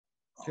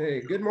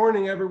Okay, good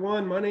morning,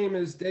 everyone. My name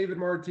is David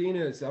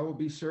Martinez. I will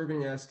be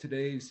serving as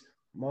today's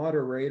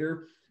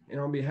moderator. And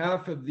on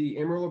behalf of the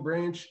Amarillo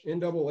Branch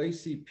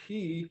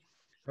NAACP,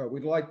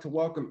 we'd like to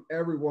welcome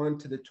everyone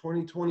to the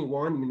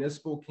 2021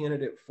 Municipal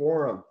Candidate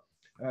Forum.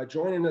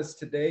 Joining us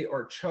today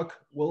are Chuck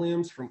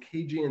Williams from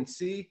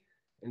KGNC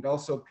and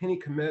also Penny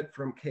Commit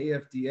from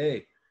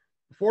KFDA.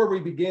 Before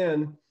we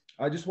begin,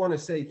 I just want to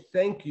say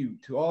thank you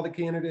to all the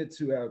candidates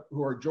who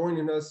are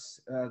joining us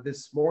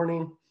this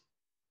morning,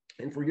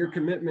 and for your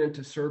commitment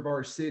to serve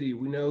our city.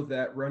 We know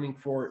that running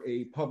for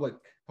a public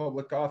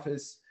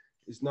office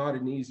is not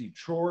an easy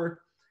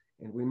chore,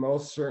 and we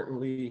most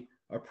certainly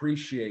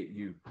appreciate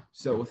you.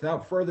 So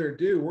without further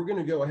ado, we're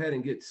going to go ahead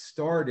and get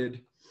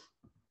started.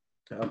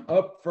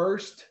 Up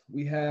first,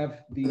 we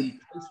have the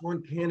Place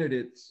 1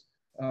 candidates,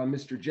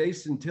 Mr.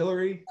 Jason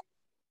Tillery.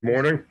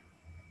 Morning.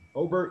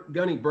 Hobart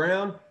Gunny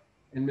Brown,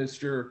 and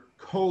Mr.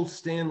 Cole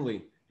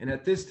Stanley. And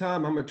at this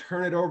time, I'm going to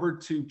turn it over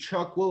to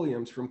Chuck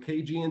Williams from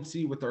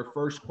KGNC with our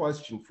first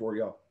question for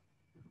y'all.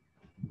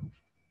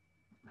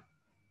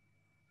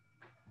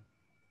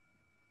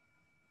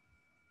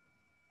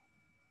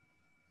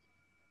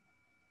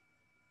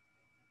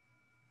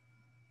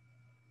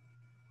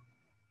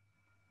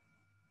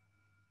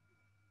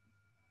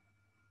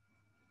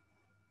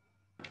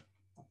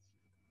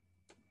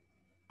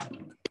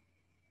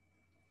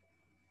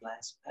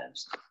 Last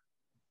post.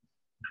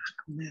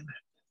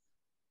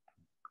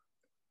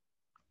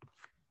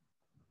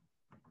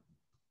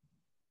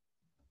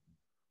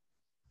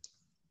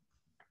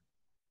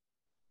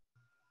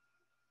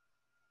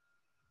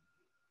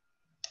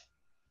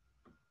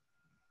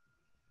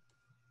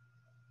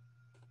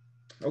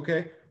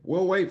 Okay,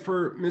 we'll wait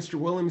for Mr.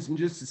 Williams in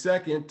just a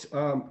second.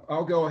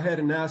 I'll go ahead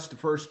and ask the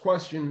first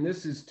question.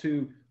 This is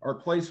to our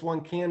Place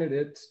 1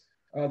 candidates.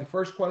 The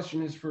first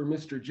question is for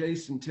Mr.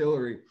 Jason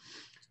Tillery.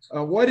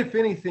 What, if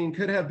anything,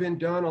 could have been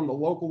done on the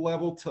local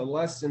level to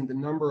lessen the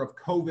number of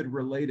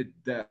COVID-related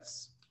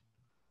deaths?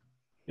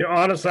 You know,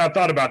 honestly, I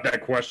thought about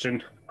that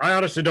question. I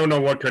honestly don't know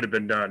what could have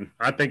been done.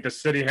 I think the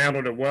city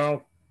handled it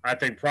well. I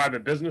think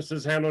private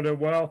businesses handled it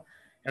well.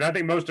 And I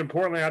think most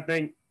importantly, I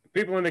think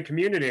people in the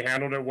community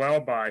handled it well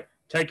by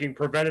taking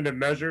preventative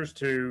measures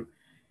to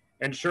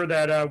ensure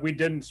that we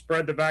didn't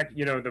spread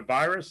the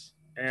virus.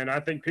 And I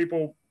think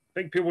people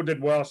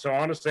did well. So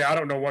honestly, I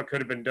don't know what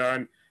could have been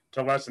done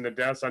to lessen the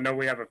deaths. I know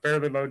we have a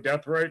fairly low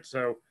death rate.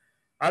 So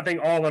I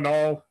think all in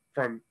all,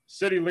 from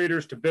city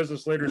leaders to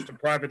business leaders to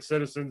private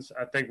citizens,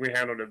 I think we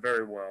handled it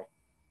very well.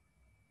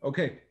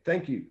 Okay,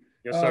 thank you.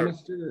 Yes,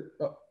 sir.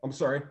 I'm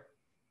sorry.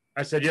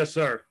 I said, yes,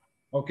 sir.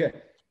 Okay.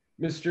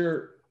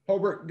 Mr.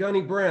 Hobart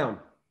Gunny Brown,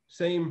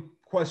 same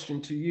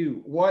question to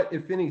you. What,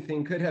 if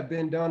anything, could have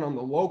been done on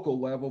the local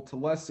level to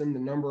lessen the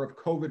number of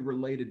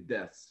COVID-related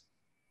deaths?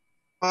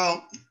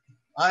 Well,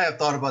 I have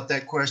thought about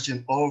that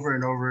question over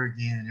and over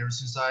again. Ever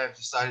since I have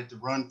decided to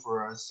run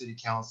for a city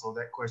council,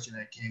 that question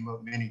that came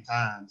up many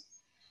times.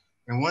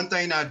 And one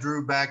thing I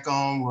drew back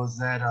on was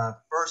that,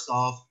 first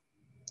off,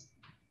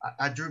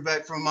 I drew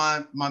back from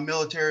my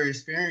military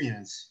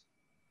experience.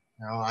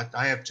 You know,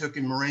 I have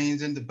taken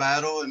Marines into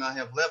battle, and I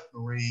have left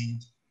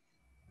Marines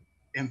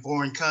in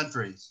foreign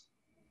countries.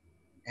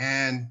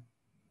 And,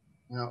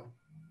 you know,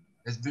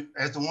 as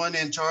the one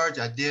in charge,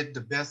 I did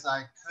the best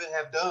I could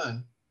have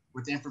done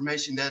with the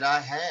information that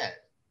I had.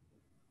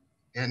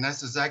 And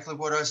that's exactly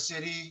what our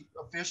city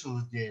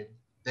officials did.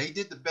 They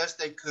did the best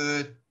they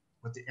could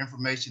with the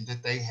information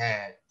that they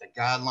had, the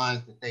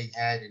guidelines that they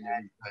had and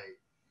everything.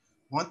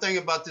 One thing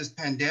about this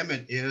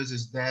pandemic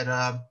is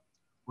that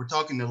we're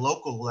talking the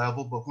local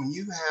level, but when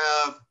you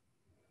have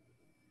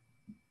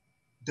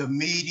the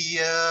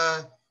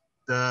media,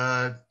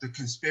 the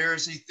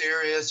conspiracy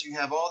theorists, you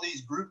have all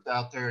these groups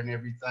out there and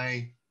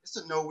everything, it's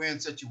a no-win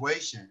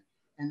situation.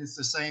 And it's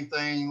the same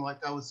thing,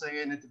 like I was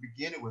saying at the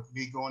beginning with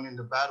me going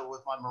into battle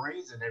with my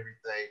Marines and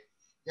everything.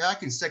 Yeah, I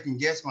can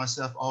second guess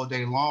myself all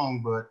day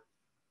long, but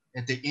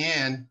at the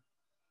end,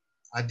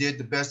 I did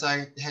the best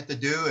I had to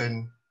do,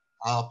 and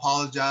I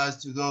apologize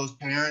to those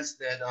parents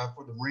that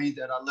for the Marines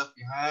that I left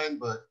behind,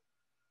 but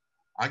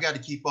I got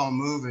to keep on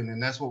moving,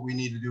 and that's what we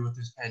need to do with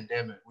this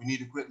pandemic. We need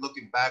to quit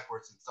looking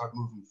backwards and start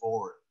moving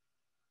forward.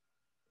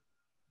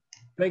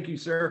 Thank you,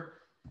 sir.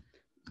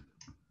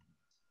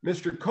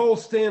 Mr. Cole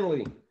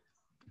Stanley.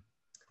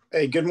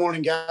 Hey, good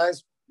morning,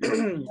 guys.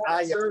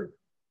 I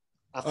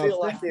feel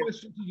like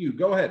question to you.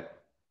 Go ahead.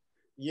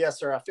 Yes,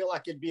 sir. I feel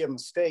like it'd be a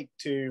mistake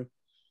to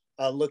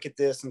look at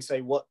this and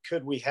say, what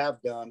could we have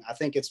done? I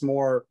think it's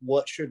more,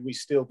 what should we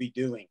still be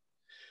doing?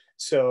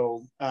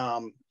 So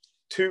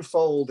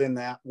twofold in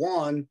that.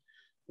 One,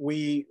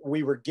 we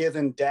were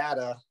given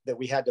data that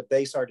we had to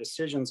base our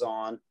decisions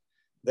on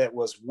that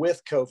was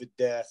with COVID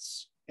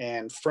deaths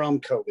and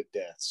from COVID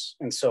deaths.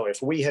 And so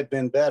if we had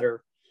been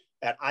better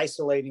at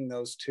isolating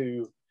those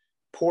two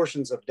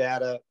portions of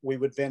data, we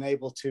would have been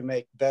able to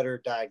make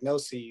better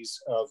diagnoses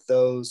of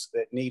those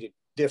that needed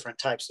different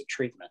types of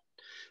treatment.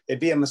 It'd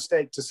be a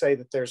mistake to say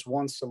that there's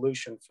one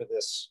solution for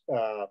this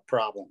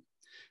problem.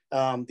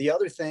 The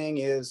other thing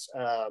is,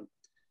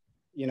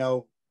 you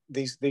know,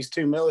 these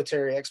two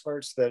military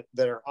experts that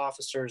are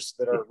officers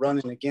that are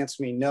running against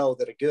me know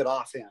that a good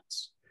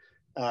offense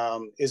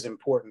is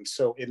important.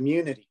 So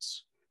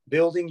immunities,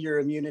 building your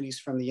immunities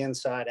from the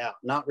inside out,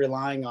 not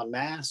relying on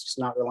masks,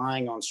 not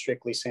relying on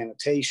strictly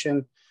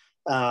sanitation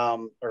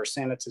or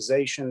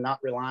sanitization, not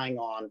relying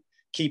on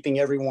keeping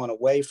everyone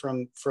away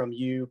from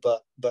you,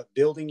 but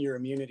building your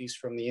immunities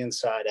from the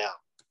inside out.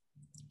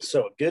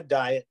 So a good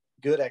diet,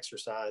 good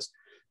exercise,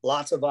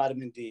 lots of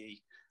vitamin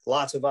D,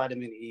 lots of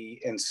vitamin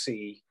E and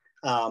C,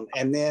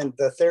 and then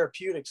the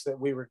therapeutics that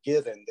we were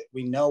given that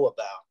we know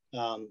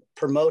about,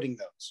 promoting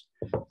those,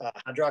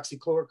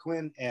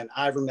 hydroxychloroquine and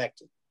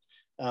ivermectin.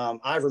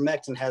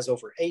 Ivermectin has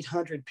over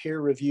 800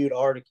 peer-reviewed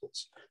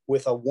articles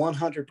with a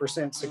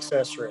 100%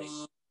 success rate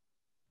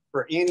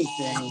for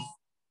anything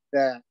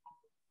that,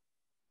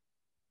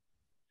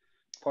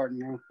 pardon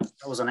me,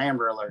 that was an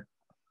Amber Alert,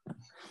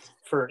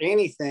 for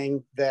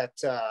anything that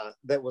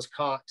that was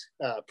caught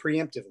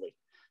preemptively.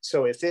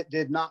 So if it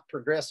did not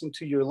progress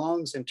into your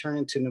lungs and turn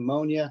into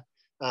pneumonia,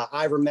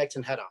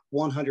 ivermectin had a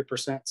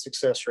 100%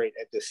 success rate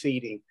at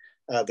defeating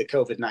the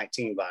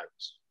COVID-19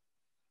 virus.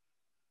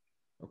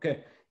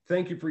 Okay,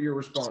 thank you for your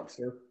response,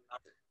 sir.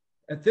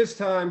 At this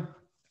time,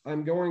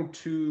 I'm going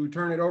to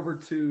turn it over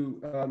to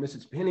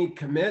Mrs. Penny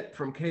Commit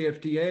from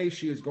KFDA.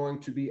 She is going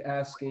to be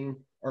asking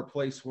our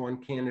Place One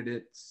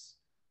candidates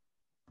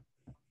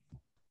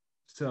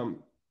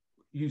some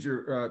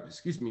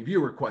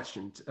viewer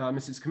questions.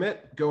 Mrs.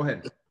 Commit, go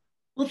ahead.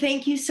 Well,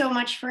 thank you so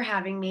much for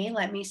having me.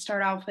 Let me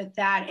start off with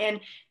that. And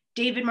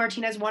David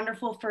Martinez,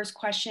 wonderful first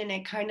question.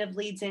 It kind of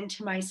leads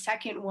into my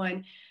second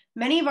one.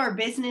 Many of our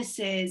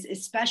businesses,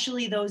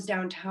 especially those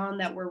downtown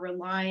that were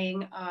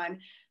relying on,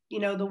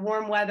 the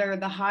warm weather,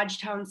 the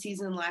Hodgetown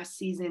season last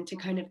season to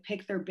kind of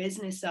pick their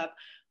business up,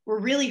 were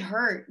really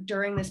hurt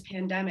during this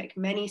pandemic.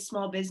 Many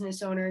small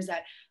business owners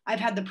that I've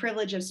had the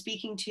privilege of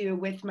speaking to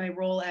with my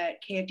role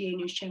at KFDA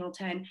News Channel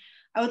 10.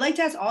 I would like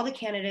to ask all the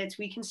candidates,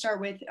 we can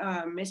start with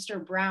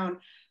Mr. Brown.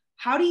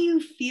 How do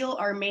you feel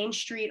our Main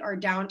Street, our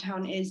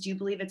downtown is? Do you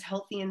believe it's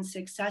healthy and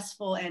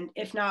successful? And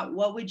if not,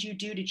 what would you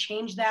do to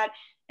change that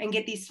and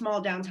get these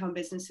small downtown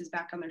businesses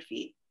back on their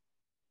feet?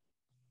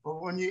 Well,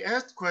 when you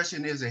ask the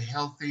question, is it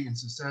healthy and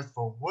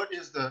successful? What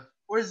is the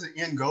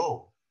end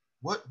goal?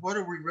 What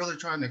are we really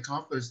trying to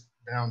accomplish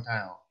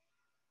downtown?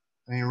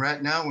 I mean,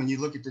 right now, when you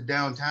look at the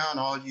downtown,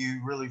 all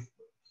you really,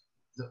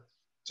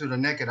 to the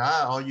naked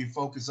eye, all you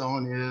focus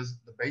on is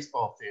the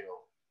baseball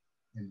field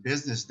and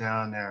business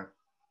down there.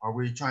 Are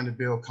we trying to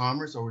build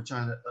commerce? Are we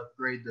trying to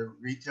upgrade the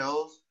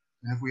retails?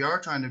 And if we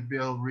are trying to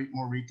build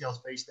more retail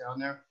space down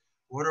there,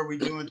 what are we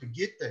doing to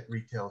get that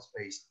retail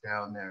space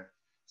down there?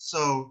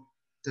 So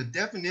the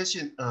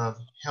definition of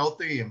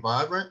healthy and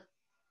vibrant,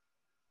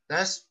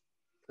 that's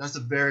a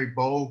very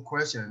bold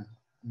question.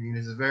 I mean,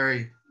 it's a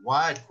very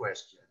wide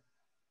question.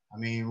 I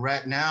mean,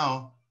 right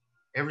now,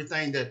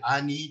 everything that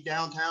I need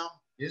downtown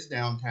is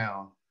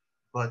downtown,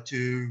 but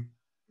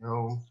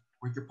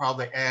we could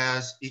probably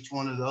ask each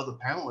one of the other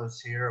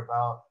panelists here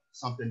about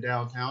something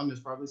downtown. There's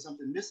probably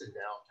something missing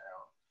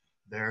downtown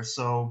there.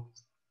 So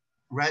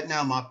right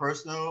now, my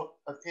personal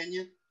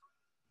opinion,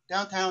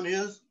 downtown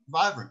is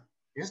vibrant.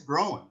 It's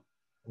growing.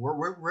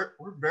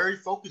 We're very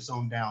focused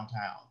on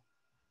downtown.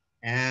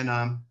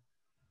 And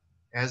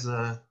as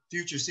a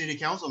future city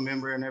council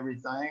member and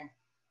everything,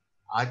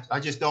 I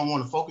just don't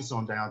want to focus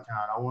on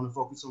downtown. I want to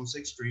focus on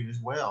 6th Street as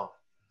well.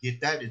 Get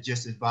that is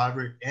just as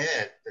vibrant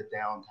as the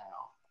downtown.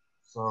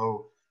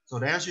 So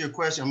to answer your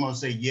question, I'm going to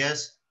say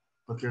yes,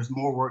 but there's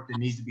more work that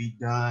needs to be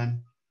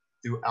done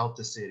throughout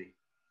the city.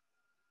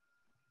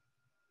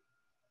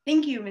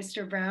 Thank you,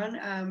 Mr. Brown.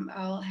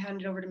 I'll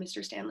hand it over to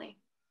Mr. Stanley.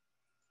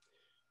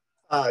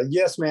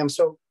 Yes, ma'am.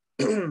 So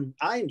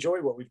I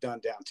enjoy what we've done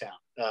downtown.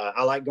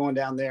 I like going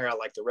down there. I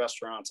like the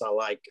restaurants. I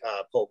like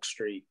Polk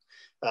Street.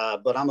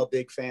 But I'm a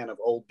big fan of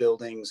old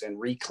buildings and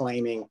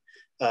reclaiming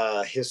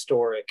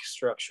historic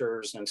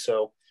structures. And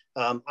so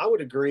I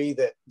would agree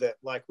that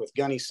like with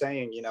Gunny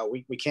saying,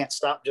 we can't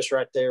stop just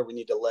right there. We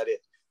need to let it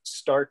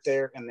start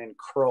there and then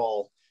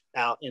crawl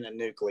out in a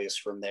nucleus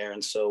from there.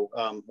 And so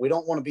we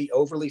don't want to be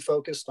overly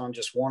focused on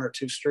just 1 or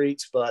 2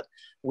 streets, but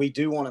we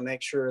do want to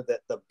make sure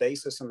that the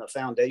basis and the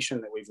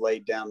foundation that we've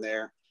laid down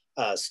there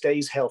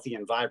stays healthy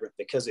and vibrant,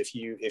 because if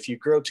you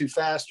grow too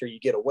fast or you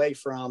get away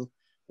from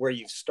where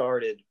you've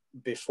started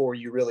before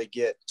you really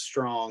get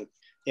strong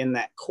in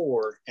that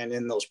core and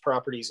in those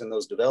properties and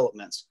those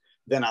developments,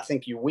 then I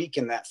think you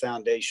weaken that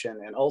foundation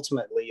and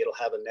ultimately it'll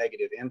have a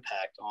negative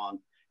impact on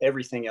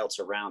everything else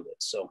around it.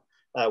 So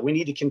we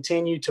need to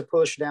continue to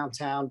push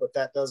downtown, but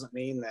that doesn't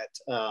mean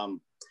that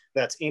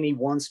that's any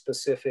one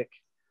specific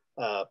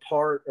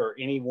part or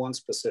any one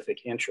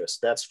specific interest.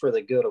 That's for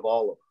the good of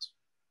all of us.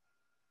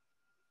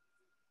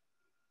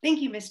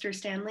 Thank you, Mr.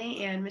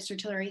 Stanley. And Mr.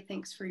 Tillery,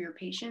 thanks for your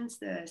patience.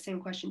 The same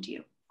question to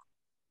you.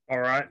 All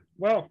right.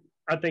 Well,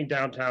 I think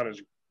downtown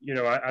is,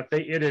 I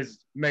think it has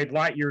made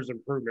light years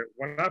improvement.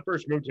 When I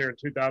first moved here in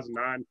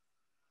 2009,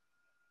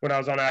 when I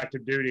was on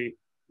active duty,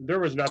 there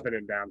was nothing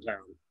in downtown.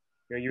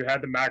 You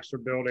had the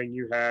Maxter building,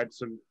 you had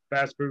some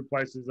fast food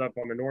places up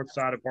on the north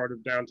side of part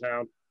of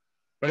downtown.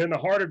 But in the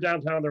heart of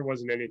downtown, there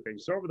wasn't anything.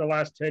 So over the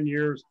last 10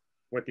 years,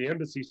 with the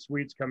Embassy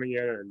Suites coming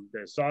in and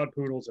the Sod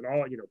Poodles and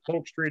all,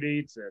 Polk Street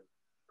Eats and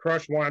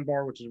Crush Wine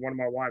Bar, which is one of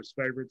my wife's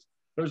favorites,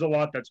 there's a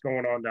lot that's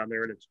going on down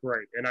there, and it's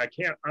great. And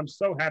I'm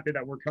so happy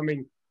that we're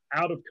coming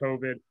out of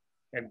COVID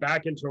and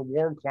back into a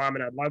warm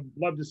climate. I'd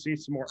love to see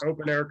some more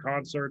open air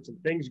concerts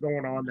and things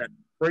going on that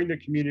bring the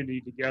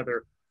community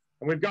together.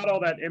 And we've got all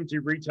that empty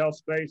retail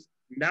space.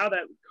 Now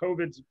that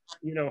COVID's,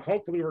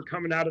 hopefully we're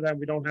coming out of that.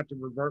 We don't have to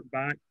revert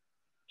back.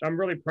 I'm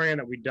really praying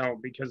that we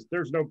don't, because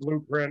there's no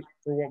blueprint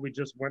for what we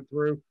just went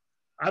through.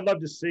 I'd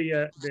love to see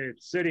the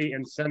city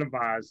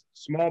incentivize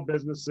small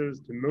businesses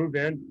to move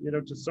in,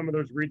 to some of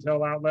those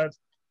retail outlets,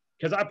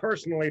 because I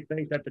personally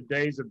think that the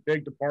days of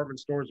big department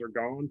stores are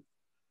gone.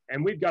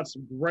 And we've got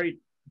some great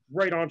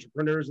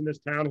entrepreneurs in this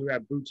town who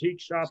have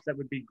boutique shops that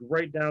would be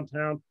great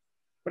downtown.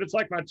 But it's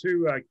like my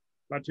two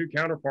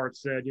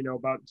counterparts said,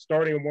 about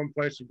starting in one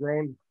place and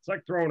growing. It's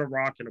like throwing a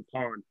rock in a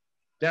pond.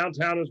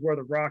 Downtown is where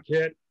the rock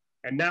hit.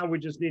 And now we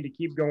just need to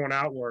keep going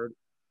outward.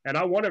 And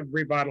I want to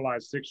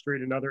revitalize 6th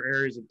Street and other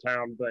areas of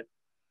town, but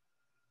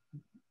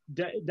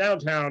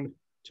downtown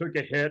took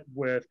a hit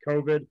with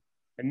COVID.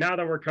 And now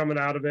that we're coming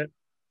out of it,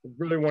 we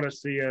really want to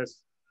see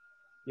us,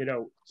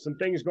 some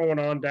things going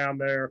on down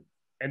there,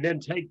 and then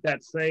take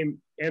that same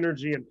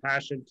energy and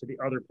passion to the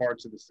other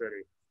parts of the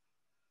city.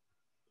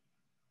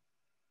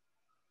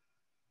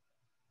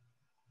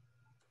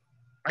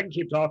 I can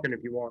keep talking if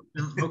you want.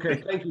 Okay,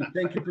 thank you.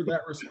 Thank you for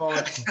that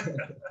response.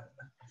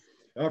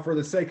 For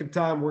the sake of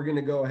time, we're going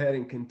to go ahead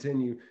and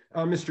continue.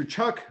 Mr.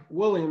 Chuck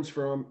Williams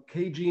from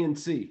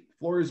KGNC,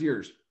 floor is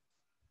yours.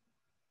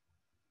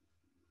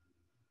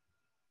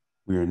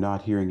 We are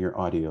not hearing your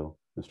audio,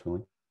 Mr.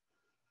 Williams.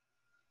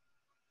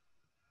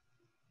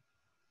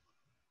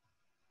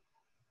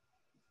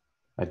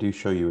 I do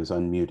show you as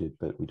unmuted,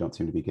 but we don't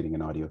seem to be getting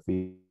an audio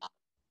feed.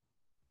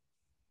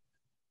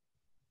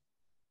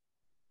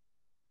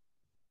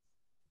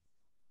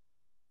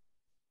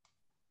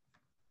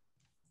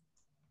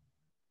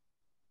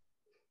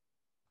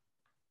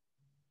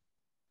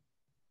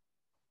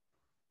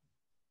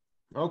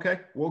 Okay,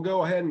 we'll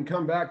go ahead and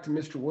come back to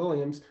Mr.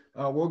 Williams.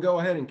 We'll go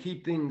ahead and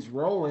keep things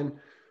rolling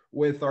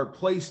with our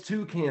place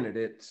 2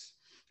 candidates,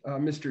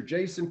 Mr.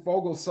 Jason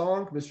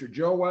Fogelsong, Mr.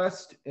 Joe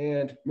West,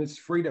 and Ms.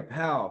 Frida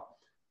Powell.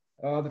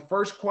 The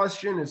first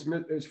question is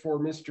for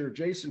Mr.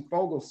 Jason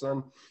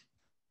Fogelsong.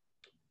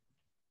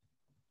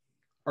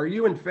 Are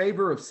you in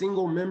favor of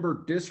single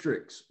member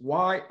districts?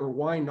 Why or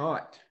why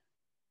not?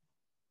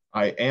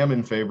 I am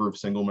in favor of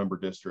single member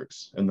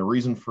districts. And the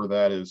reason for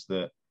that is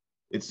that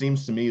it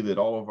seems to me that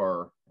all of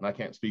our, and I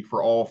can't speak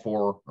for all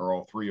 4 or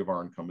all 3 of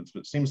our incumbents, but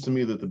it seems to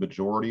me that the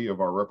majority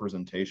of our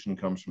representation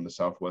comes from the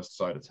southwest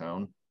side of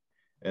town,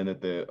 and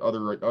that the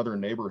other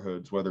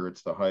neighborhoods, whether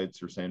it's the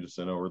Heights or San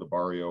Jacinto or the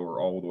Barrio or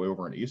all the way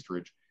over in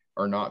Eastridge,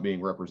 are not being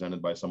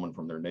represented by someone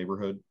from their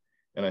neighborhood.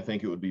 And I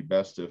think it would be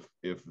best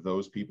if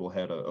those people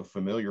had a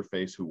familiar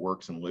face who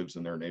works and lives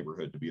in their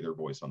neighborhood to be their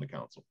voice on the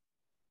council.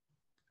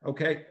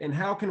 Okay, and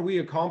how can we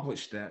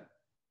accomplish that?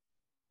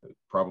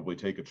 Probably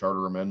take a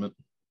charter amendment.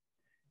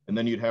 And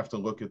then you'd have to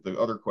look at the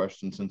other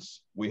question,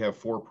 since we have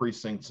 4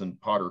 precincts in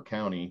Potter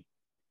County,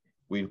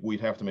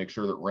 we'd have to make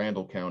sure that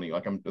Randall County,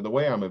 the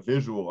way I'm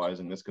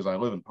visualizing this, because I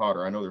live in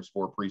Potter, I know there's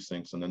 4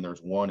 precincts and then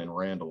there's 1 in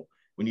Randall.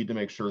 We need to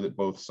make sure that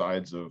both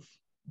sides of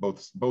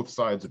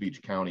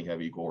each county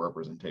have equal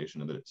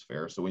representation and that it's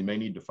fair. So we may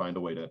need to find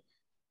a way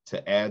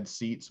to add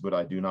seats, but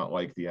I do not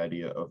like the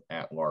idea of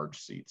at-large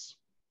seats.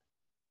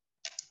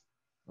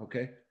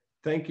 Okay,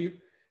 thank you.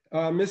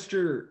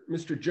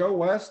 Mr. Joe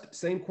West,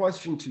 same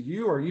question to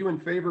you. Are you in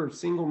favor of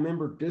single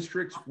member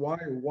districts? Why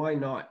or why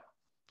not?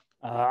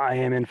 I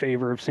am in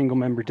favor of single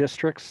member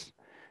districts.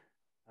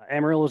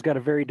 Amarillo's got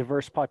a very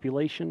diverse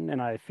population, and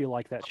I feel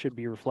like that should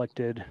be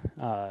reflected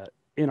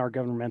in our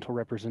governmental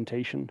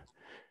representation.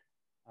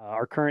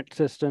 Our current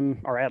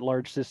system, our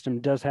at-large system,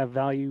 does have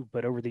value,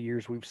 but over the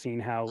years we've seen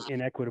how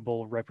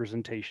inequitable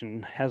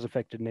representation has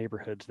affected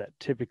neighborhoods that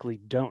typically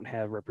don't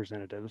have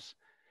representatives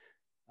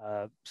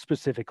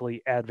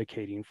specifically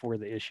advocating for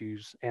the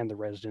issues and the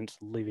residents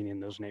living in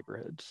those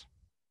neighborhoods.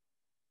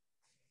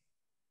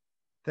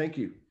 Thank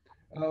you.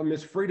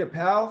 Ms. Frida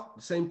Powell,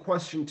 same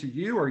question to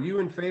you. Are you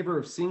in favor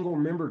of single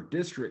member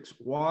districts?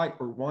 Why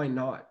or why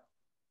not?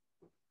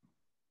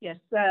 Yes,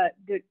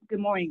 good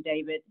morning,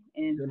 David,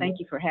 and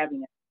thank you for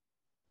having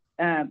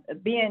us.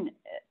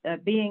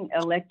 Being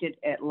elected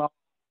at law,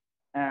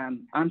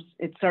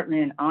 it's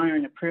certainly an honor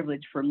and a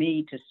privilege for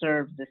me to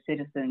serve the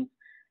citizens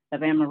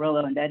of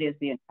Amarillo, and that is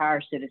the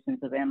entire citizens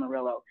of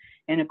Amarillo.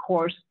 And of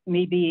course,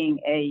 me being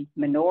a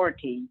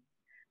minority,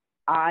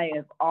 I,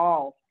 of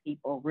all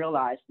people,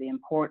 realize the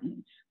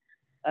importance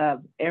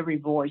of every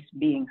voice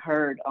being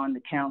heard on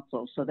the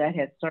council. So that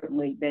has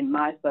certainly been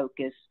my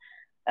focus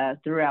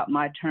throughout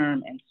my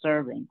term and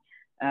serving.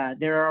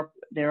 There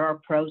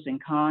are pros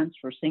and cons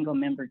for single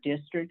member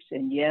districts,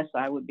 and yes,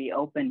 I would be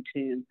open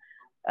to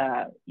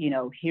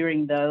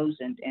hearing those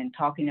and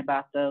talking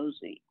about those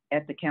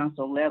at the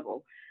council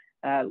level.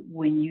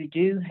 when you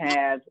do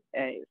have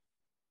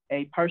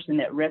a person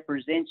that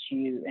represents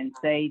you and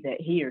say that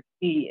he or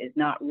she is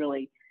not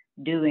really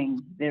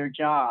doing their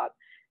job,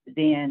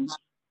 then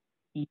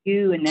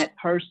you and that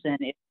person,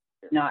 if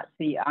you do not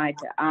see eye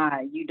to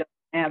eye, you don't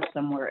have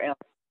somewhere else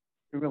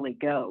to really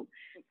go.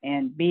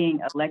 And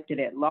being elected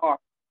at large,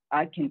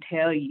 I can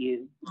tell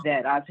you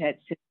that I've had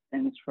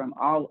citizens from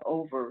all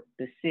over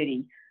the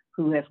city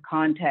who have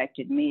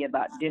contacted me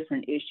about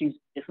different issues,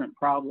 different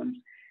problems,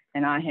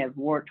 and I have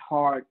worked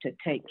hard to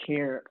take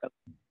care of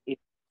it.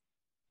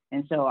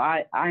 And so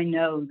I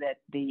know that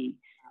the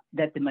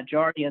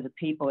majority of the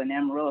people in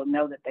Amarillo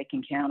know that they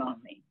can count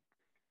on me.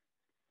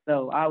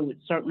 So I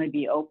would certainly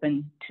be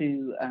open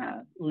to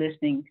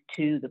listening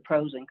to the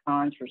pros and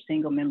cons for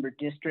single member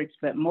districts,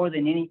 but more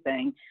than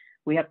anything,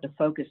 we have to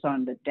focus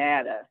on the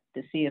data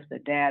to see if the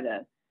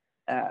data,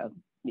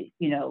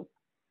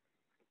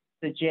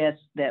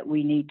 suggests that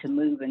we need to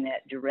move in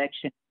that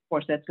direction. Of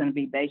course, that's going to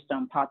be based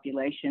on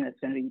population. It's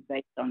going to be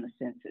based on the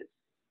census.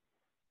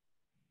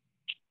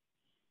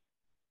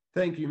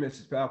 Thank you,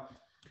 Mrs. Powell.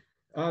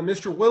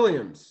 Mr.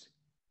 Williams,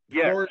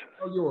 yes, floor is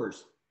all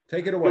yours.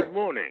 Take it away. Good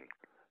morning.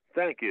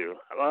 Thank you.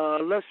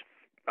 Let's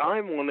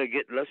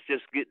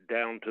just get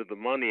down to the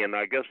money, and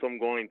I guess I'm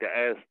going to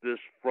ask this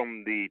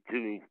to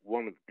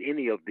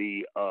any of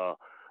the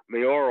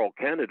mayoral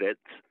candidates.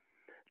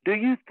 Do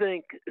you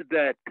think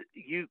that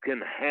you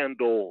can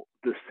handle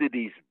the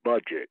city's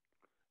budget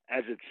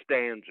as it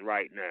stands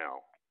right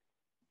now?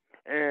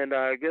 And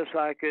I guess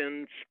I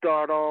can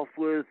start off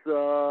with,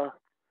 how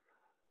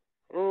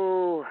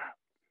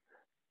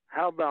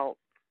about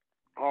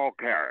Paul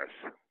Karras?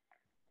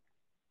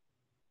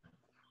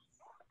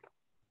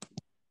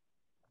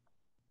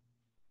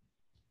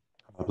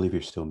 I believe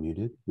you're still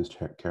muted,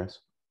 Mr. Karras.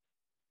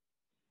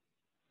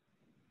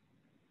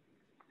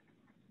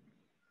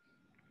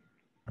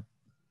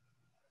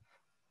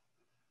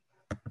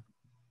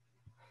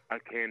 I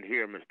can't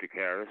hear Mr.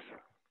 Karras.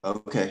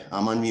 Okay,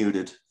 I'm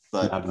unmuted,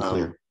 but Loud and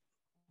clear.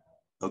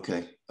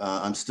 Okay,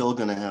 I'm still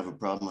going to have a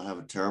problem. I have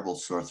a terrible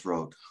sore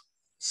throat.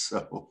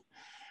 So,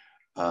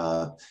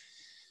 but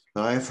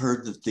I've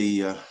heard that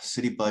the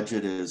city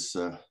budget is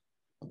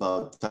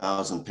about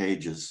 1,000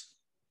 pages,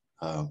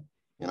 and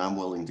I'm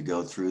willing to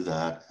go through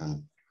that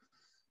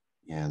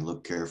and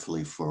look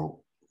carefully for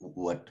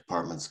what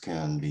departments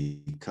can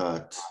be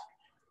cut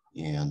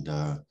and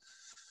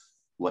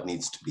what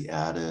needs to be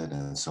added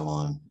and so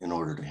on in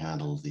order to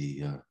handle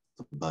the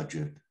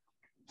budget.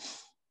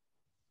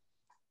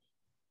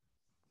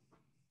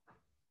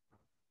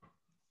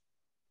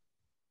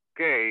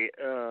 Okay,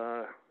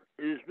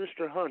 is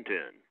Mr. Hunt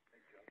in?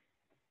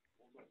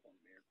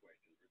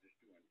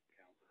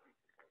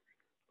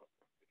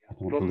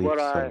 I'll tell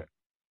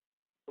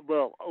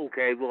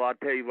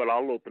you what,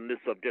 I'll open this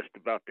up just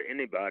about to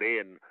anybody.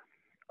 And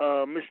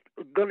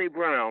Mr.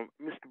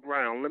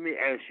 Brown, let me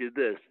ask you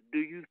this. Do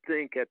you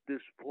think at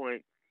this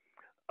point,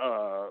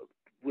 as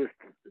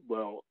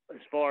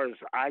far as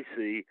I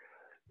see,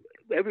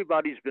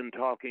 everybody's has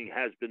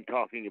been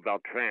talking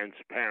about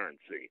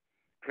transparency.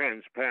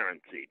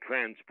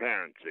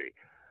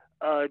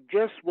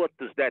 Just what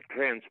does that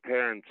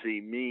transparency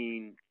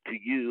mean to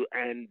you?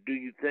 And do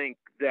you think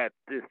that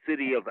the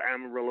city of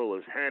Amarillo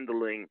is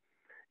handling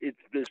its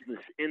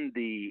business in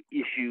the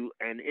issue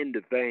and in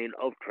the vein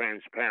of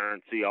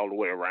transparency all the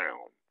way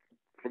around?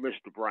 For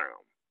Mr.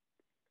 Brown.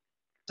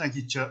 Thank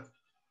you, Chuck.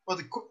 Well,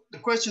 the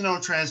question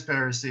on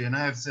transparency, and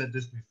I have said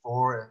this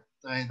before,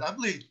 I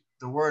believe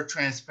the word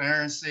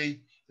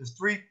transparency, there's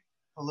three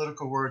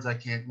political words I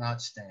can't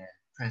not stand: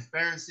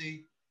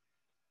 transparency,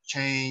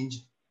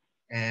 change,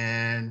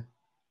 and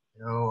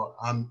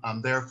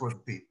I'm there for the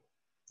people.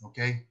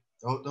 Okay,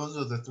 those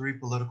are the three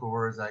political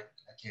words I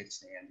can't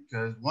stand,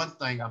 because one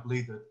thing I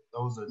believe that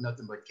those are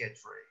nothing but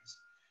catchphrase.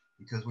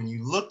 Because when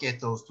you look at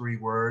those three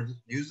words,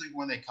 usually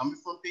when they're coming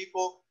from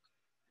people,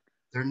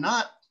 they're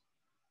not,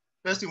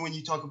 especially when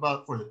you talk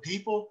about for the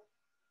people,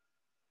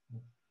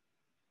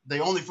 they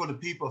only for the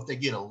people if they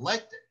get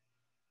elected.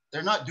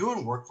 They're not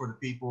doing work for the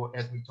people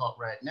as we talk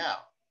right now.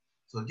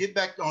 So get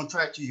back on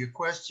track to your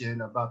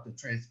question about the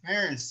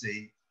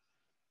transparency,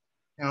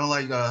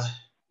 like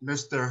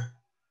Mr.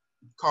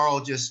 Carl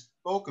just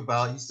spoke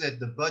about. He said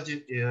the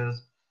budget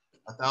is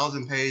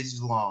 1,000 pages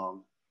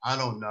long. I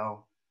don't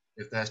know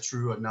if that's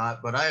true or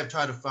not, but I have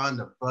tried to find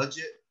the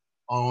budget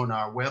on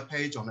our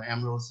webpage, on the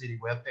Amarillo City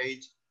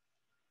webpage.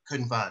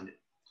 Couldn't find it.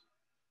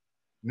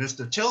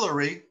 Mr.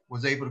 Tillery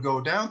was able to go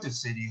down to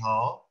City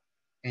Hall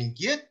and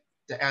get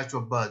the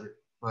actual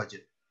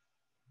budget.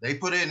 They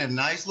put it in a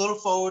nice little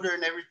folder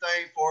and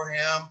everything for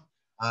him.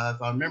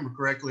 If I remember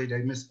correctly, they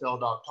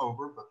misspelled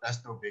October, but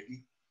that's no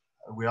biggie.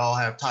 We all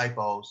have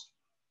typos.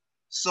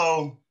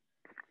 So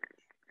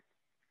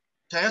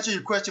to answer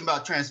your question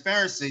about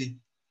transparency,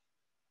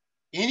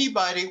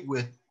 anybody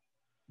with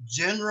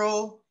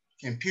general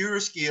computer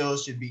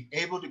skills should be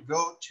able to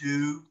go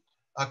to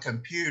a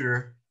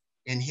computer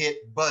and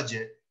hit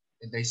budget,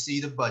 and they see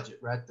the budget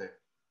right there.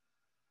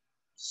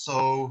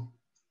 So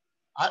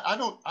I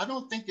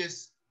don't think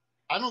it's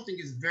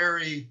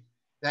very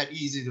that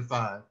easy to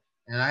find.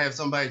 And I have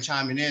somebody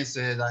chiming in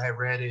says, I have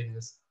read it and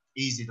it's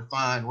easy to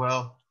find.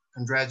 Well,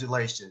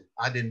 congratulations,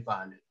 I didn't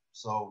find it.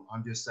 So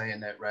I'm just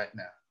saying that right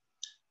now.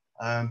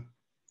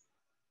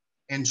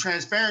 And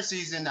transparency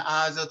is in the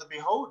eyes of the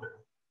beholder.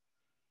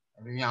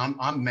 I mean,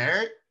 I'm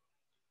married.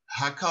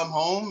 I come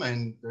home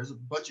and there's a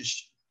bunch of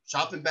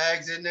shopping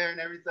bags in there and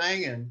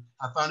everything. And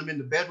I found them in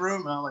the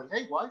bedroom. And I'm like,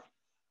 hey, wife,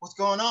 what's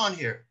going on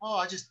here? Oh,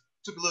 I just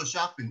took a little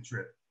shopping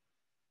trip.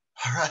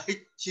 All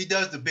right. She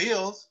does the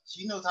bills.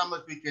 She knows how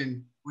much we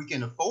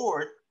can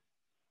afford.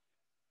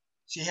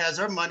 She has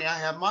her money. I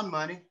have my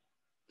money.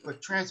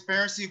 But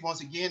transparency,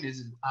 once again,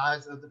 is in the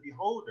eyes of the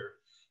beholder.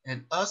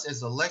 And us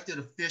as elected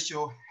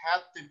officials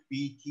have to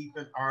be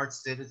keeping our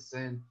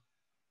citizens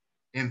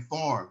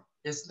informed.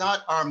 It's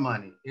not our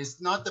money.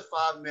 It's not the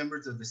 5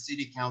 members of the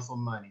city council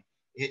money.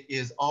 It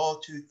is all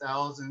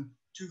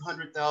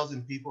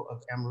 200,000 people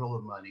of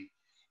Amarillo money.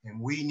 And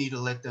we need to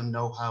let them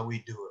know how we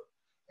do it.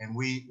 And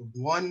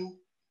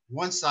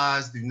one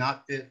size do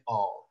not fit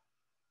all.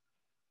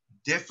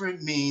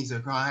 Different means are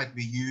going to have to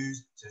be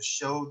used to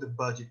show the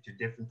budget to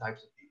different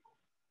types of people.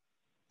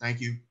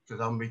 Thank you,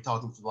 because I'm going to be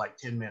talking for like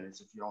 10 minutes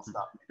if you don't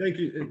stop me.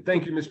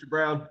 Thank you, Mr.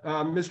 Brown.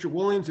 Mr.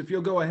 Williams, if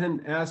you'll go ahead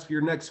and ask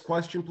your next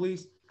question,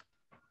 please.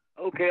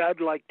 Okay,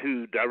 I'd like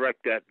to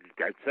direct that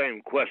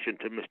same question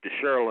to Mr.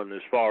 Sherlin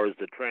as far as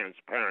the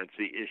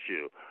transparency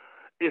issue.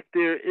 If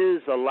there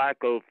is a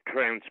lack of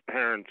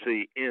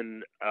transparency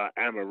in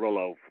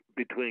Amarillo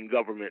between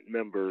government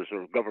members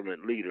or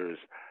government leaders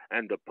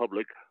and the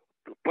public,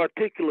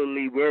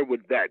 particularly, where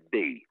would that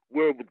be?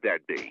 Where would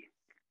that be?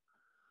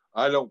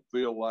 I don't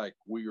feel like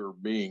we are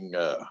being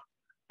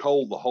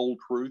told the whole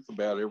truth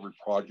about every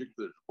project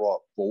that's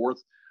brought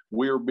forth.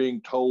 We are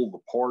being told the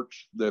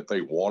parts that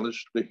they want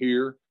us to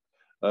hear.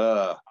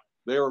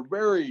 They are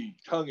very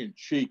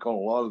tongue-in-cheek on a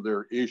lot of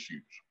their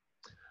issues.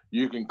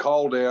 You can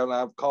call down.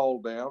 I've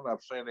called down.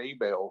 I've sent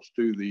emails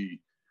to the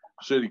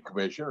city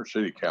commission or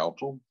city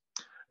council,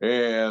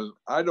 and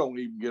I don't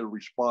even get a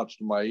response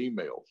to my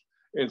emails.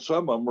 And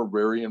some of them are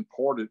very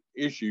important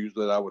issues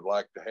that I would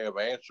like to have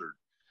answered.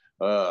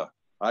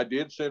 I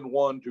did send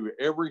one to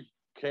every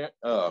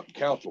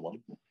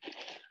councilman,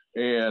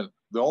 and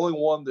the only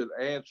one that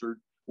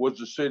answered was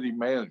the city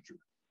manager.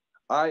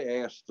 I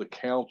asked the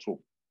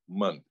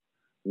councilman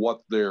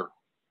what they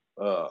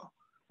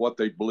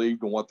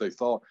believed and what they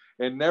thought,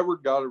 and never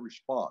got a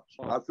response.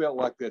 I felt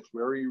like that's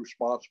very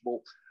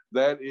irresponsible.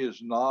 That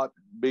is not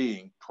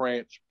being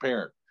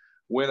transparent.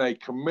 When a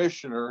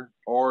commissioner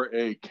or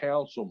a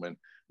councilman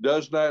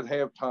does not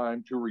have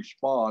time to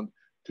respond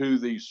to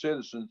the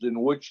citizens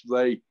in which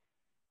they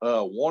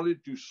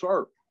wanted to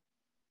serve,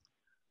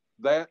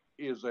 that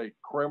is a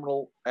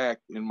criminal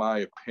act, in my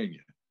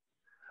opinion.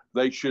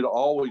 They should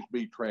always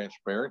be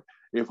transparent.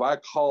 If I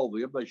call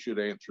them, they should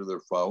answer their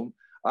phone.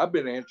 I've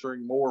been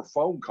answering more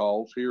phone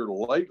calls here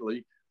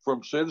lately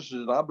from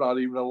citizens I'm not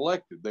even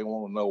elected. They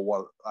want to know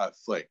what I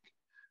think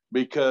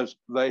because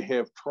they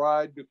have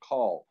tried to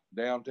call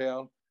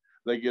downtown.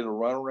 They get a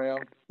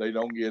runaround. They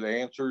don't get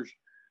answers.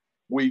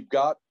 We've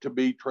got to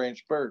be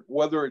transparent,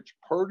 whether it's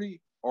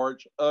pretty or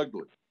it's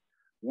ugly.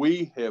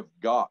 We have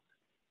got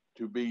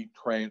to be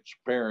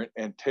transparent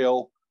and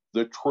tell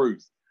the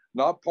truth,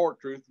 not part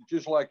truth,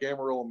 just like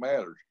Amarillo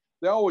Matters.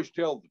 They always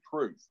tell the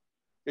truth.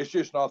 It's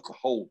just not the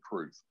whole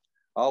truth.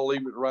 I'll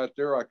leave it right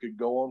there. I could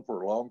go on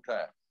for a long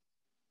time.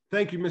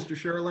 Thank you, Mr.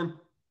 Sherlin.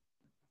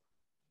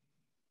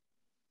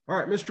 All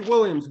right, Mr.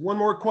 Williams, one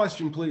more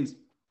question, please.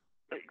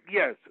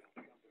 Yes.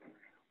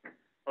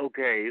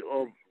 Okay.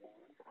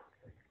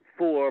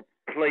 For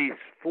place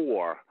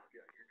four,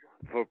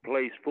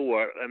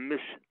 Miss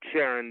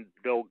Sharon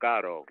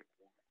Delgado,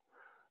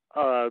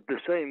 the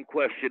same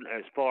question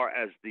as far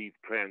as the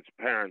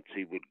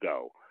transparency would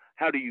go.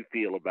 How do you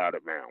feel about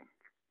it, ma'am?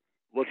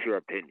 What's your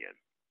opinion?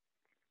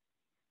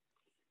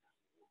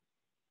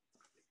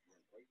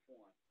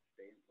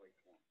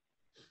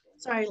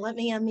 Sorry, let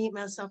me unmute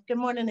myself. Good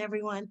morning,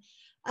 everyone.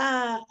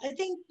 I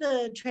think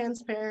the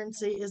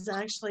transparency is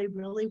actually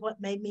really what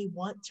made me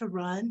want to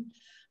run.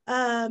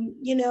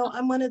 You know,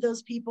 I'm one of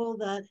those people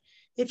that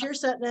if you're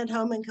sitting at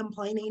home and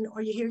complaining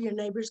or you hear your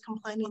neighbors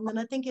complaining, then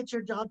I think it's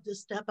your job to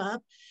step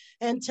up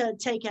and to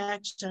take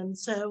action.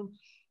 So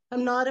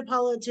I'm not a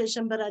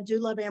politician, but I do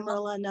love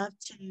Amarillo enough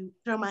to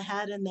throw my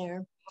hat in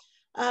there.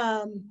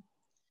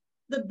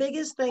 The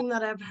biggest thing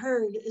that I've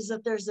heard is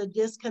that there's a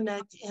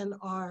disconnect in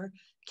our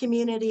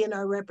community and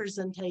our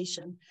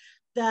representation,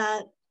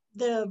 that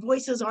the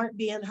voices aren't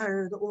being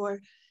heard, or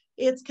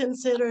it's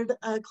considered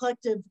a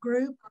collective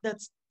group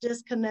that's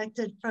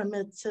disconnected from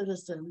its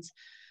citizens.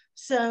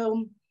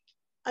 So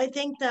I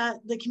think that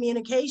the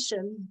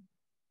communication,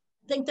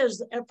 I think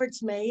there's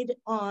efforts made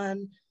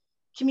on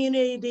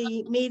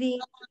community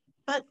meetings,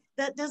 but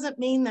that doesn't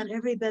mean that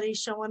everybody's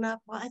showing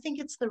up. Well, I think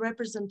it's the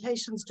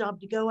representation's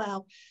job to go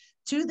out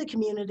to the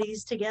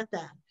communities to get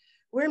that.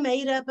 We're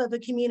made up of a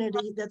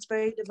community that's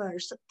very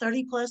diverse,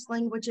 30 plus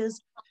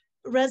languages,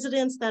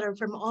 residents that are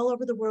from all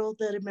over the world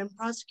that have been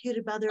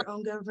prosecuted by their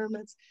own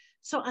governments.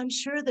 So I'm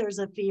sure there's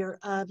a fear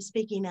of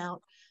speaking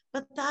out,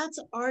 But that's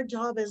our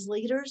job as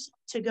leaders,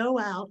 to go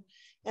out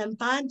and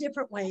find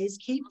different ways,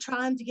 keep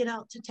trying to get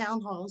out to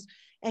town halls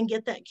and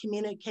get that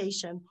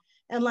communication.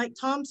 And like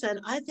Tom said,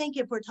 I think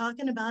if we're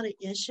talking about an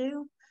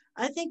issue,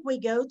 I think we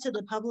go to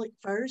the public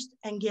first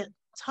and get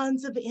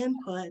tons of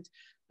input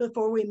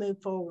before we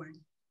move forward.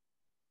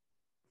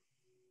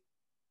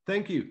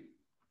 Thank you.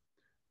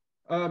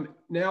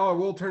 Now I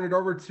will turn it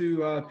over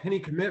to Penny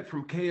Commit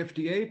from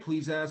KFDA.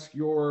 Please ask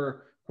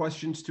your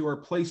questions to our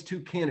place 2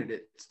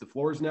 candidates. The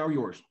floor is now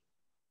yours.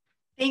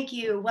 Thank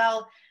you.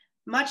 Well,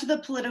 much of the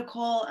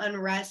political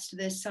unrest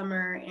this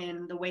summer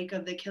in the wake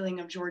of the killing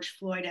of George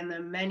Floyd and the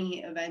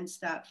many events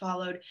that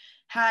followed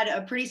had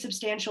a pretty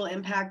substantial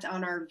impact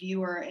on our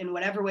viewer in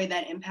whatever way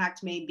that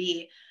impact may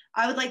be.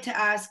 I would like to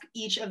ask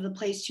each of the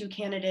place 2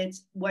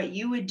 candidates what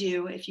you would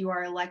do if you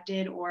are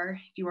elected or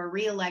if you are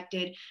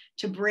re-elected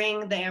to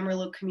bring the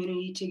Amarillo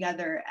community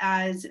together.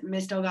 As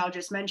Ms. Delgado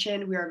just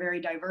mentioned, we are a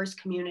very diverse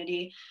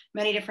community,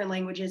 many different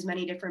languages,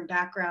 many different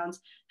backgrounds.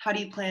 How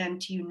do you plan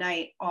to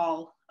unite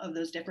all of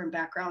those different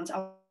backgrounds?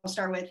 I'll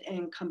start with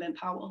incumbent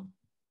Powell.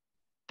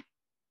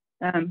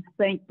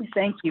 Thank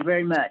you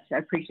very much. I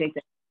appreciate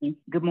that.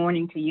 Good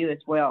morning to you as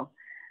well.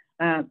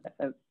 I'm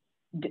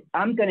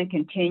going to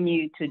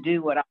continue to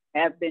do what I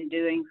have been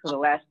doing for the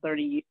last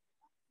 30 years.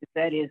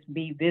 That is,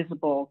 be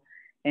visible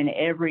in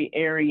every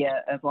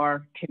area of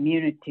our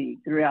community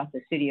throughout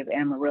the city of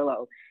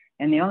Amarillo.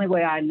 And the only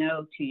way I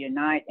know to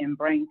unite and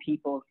bring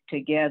people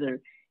together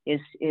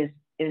is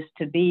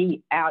to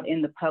be out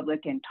in the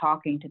public and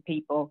talking to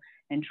people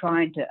and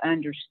trying to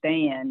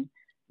understand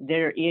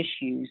their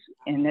issues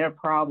and their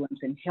problems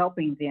and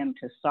helping them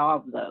to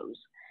solve those.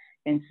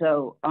 And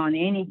so on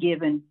any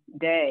given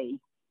day,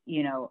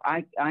 you know,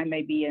 I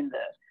may be in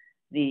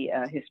the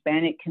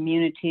Hispanic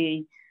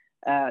community,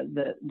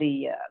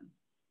 the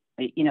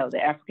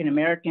African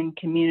American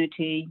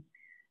community,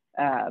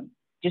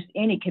 just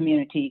any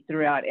community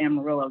throughout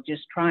Amarillo,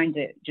 just trying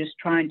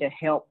to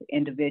help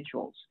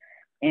individuals.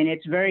 And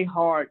it's very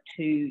hard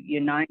to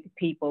unite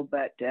people,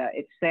 but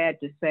it's sad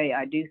to say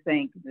I do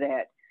think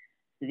that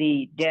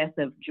the death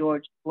of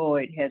George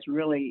Floyd has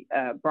really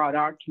brought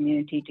our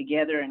community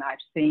together, and I've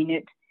seen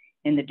it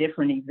in the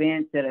different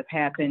events that have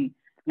happened,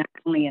 not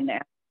only in the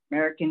African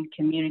American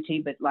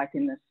community, but like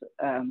in the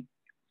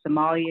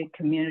Somalia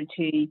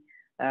community,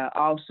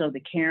 also the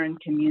Karen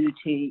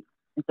community.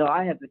 And so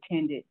I have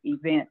attended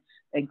events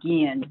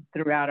again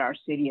throughout our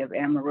city of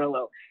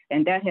Amarillo.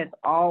 And that has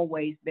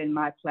always been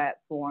my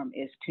platform,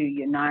 is to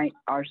unite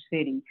our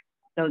city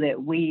so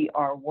that we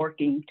are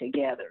working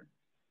together.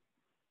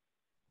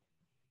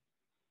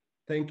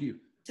 Thank you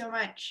so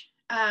much.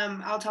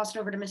 I'll toss it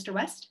over to Mr.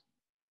 West.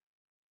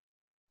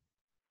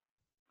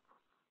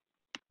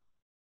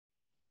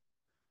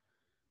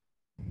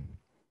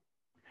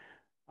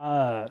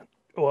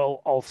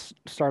 Well, I'll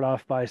start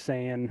off by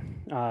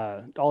saying,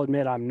 I'll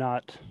admit I've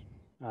not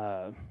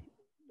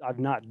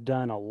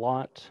done a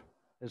lot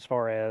as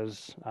far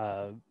as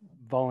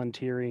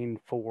volunteering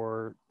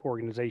for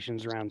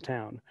organizations around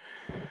town.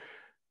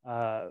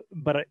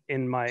 But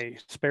in my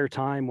spare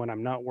time, when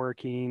I'm not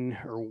working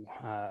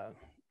or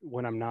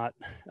when I'm not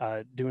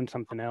doing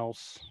something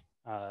else,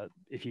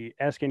 if you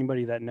ask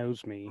anybody that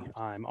knows me,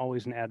 I'm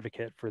always an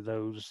advocate for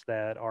those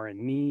that are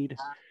in need,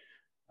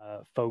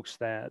 folks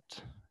that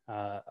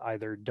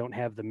either don't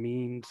have the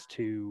means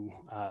to,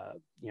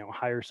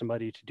 hire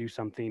somebody to do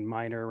something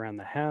minor around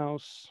the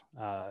house,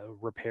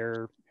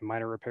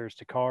 minor repairs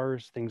to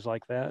cars, things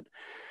like that.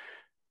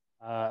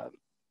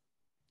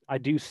 I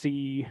do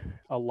see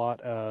a lot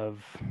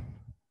of,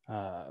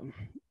 I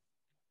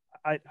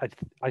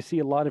see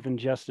a lot of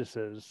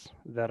injustices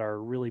that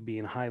are really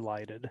being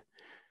highlighted,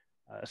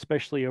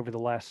 especially over the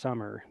last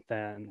summer.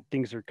 Then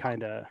things are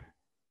kind of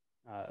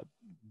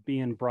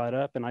being brought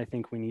up, and I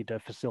think we need to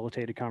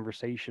facilitate a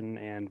conversation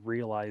and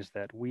realize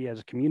that we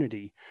as a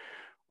community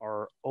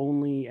are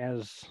only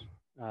as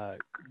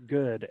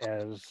good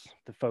as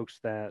the folks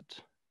that,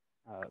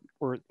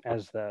 or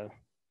as the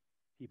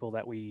people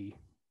that we,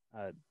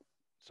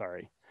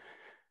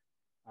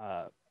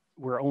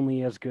 we're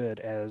only as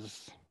good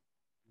as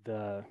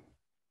the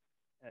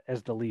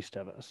least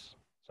of us.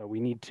 So we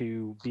need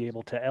to be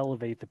able to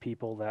elevate the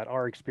people that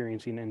are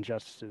experiencing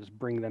injustices,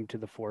 bring them to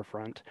the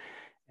forefront,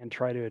 and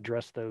try to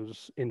address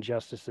those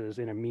injustices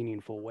in a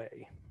meaningful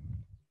way.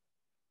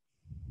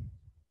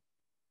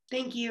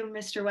 Thank you,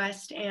 Mr.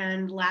 West.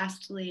 And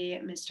lastly,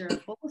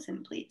 Mr.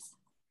 Fulton, please.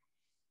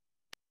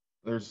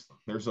 There's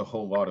a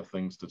whole lot of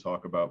things to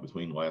talk about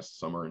between last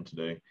summer and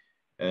today.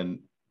 And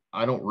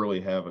I don't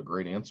really have a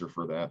great answer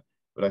for that.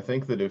 But I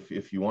think that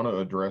if you want to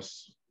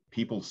address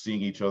people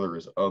seeing each other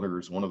as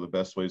others, one of the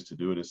best ways to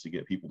do it is to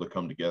get people to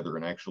come together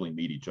and actually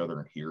meet each other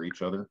and hear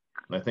each other.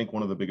 And I think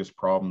one of the biggest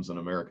problems in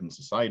American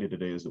society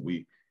today is that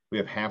we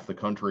have half the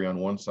country on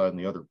one side and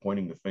the other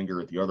pointing the finger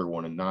at the other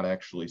one and not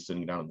actually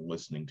sitting down and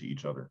listening to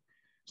each other.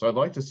 So I'd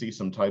like to see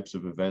some types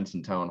of events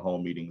and town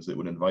hall meetings that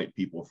would invite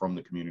people from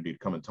the community to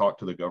come and talk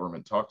to the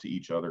government, talk to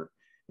each other.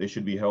 They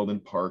should be held in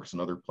parks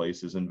and other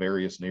places in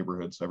various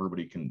neighborhoods so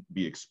everybody can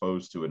be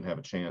exposed to it and have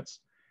a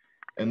chance.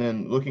 And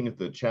then looking at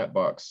the chat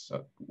box,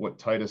 what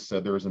Titus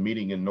said, there was a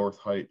meeting in North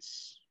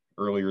Heights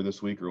earlier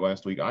this week or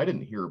last week. I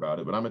didn't hear about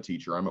it, but I'm a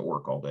teacher. I'm at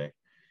work all day.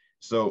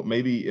 So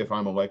maybe if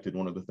I'm elected,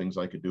 one of the things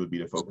I could do would be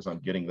to focus on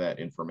getting that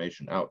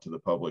information out to the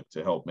public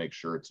to help make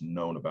sure it's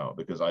known about,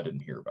 because I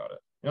didn't hear about it.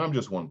 And I'm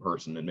just one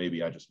person and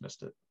maybe I just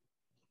missed it.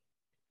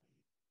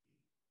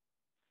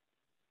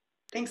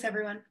 Thanks,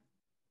 everyone.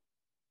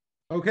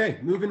 Okay,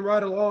 moving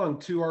right along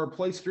to our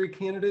place 3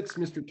 candidates,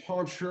 Mr.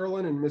 Tom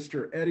Sherlin and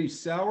Mr. Eddie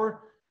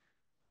Sauer.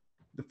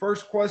 The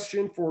first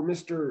question for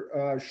Mr.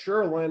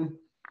 Sherlin: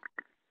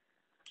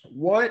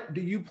 what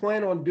do you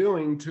plan on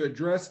doing to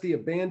address the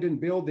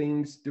abandoned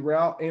buildings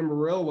throughout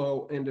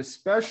Amarillo and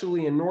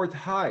especially in North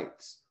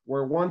Heights,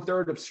 where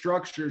 1/3 of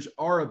structures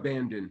are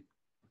abandoned?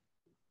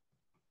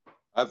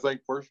 I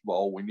think, first of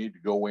all, we need to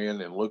go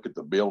in and look at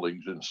the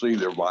buildings and see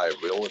their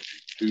viability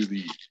to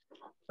the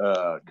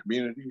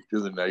community, to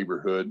the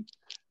neighborhood,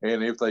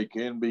 and if they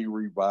can be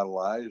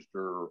revitalized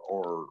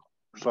or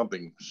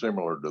something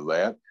similar to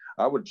that.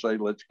 I would say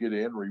let's get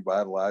in,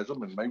 revitalize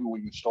them, and maybe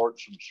we can start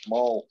some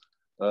small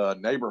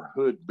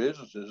neighborhood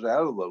businesses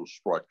out of those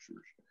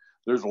structures.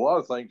 There's a lot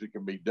of things that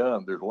can be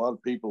done. There's a lot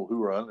of people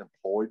who are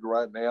unemployed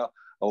right now,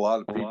 a lot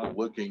of people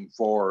looking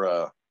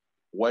for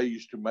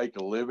ways to make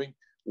a living.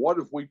 What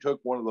if we took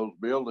one of those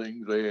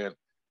buildings and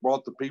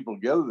brought the people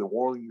together that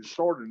wanted to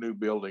start a new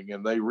building,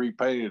 and they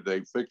repainted, they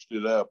fixed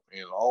it up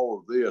and all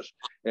of this.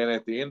 And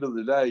at the end of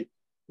the day,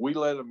 we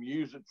let them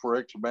use it for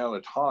X amount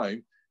of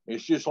time.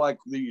 It's just like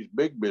these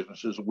big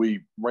businesses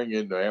we bring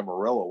into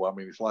Amarillo. I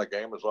mean, it's like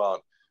Amazon.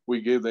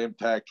 We give them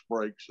tax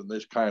breaks and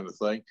this kind of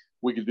thing.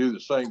 We could do the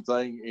same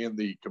thing in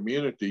the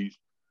communities,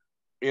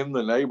 in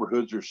the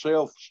neighborhoods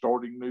yourself,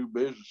 starting new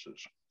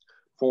businesses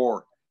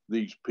for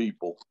these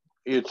people.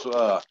 It's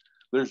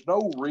there's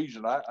no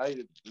reason.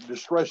 It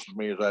distresses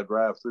me as I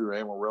drive through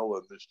Amarillo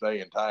in this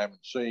day and time and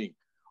seeing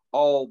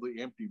all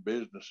the empty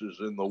businesses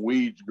and the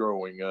weeds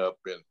growing up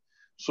and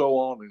so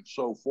on and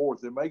so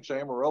forth. It makes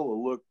Amarillo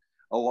look,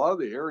 a lot of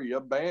the area,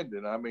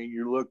 abandoned. I mean,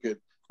 you look at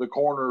the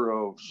corner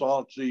of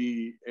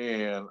Sauncey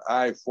and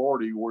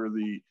I-40 where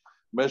the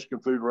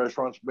Mexican food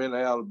restaurant's been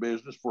out of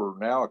business for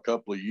now a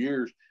couple of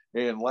years.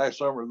 And last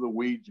summer, the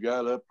weeds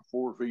got up to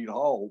 4 feet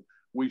tall.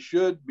 We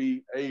should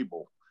be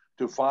able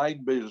to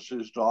find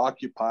businesses to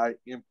occupy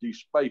empty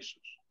spaces.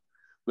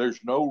 There's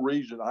no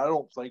reason. I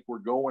don't think we're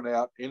going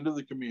out into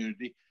the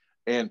community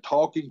and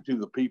talking to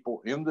the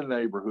people in the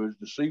neighborhoods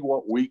to see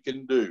what we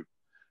can do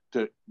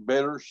to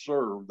better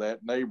serve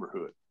that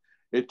neighborhood.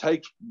 It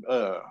takes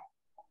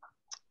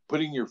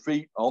putting your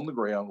feet on the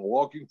ground,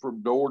 walking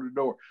from door to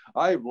door.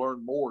 I have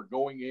learned more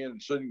going in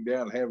and sitting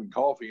down and having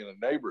coffee in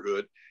a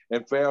neighborhood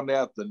and found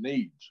out the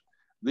needs.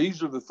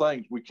 These are the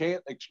things. We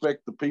can't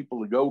expect the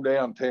people to go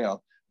downtown.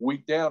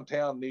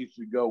 Downtown needs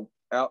to go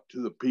out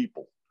to the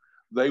people.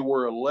 They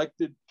were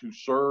elected to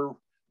serve.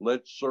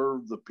 Let's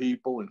serve the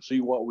people and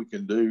see what we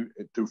can do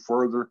to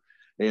further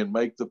and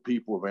make the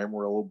people of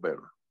Amarillo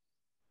better.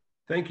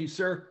 Thank you,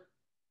 sir.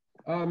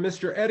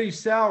 Mr. Eddie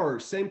Sauer,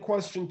 same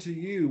question to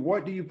you.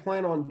 What do you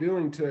plan on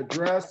doing to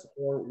address,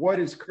 or what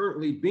is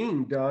currently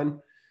being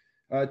done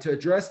to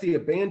address the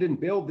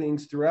abandoned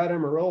buildings throughout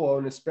Amarillo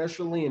and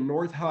especially in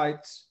North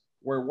Heights,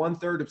 where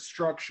 1/3 of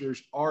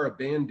structures are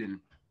abandoned?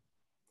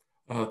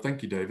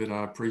 Thank you, David.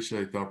 I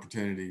appreciate the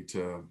opportunity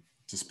to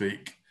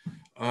speak.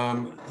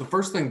 The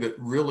first thing that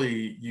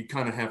really you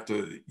kind of have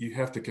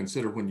to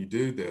consider when you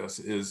do this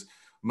is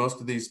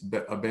most of these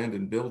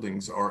abandoned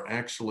buildings are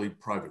actually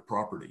private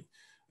property.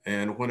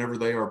 And whenever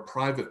they are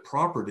private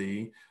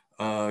property,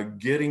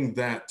 getting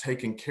that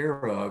taken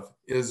care of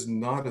is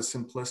not a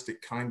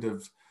simplistic kind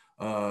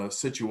of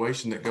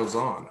situation that goes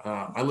on.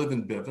 I live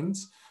in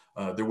Bivens.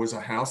 There was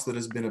a house that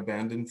has been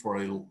abandoned for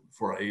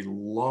a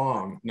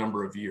long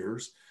number of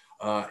years.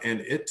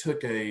 And it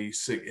took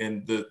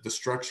and the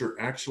structure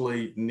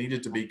actually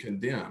needed to be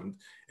condemned.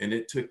 And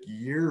it took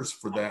years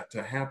for that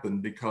to happen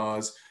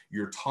because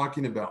you're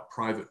talking about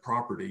private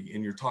property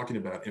and you're talking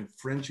about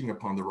infringing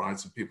upon the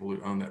rights of people who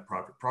own that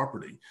private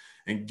property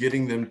and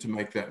getting them to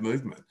make that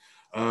movement.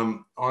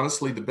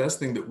 Honestly, the best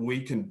thing that we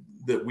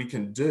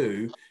can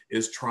do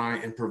is try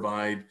and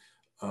provide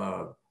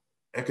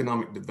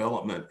economic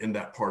development in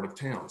that part of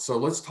town. So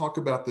let's talk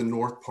about the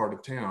north part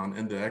of town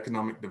and the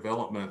economic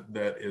development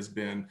that has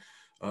been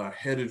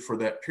headed for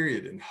that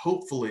period. And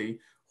hopefully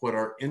what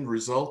our end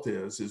result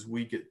is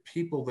we get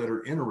people that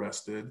are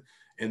interested,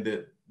 and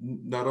that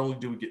not only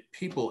do we get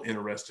people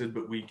interested,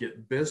 but we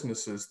get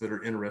businesses that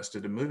are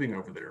interested in moving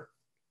over there.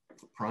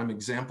 Prime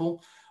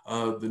example,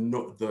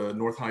 the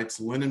North Heights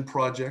Linen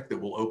Project that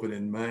will open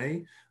in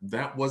May,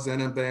 that was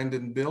an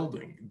abandoned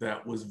building.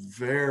 That was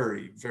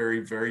very, very,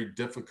 very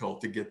difficult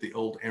to get the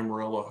old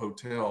Amarillo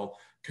Hotel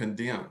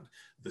condemned.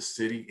 The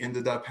city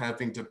ended up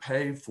having to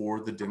pay for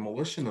the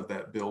demolition of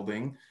that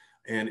building,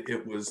 and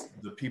it was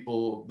the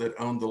people that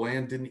owned the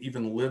land didn't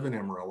even live in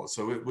Amarillo.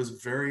 So it was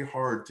very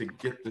hard to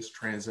get this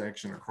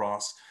transaction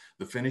across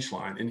the finish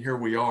line. And here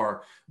we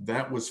are.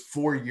 That was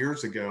 4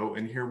 years ago,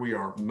 and here we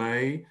are,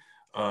 May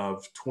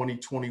of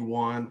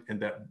 2021,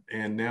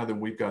 and now that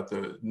we've got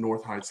the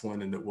North Heights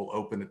Linden that will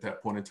open at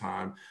that point in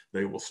time.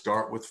 They will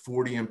start with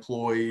 40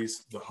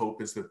 employees. The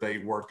hope is that they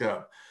work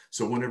up.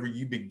 So whenever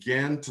you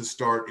begin to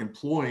start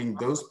employing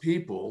those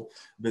people,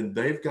 then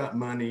they've got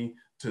money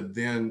to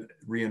then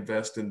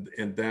reinvest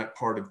in that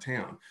part of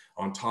town.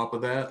 On top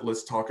of that,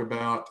 let's talk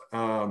about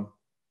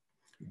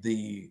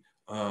the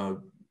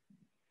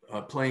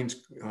Plains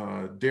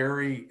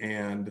Dairy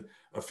and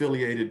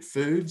Affiliated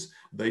Foods.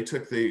 They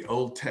took the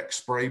old Tech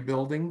Spray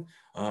building.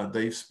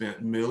 They've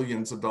spent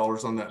millions of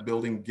dollars on that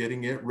building,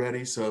 getting it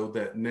ready so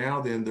that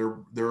now then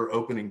they're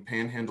opening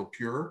Panhandle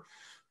Pure.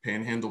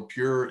 Panhandle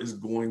Pure is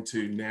going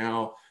to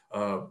now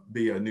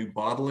be a new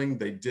bottling.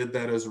 They did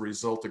that as a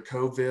result of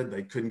COVID.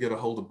 They couldn't get a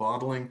hold of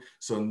bottling.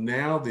 So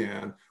now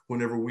then,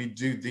 whenever we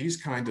do these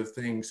kind of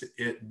things,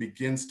 it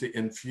begins to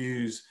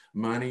infuse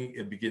money.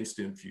 It begins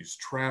to infuse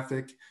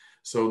traffic.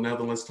 So now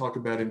then, let's talk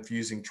about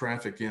infusing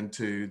traffic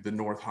into the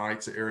North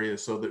Heights area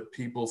so that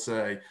people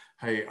say,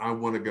 hey, I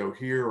want to go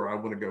here or I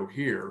want to go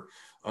here.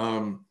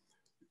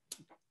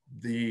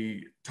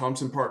 The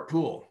Thompson Park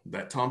pool,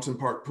 that Thompson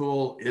Park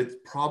pool,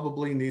 it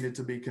probably needed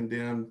to be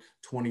condemned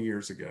 20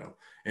 years ago.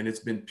 And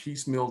it's been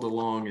piecemealed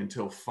along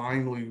until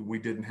finally we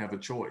didn't have a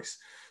choice.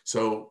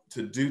 So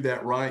to do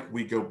that right,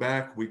 we go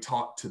back, we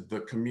talk to the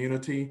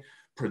community,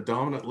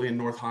 predominantly in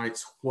North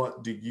Heights.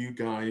 What do you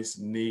guys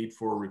need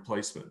for a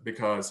replacement?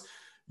 Because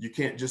you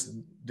can't just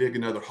dig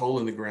another hole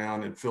in the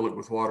ground and fill it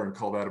with water and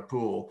call that a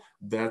pool.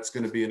 That's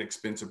going to be an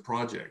expensive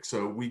project.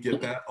 So we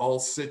get that all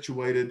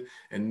situated,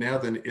 and now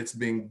then it's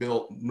being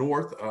built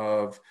north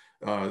of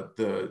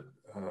the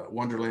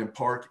Wonderland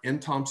Park in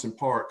Thompson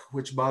Park,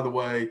 which, by the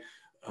way,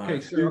 okay,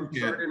 sir, I'm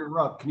sorry to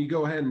interrupt. Can you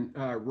go ahead and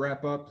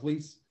wrap up,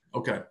 please?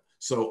 Okay.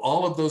 So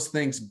all of those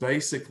things,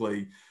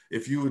 basically,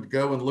 if you would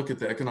go and look at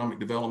the economic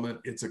development,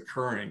 it's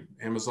occurring.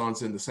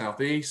 Amazon's in the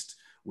Southeast.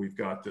 We've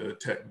got the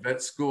Tech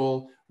Vet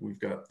School. We've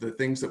got the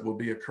things that will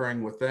be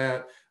occurring with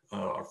that.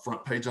 Our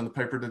front page on the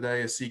paper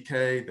today is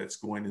CK that's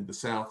going in the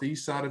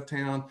Southeast side of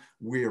town.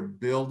 We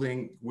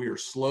are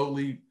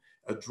slowly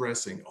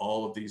addressing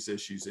all of these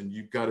issues, and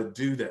you've got to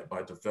do that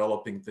by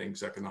developing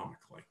things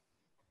economically.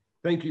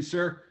 Thank you,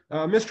 sir.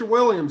 Mr.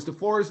 Williams, the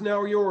floor is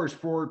now yours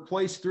for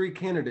place 3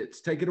 candidates.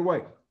 Take it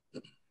away.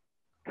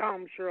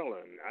 Tom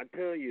Sherlin, I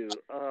tell you,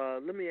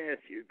 let me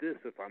ask you this,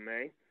 if I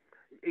may.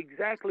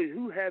 Exactly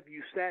who have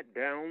you sat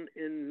down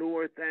in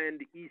North and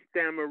East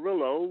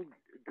Amarillo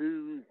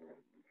to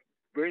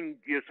bring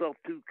yourself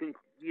to, to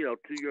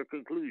your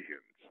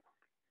conclusions?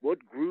 What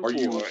group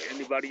or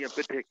anybody in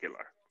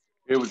particular?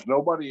 It was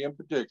nobody in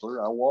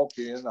particular. I walk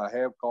in, I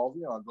have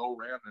coffee, and I go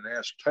around and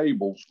ask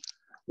tables,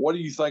 what do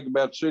you think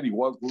about city?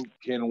 What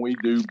can we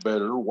do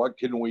better? What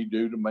can we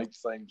do to make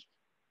things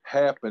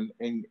happen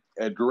and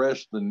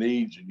address the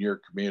needs in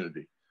your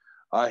community?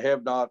 I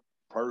have not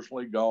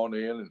personally gone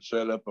in and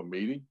set up a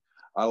meeting.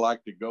 I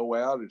like to go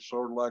out. It's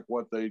sort of like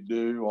what they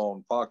do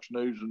on Fox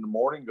News in the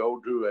morning. Go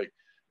to a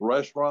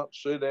restaurant,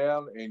 sit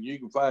down, and you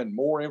can find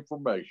more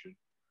information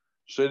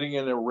sitting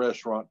in a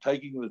restaurant,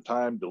 taking the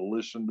time to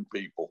listen to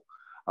people.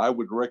 I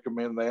would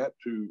recommend that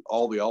to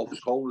all the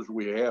office holders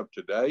we have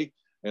today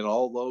and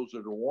all those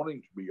that are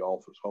wanting to be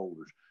office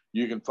holders.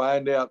 You can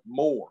find out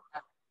more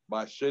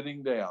by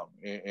sitting down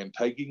and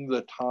taking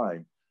the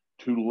time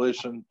to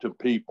listen to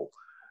people.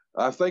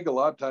 I think a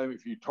lot of time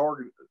if you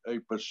target a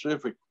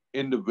specific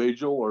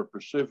individual or a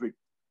specific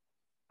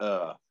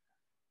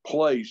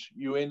place,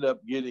 you end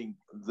up getting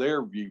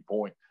their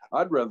viewpoint.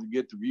 I'd rather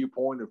get the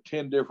viewpoint of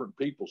 10 different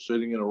people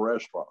sitting in a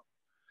restaurant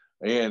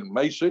and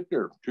may sit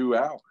there 2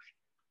 hours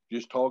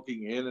just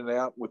talking in and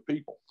out with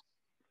people.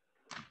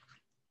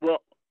 Well,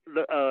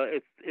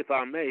 if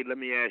I may, let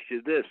me ask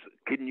you this.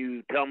 Can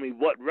you tell me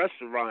what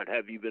restaurant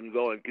have you been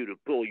going to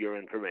pull your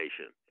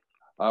information?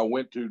 I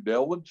went to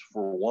Delvin's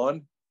for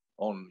one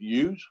on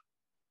Hughes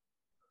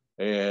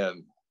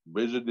and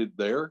visited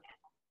there.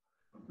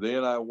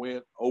 Then I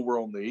went over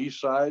on the east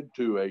side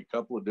to a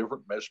couple of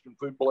different Mexican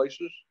food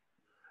places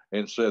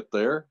and sat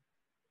there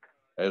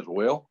as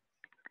well.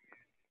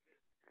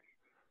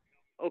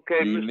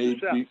 Okay,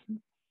 Mr.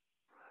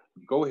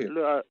 Go ahead.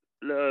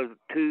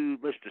 To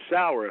Mr.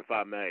 Sauer, if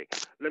I may,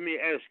 let me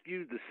ask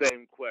you the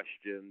same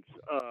questions.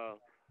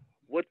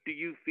 What do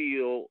you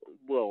feel,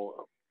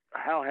 well,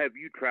 how have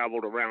you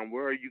traveled around?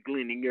 Where are you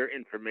gleaning your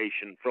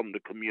information from the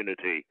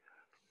community?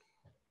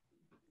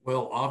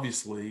 Well,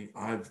 obviously,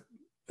 I've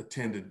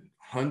attended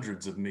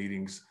hundreds of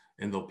meetings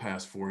in the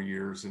past 4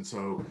 years. And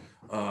so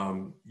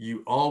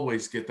you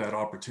always get that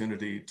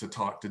opportunity to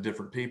talk to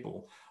different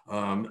people.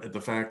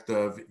 The fact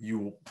of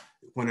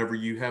whenever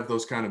you have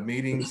those kind of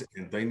meetings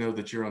and they know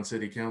that you're on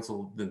city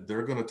council, then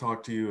they're going to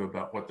talk to you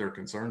about what their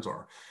concerns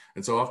are.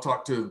 And so I've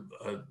talked to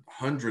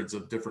hundreds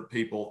of different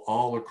people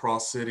all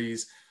across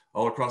cities,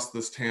 all across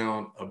this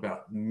town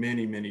about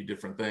many, many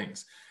different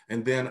things.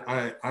 And then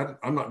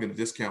I'm not going to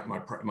discount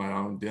my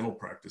own dental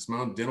practice. My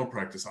own dental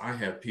practice, I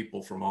have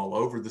people from all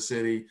over the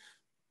city,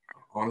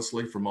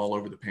 honestly, from all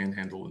over the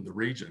Panhandle in the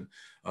region.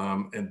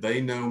 And they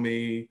know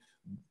me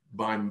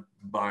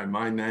by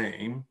my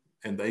name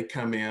and they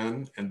come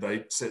in and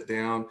they sit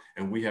down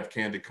and we have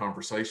candid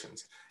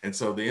conversations. And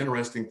so the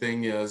interesting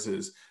thing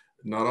is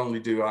not only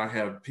do I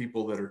have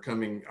people that are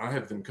coming, I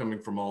have them coming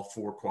from all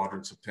 4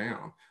 quadrants of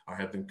town. I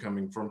have them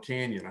coming from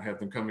Canyon. I have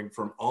them coming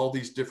from all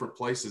these different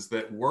places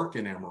that work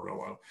in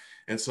Amarillo.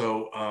 And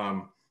so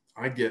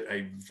I get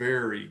a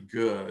very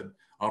good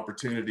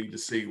opportunity to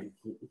see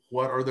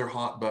what are their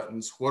hot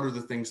buttons, what are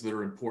the things that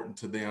are important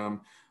to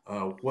them,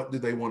 what do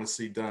they want to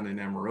see done in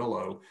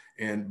Amarillo.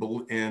 And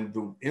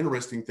the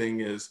interesting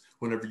thing is,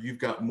 whenever you've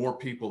got more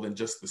people than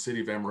just the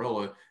city of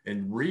Amarillo,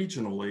 and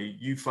regionally,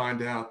 you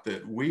find out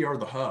that we are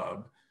the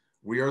hub,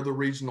 we are the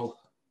regional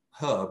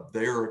hub.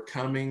 They are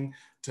coming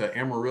to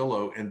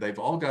Amarillo and they've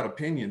all got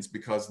opinions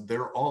because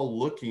they're all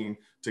looking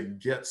to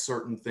get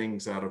certain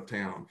things out of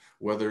town,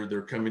 whether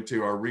they're coming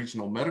to our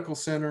regional medical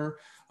center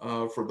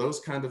for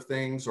those kind of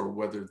things, or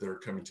whether they're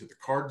coming to the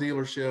car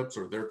dealerships,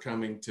 or they're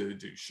coming to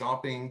do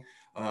shopping.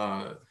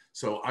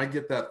 So I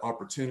get that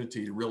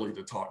opportunity really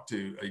to talk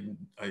to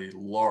a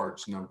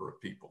large number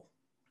of people.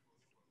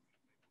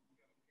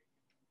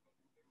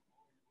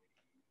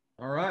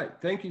 All right,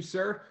 thank you,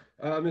 sir.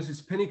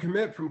 Mrs. Penny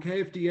Commit from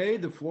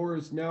KFDA, the floor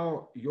is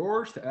now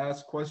yours to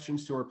ask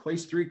questions to our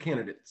Place 3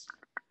 candidates.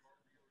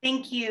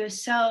 Thank you.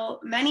 So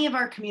many of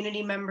our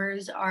community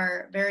members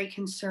are very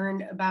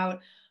concerned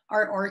about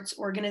our arts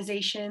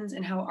organizations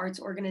and how arts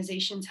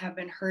organizations have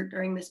been hurt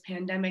during this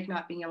pandemic,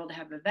 not being able to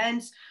have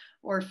events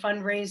or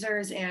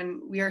fundraisers.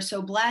 And we are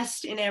so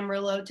blessed in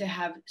Amarillo to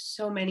have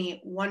so many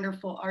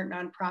wonderful art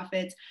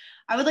nonprofits.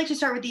 I would like to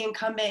start with the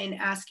incumbent in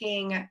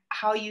asking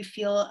how you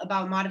feel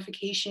about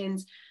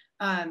modifications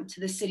to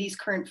the city's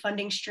current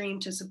funding stream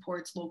to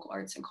support local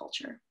arts and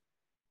culture.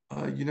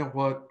 You know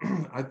what,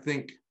 I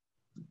think,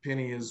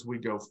 Penny, as we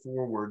go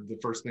forward, the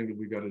first thing that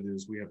we got to do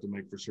is we have to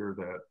make for sure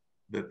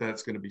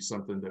that's going to be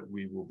something that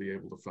we will be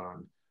able to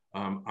fund.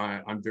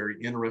 I'm very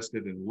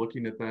interested in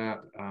looking at that.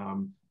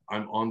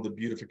 I'm on the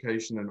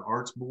Beautification and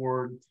Arts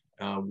Board.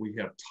 We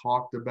have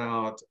talked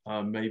about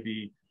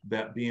maybe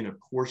that being a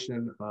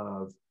portion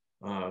of,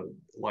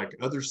 like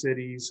other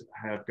cities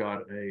have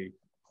got a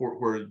port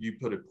where you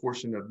put a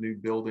portion of new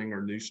building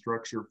or new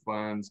structure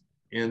funds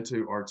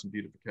into arts and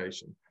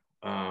beautification.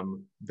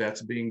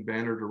 That's being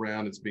bannered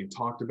around. It's being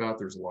talked about.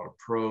 There's a lot of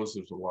pros.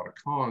 There's a lot of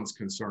cons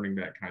concerning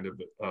that kind of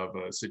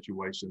a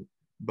situation,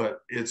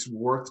 but it's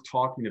worth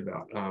talking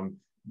about.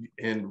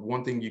 And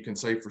one thing you can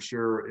say for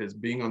sure is,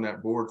 being on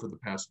that board for the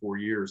past 4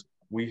 years,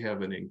 we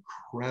have an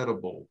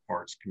incredible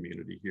arts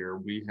community here.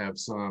 We have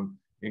some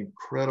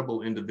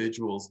incredible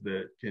individuals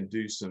that can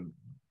do some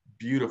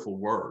beautiful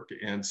work.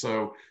 And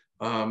so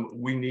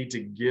we need to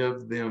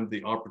give them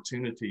the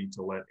opportunity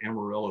to let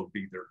Amarillo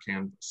be their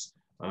canvas.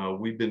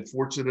 We've been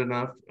fortunate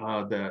enough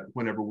that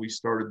whenever we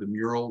started the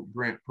mural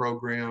grant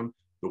program,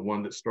 the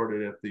one that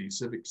started at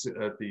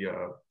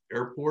the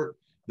airport,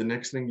 the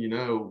next thing you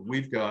know,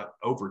 we've got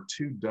over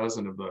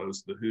 24 of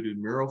those. The Hoodoo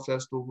Mural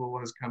Festival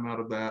has come out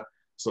of that.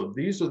 So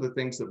these are the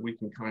things that we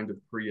can kind of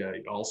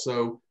create.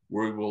 Also,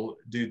 we will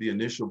do the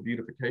initial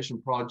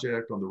beautification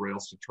project on the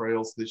Rails to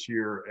Trails this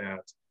year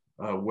at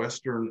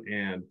Western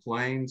and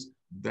Plains.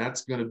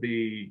 That's going to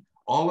be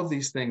all of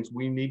these things.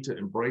 We need to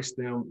embrace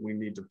them. We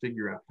need to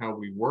figure out how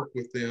we work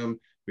with them,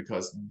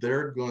 because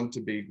they're going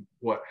to be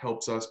what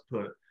helps us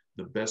put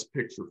the best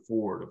picture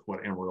forward of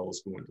what Amarillo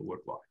is going to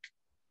look like.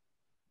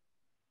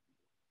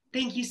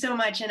 Thank you so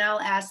much. And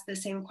I'll ask the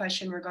same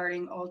question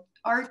regarding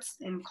arts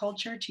and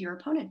culture to your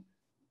opponent.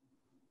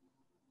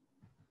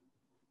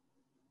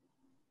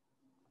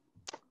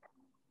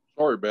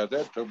 Sorry about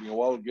that. It took me a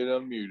while to get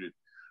unmuted.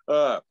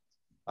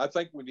 I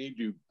think we need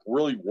to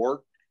really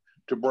work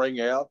to bring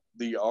out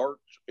the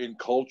arts and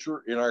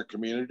culture in our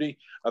community.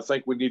 I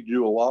think we need to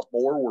do a lot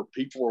more where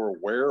people are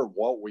aware of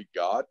what we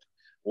got,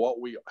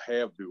 what we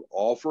have to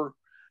offer.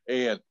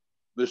 And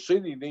the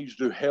city needs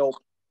to help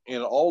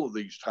in all of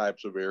these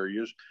types of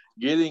areas,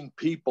 getting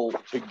people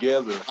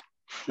together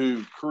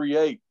to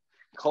create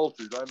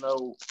cultures. I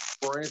know,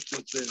 for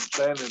instance, in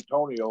San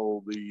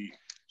Antonio, the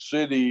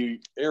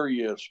city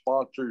area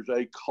sponsors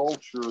a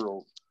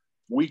cultural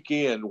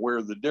weekend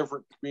where the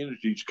different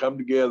communities come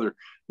together.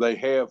 They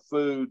have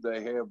food,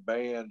 they have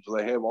bands,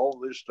 they have all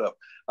this stuff.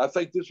 I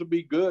think this would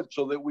be good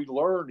so that we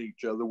learn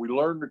each other. We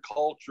learn the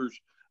cultures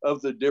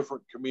of the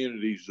different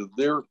communities, of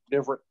their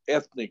different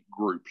ethnic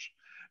groups.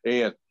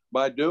 And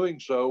by doing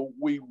so,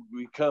 we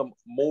become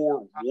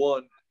more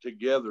one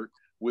together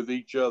with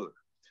each other.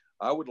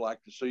 I would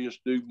like to see us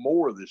do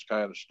more of this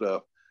kind of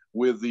stuff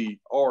with the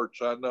arts.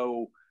 I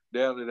know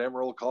down at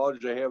Amarillo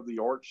College, they have the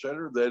art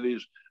center that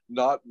is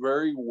not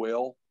very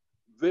well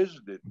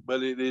visited,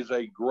 but it is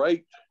a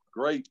great,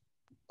 great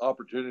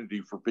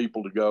opportunity for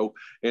people to go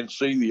and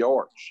see the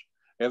arts.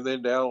 And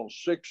then down on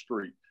 6th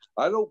Street,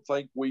 I don't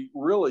think we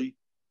really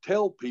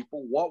tell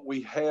people what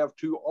we have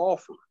to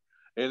offer.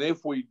 And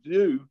if we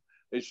do,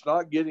 it's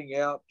not getting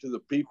out to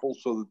the people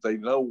so that they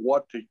know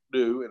what to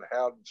do and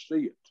how to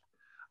see it.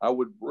 I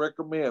would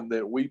recommend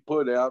that we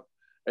put out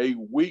a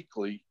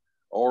weekly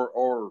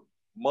or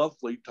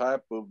monthly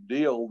type of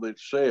deal that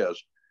says,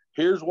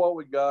 here's what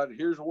we got,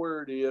 here's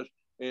where it is,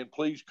 and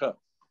please come.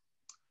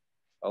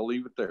 I'll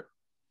leave it there.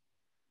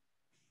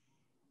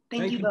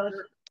 Thank you both.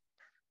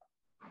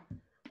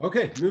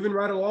 Okay, moving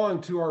right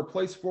along to our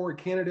place forward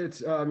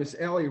candidates, Ms.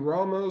 Ellie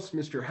Ramos,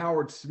 Mr.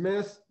 Howard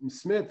Smith,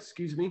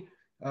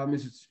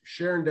 Mrs.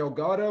 Sharon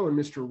Delgado, and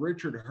Mr.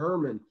 Richard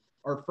Herman.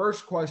 Our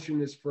first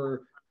question is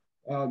for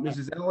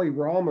Mrs. Ellie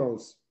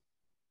Ramos.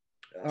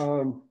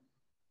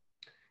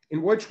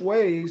 In which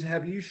ways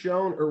have you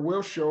shown or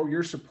will show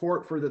your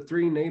support for the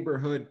 3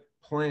 neighborhood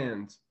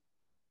plans?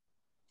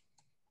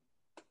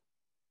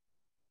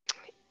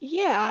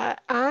 Yeah,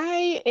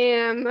 I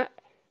am a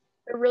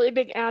really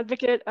big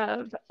advocate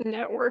of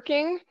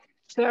networking.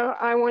 So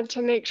I want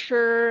to make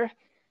sure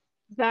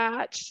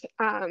that,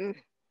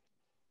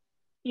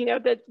 you know,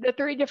 the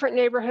 3 different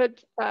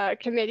neighborhood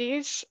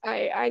committees,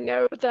 I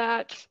know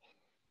that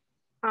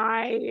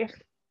I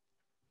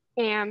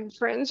am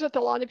friends with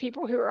a lot of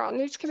people who are on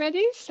these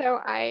committees.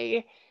 So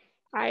I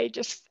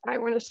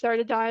want to start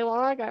a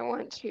dialogue. I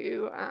want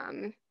to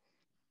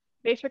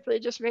basically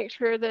just make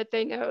sure that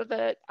they know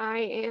that I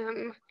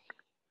am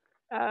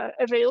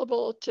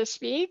available to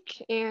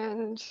speak.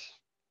 And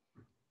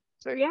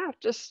so, yeah,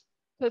 just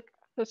to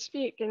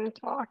speak and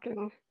talk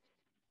and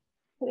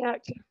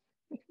connect.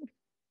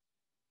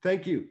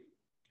 Thank you.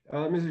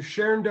 Mrs.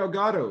 Sharon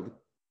Delgado.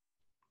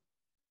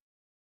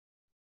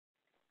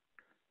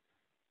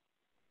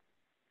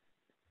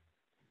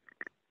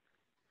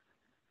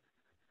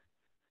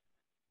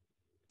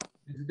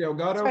 Mrs.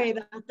 Delgado.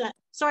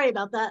 Sorry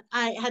about that.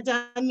 I had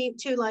to unmute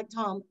too, like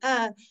Tom.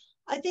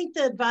 I think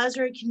the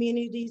advisory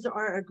communities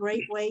are a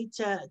great way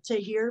to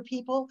hear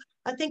people.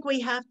 I think we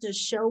have to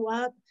show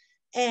up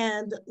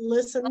and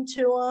listen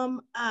to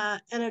them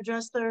and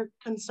address their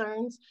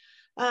concerns.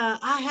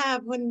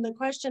 When the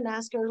question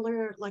asked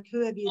earlier, like,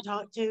 who have you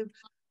talked to?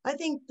 I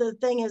think the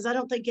thing is, I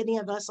don't think any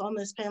of us on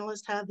this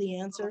panelist have the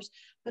answers,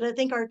 but I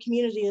think our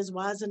community is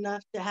wise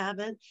enough to have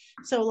it.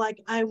 So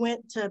like, I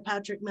went to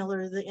Patrick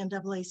Miller, the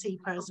NAACP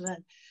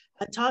president.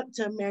 I talked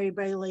to Mary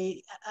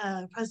Bailey,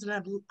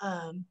 president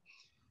of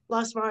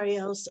Los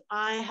Barrios.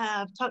 I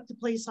have talked to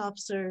police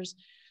officers.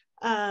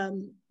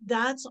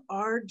 That's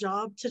our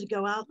job, to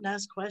go out and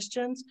ask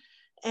questions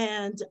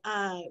and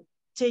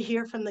to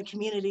hear from the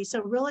community.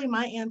 So really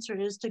my answer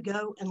is to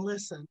go and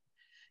listen,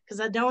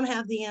 because I don't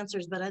have the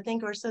answers, but I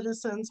think our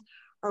citizens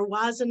are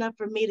wise enough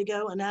for me to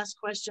go and ask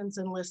questions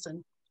and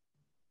listen.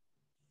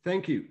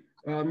 Thank you.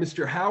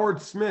 Mr.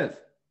 Howard Smith.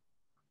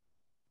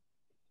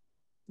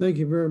 Thank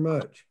you very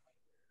much.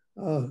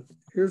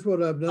 Here's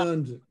what I've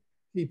done to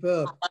keep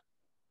up.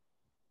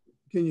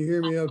 Can you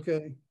hear me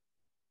okay?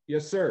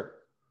 Yes, sir.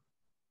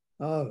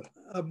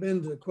 I've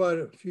been to quite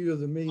a few of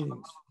the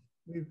meetings.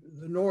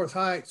 The North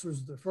Heights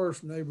was the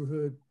first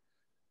neighborhood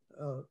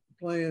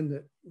plan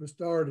that was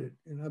started,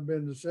 and I've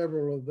been to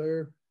several of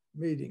their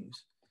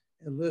meetings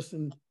and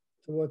listened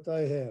to what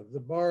they have. The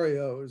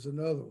Barrio is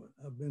another one.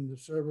 I've been to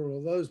several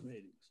of those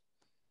meetings.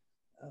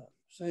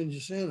 San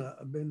Jacinto,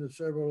 I've been to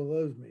several of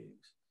those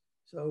meetings.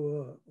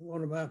 So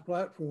one of my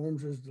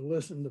platforms is to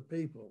listen to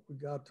people. We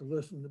got to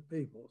listen to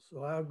people.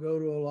 So I'll go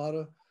to a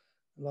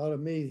lot of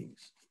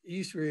meetings.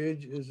 East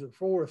Ridge is the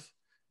 4th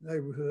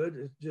neighborhood.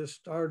 It just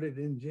started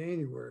in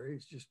January.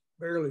 It's just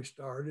barely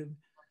started.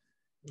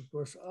 Of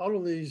course, all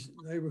of these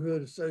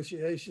neighborhood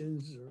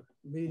associations or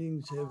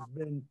meetings have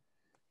been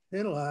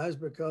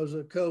penalized because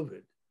of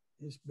COVID.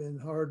 It's been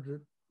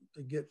hard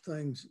to get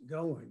things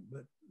going,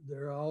 but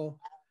they're all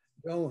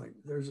going.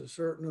 There's a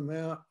certain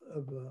amount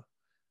of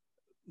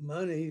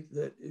money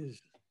that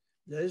is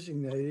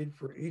designated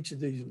for each of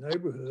these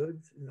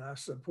neighborhoods, and I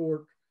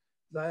support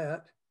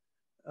that.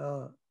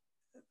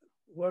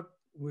 What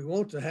we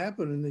want to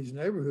happen in these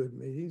neighborhood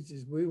meetings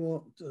is we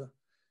want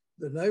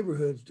the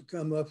neighborhoods to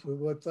come up with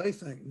what they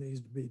think needs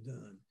to be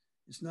done.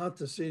 It's not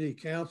the city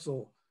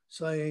council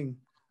saying,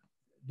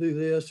 do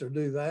this or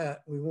do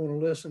that. We want to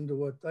listen to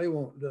what they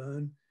want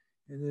done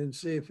and then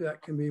see if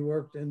that can be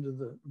worked into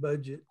the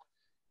budget.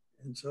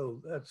 And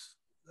so that's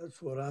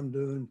what I'm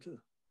doing to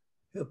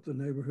help the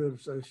neighborhood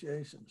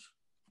associations.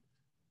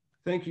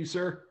 Thank you,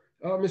 sir.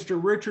 Mr.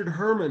 Richard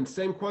Herman,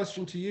 same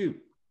question to you.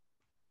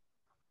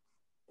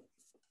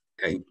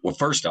 Okay, well,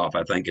 first off,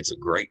 I think it's a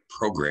great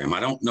program. I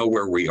don't know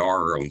where we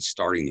are on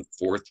starting the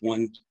 4th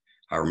one.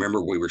 I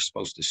remember we were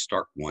supposed to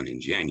start one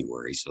in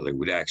January, so there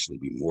would actually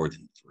be more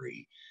than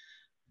 3.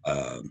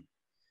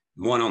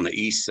 One on the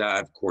east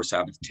side, of course,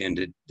 I've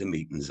attended the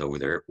meetings over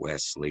there at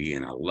Wesley,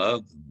 and I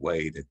love the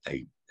way that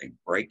they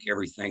break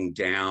everything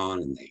down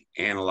and they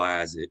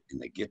analyze it and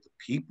they get the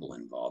people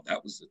involved.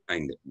 That was the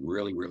thing that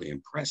really, really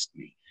impressed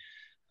me.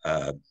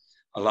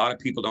 A lot of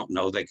people don't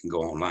know they can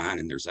go online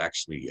and there's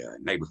actually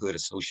neighborhood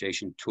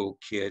association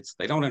toolkits.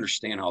 They don't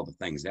understand all the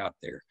things out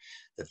there.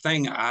 The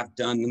thing I've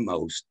done the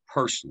most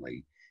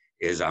personally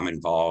is I'm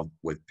involved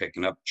with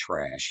picking up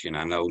trash. And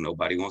I know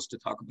nobody wants to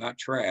talk about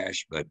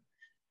trash, but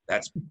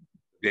that's a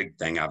big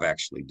thing I've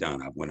actually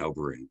done. I went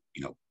over and,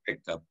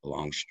 picked up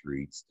along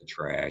streets, the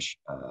trash.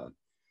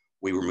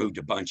 We removed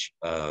a bunch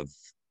of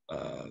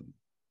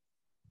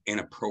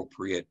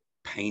inappropriate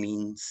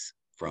paintings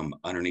from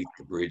underneath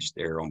the bridge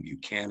there on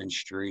Buchanan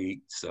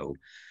Street. So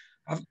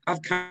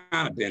I've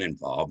kind of been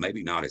involved,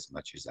 maybe not as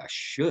much as I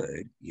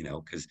should, you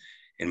know, because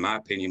in my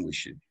opinion, we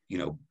should, you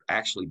know,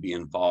 actually be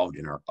involved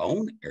in our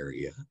own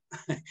area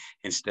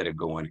instead of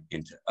going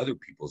into other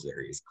people's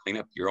areas. Clean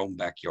up your own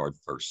backyard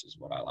first is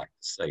what I like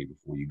to say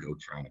before you go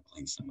trying to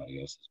clean somebody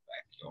else's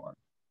backyard.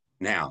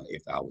 Now,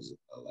 if I was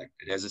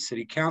elected as a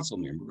city council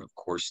member, of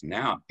course,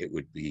 now it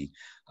would be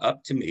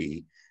up to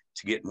me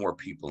to get more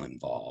people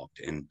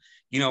involved. And,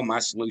 you know, my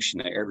solution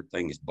to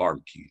everything is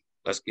barbecue.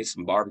 Let's get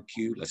some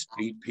barbecue. Let's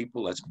feed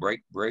people. Let's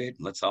break bread.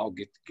 And let's all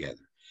get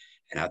together.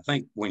 And I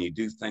think when you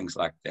do things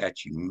like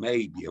that, you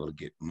may be able to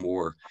get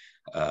more.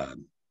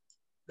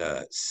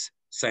 The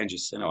San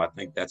Jacinto, I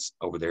think that's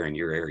over there in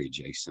your area,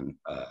 Jason.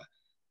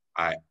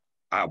 I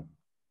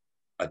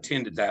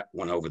attended that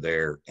one over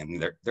there,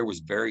 and there was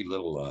very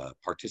little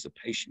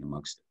participation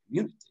amongst the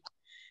community.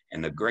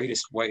 And the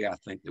greatest way I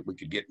think that we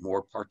could get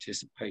more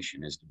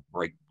participation is to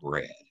break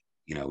bread.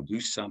 You know,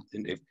 do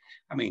something.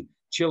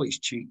 Chili's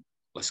cheap.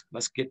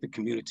 Let's get the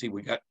community.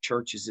 We got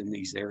churches in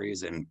these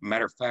areas, and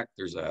matter of fact,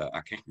 there's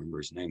I can't remember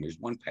his name. There's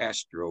one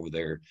pastor over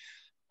there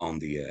on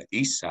the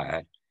east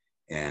side,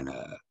 and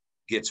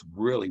gets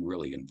really,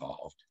 really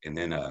involved. And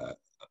then,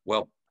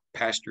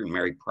 Pastor and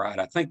Mary Pride,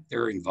 I think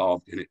they're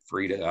involved in it.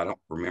 Frida, I don't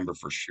remember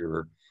for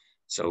sure.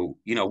 So,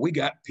 you know, we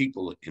got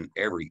people in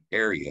every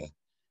area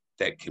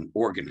that can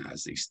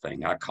organize these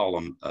things. I call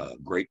them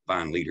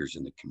grapevine leaders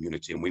in the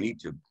community, and we need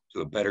to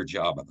do a better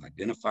job of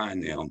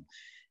identifying them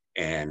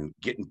and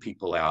getting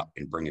people out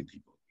and bringing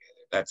people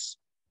together. That's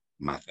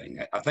my thing.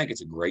 I think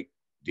it's a great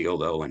deal,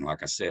 though. And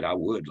like I said, I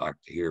would like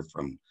to hear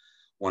from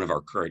one of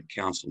our current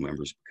council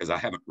members, because I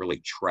haven't really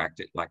tracked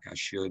it like I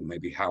should.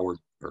 Maybe Howard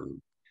or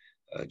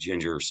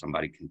Ginger or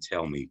somebody can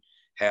tell me,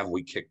 have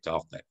we kicked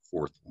off that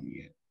fourth one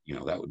yet? You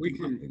know, that would be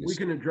my biggest. We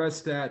can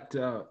address that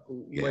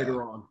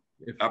later on.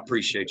 I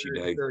appreciate you,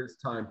 Dave. There is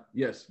time.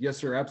 Yes,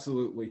 sir,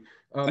 absolutely.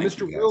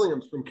 Mr.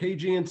 Williams from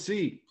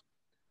KGNC.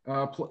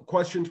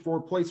 Questions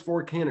for place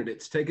 4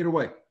 candidates. Take it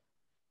away.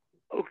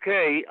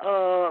 Okay.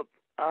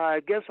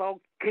 I guess I'll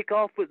kick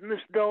off with Ms.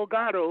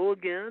 Delgado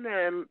again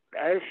and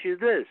ask you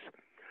this.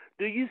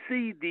 Do you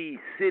see the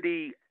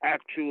city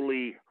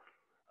actually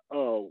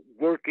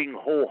working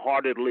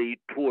wholeheartedly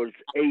towards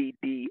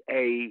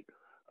ADA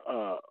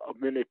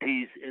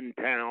amenities in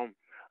town?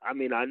 I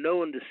mean, I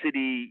know in the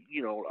city,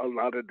 you know, a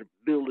lot of the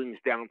buildings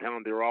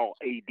downtown, they're all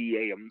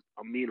ADA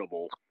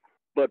amenable.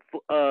 But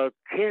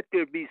can't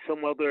there be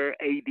some other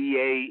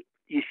ADA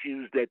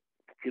issues that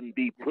can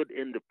be put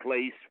into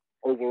place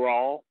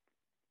overall?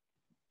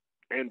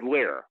 And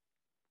where?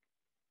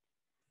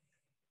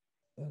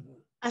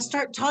 I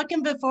start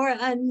talking before I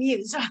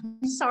unmute, so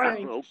I'm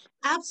sorry.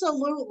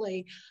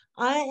 Absolutely.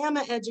 I am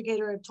an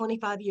educator of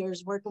 25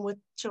 years working with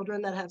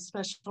children that have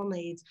special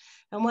needs.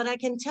 And what I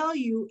can tell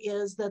you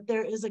is that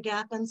there is a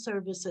gap in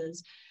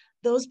services.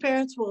 Those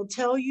parents will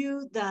tell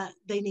you that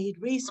they need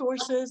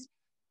resources.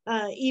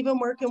 Even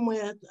working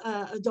with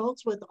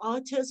adults with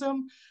autism,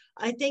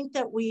 I think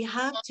that we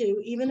have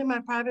to, even in my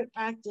private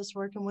practice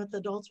working with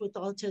adults with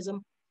autism,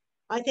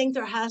 I think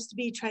there has to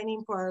be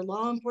training for our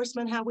law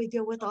enforcement, how we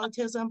deal with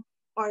autism,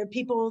 or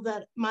people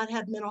that might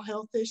have mental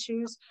health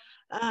issues.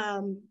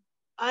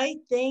 I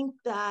think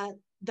that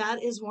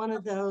that is one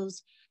of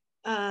those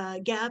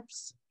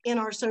gaps in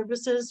our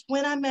services.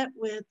 When I met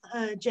with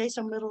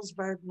Jason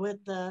Middlesberg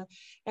with the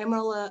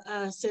Amarillo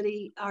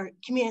City, our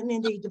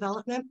community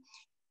development,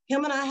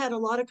 him and I had a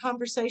lot of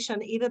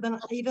conversation,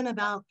 even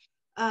about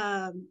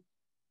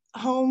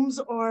homes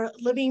or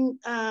living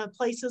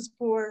places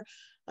for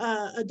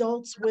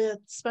adults with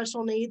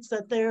special needs,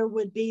 that there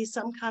would be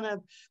some kind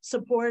of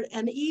support,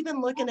 and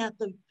even looking at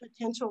the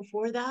potential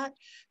for that.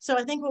 So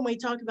I think when we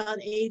talk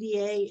about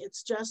ADA,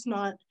 it's just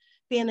not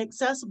being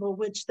accessible,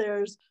 which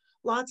there's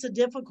lots of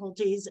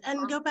difficulties.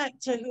 And go back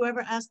to whoever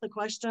asked the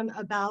question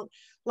about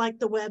like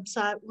the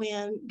website,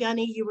 when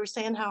Gunny, you were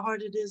saying how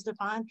hard it is to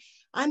find.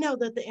 I know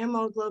that the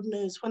Emerald Globe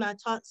News, when I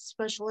taught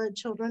special ed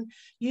children,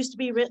 used to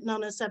be written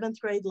on a 7th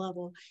grade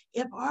level.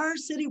 If our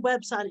city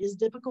website is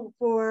difficult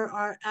for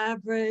our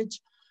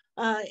average,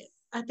 I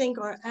think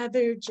our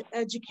average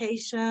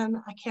education,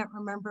 I can't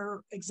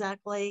remember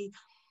exactly,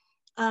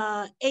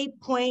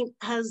 8%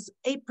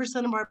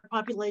 of our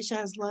population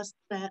has less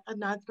than a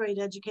 9th grade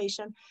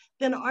education,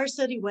 then our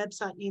city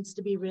website needs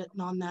to be written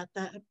on that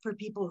for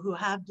people who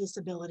have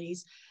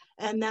disabilities,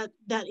 and that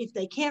if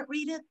they can't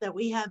read it, that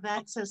we have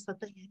access that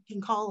they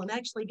can call and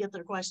actually get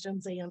their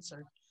questions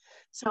answered.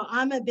 So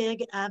I'm a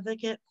big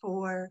advocate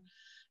for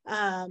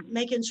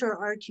making sure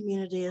our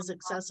community is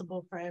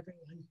accessible for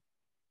everyone.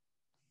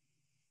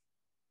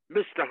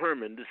 Mr.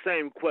 Herman, the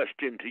same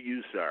question to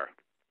you, sir.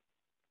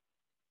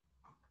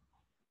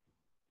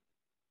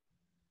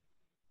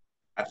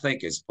 I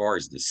think as far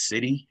as the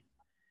city,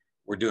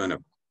 we're doing a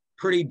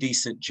pretty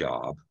decent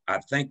job. I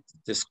think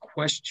this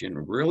question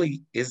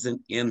really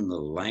isn't in the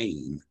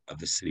lane of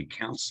the city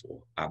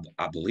council.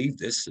 I believe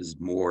this is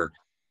more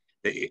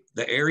the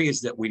areas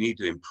that we need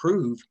to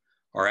improve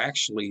are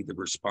actually the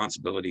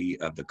responsibility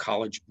of the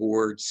college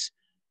boards,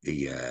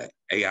 the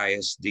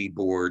AISD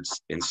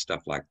boards, and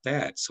stuff like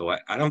that. So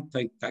I don't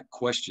think that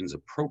question's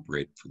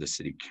appropriate for the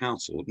city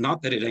council.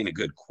 Not that it ain't a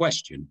good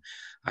question.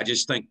 I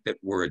just think that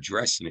we're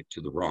addressing it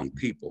to the wrong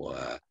people.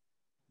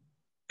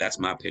 That's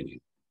my opinion.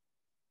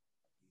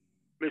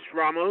 Ms.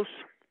 Ramos?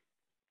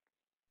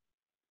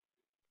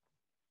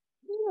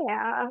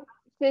 Yeah,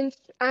 since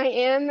I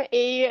am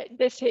a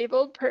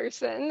disabled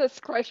person, this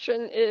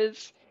question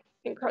is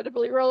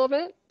incredibly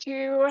relevant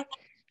to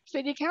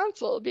city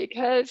council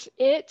because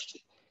if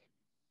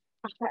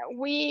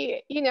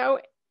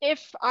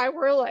I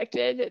were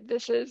elected,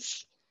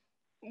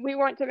 we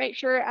want to make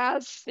sure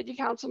as city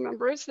council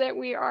members that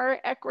we are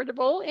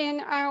equitable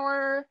in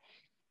our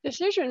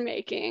decision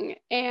making.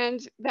 And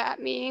that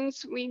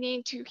means we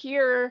need to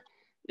hear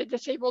the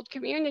disabled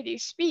community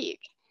speak.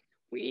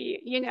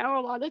 A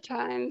lot of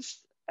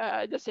times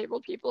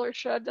disabled people are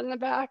shoved in the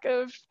back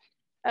of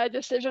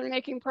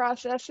decision-making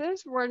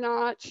processes. We're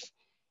not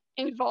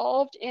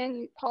involved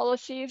in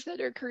policies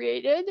that are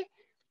created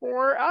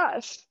for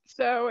us.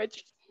 So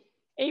it's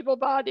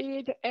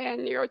able-bodied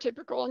and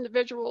neurotypical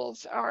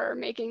individuals are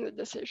making the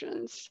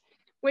decisions,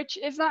 which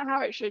is not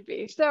how it should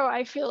be. So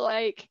I feel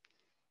like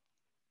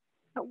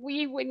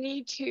we would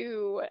need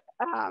to,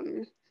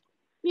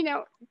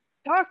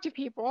 talk to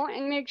people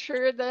and make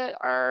sure that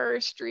our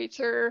streets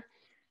are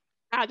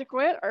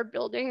adequate, our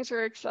buildings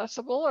are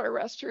accessible, our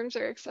restrooms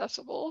are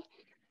accessible.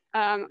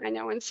 I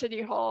know in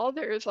City Hall,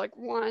 there's like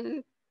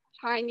one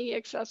tiny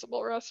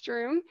accessible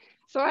restroom.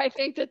 So I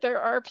think that there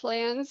are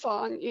plans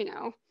on,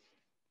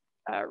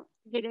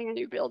 getting a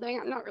new building.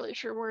 I'm not really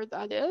sure where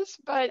that is,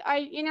 but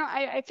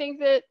I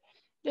think that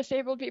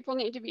disabled people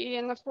need to be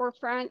in the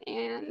forefront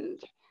and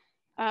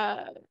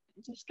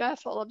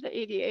discuss all of the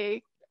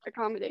ADA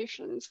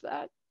accommodations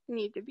that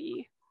need to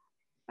be,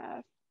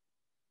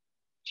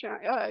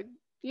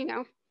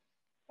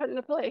 put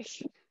into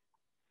place.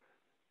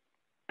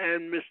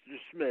 And Mr.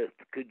 Smith,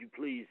 could you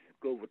please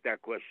go with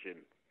that question,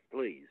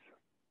 please?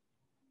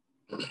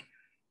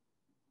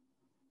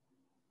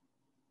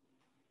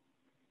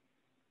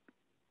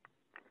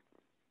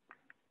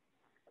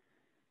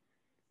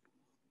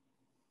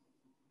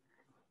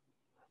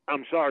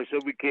 I'm sorry, sir,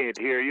 we can't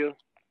hear you.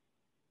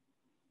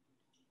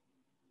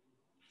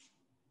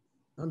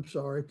 I'm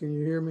sorry, can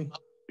you hear me?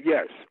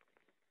 Yes.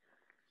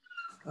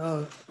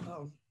 I'll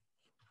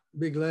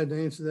be glad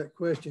to answer that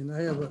question.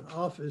 I have an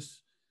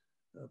office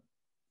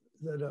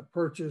that I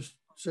purchased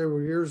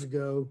several years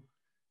ago,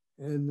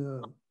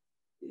 and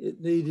it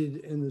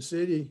needed, in the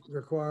city,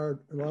 required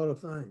a lot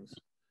of things.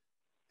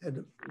 Had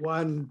to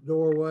widen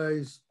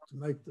doorways to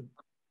make the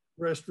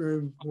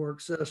restroom more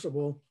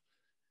accessible.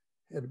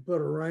 Had to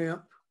put a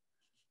ramp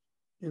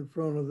in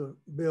front of the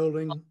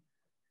building.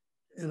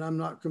 And I'm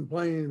not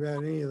complaining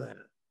about any of that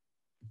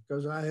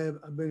because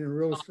I've been in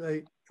real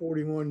estate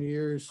 41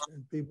 years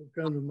and people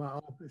come to my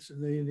office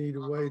and they need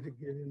a way to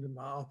get into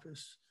my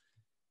office,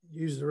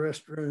 use the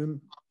restroom.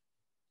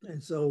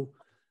 And so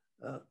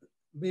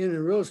being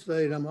in real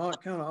estate, I'm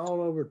kind of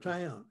all over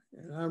town.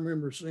 And I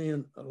remember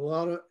seeing a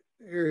lot of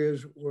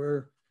areas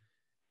where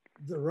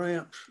the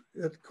ramps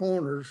at the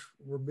corners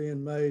were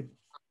being made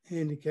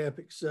handicap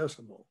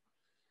accessible.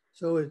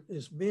 So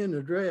it's being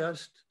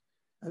addressed.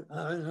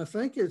 And I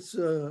think it's,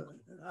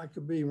 I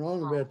could be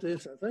wrong about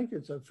this, I think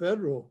it's a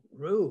federal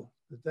rule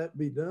that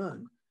be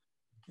done.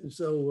 And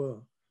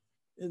so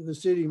and the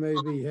city may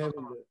be having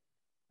to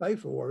pay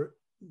for it,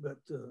 but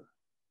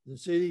the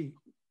city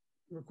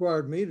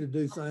required me to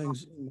do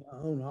things in my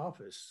own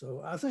office.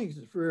 So I think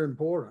it's very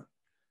important.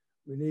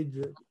 We need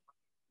to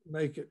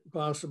make it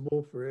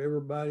possible for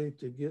everybody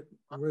to get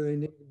where they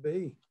need to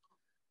be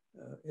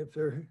if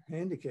they're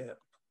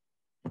handicapped.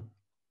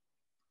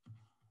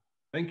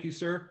 Thank you,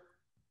 sir.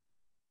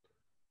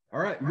 All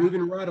right,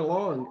 moving right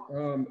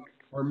along.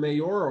 Our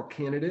mayoral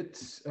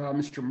candidates,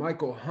 Mr.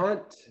 Michael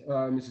Hunt,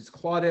 Mrs.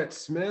 Claudette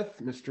Smith,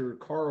 Mr.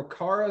 Carl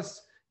Karras,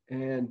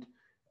 and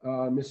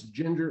Mrs.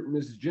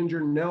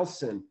 Ginger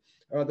Nelson.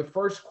 The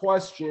first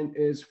question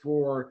is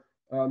for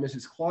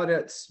Mrs.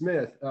 Claudette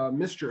Smith.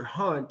 Mr.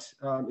 Hunt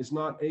is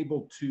not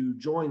able to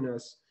join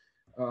us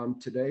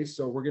today,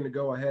 so we're going to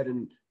go ahead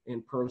and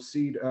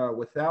proceed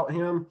without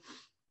him.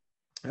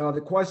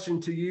 The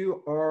question to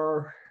you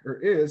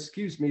is,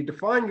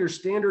 define your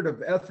standard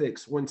of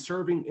ethics when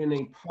serving in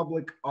a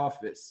public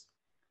office.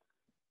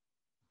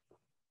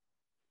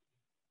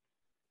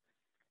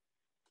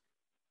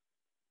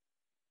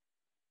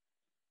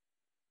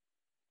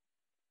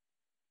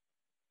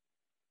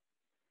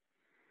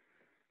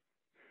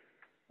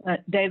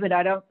 David,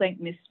 I don't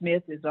think Ms.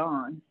 Smith is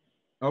on.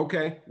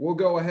 Okay, we'll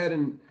go ahead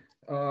and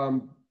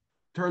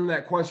turn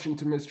that question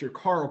to Mr.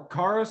 Carl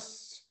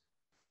Karras.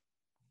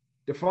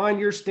 Define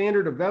your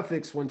standard of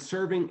ethics when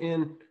serving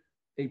in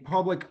a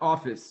public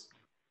office.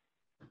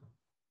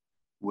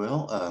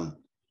 Well, I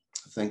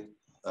think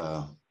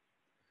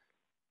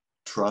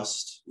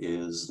trust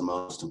is the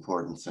most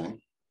important thing,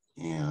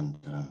 and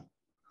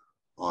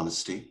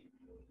honesty,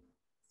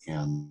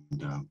 and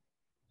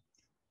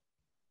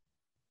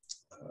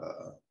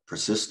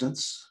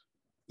persistence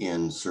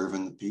in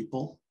serving the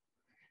people.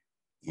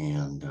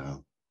 And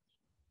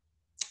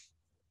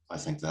I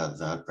think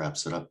that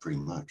wraps it up pretty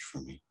much for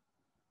me.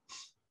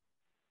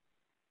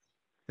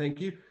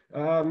 Thank you.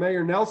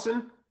 Mayor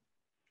Nelson,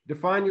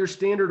 define your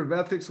standard of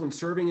ethics when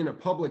serving in a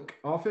public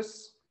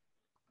office.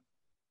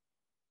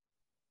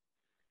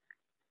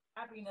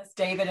 Happiness,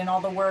 David, and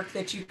all the work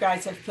that you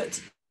guys have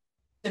put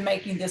to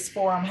making this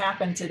forum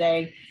happen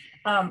today.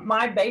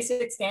 My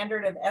basic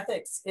standard of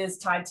ethics is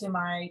tied to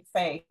my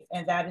faith,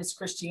 and that is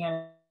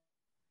Christianity.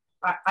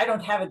 I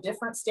don't have a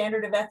different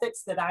standard of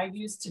ethics that I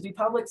use to do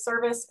public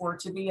service or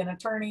to be an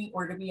attorney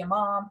or to be a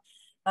mom.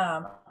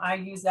 I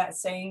use that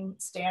same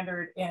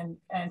standard and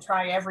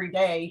try every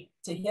day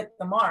to hit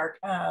the mark.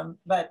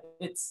 But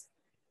it's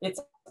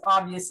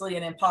obviously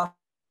an impossible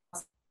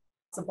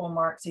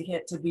mark to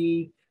hit, to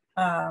be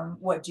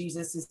what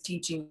Jesus is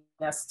teaching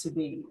us to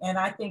be. And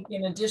I think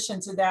in addition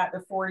to that, the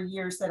 4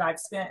 years that I've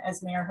spent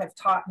as mayor have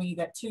taught me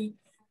that two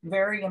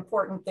very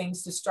important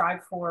things to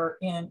strive for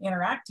in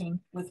interacting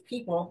with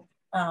people,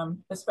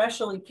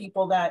 especially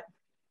people that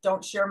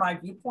don't share my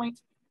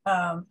viewpoint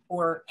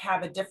or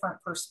have a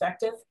different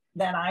perspective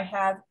than I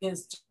have,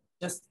 is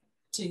just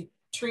to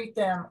treat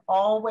them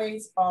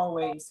always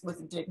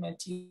with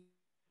dignity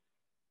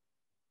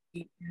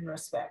and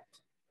respect.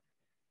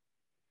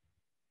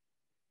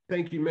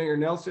 Thank you, Mayor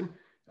Nelson.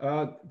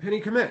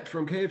 Penny Komet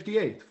from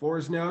KFDA, the floor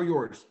is now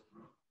yours.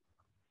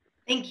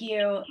 Thank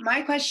you.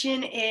 My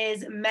question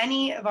is,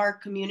 many of our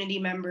community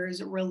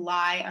members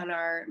rely on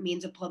our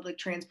means of public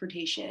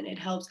transportation. It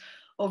helps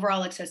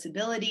overall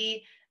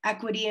accessibility,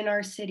 equity in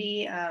our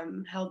city,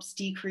 helps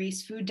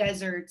decrease food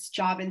deserts,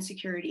 job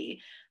insecurity.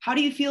 How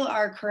do you feel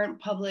our current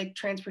public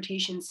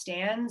transportation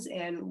stands,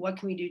 and what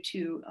can we do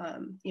to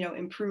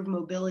improve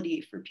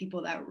mobility for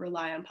people that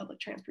rely on public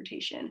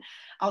transportation?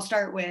 I'll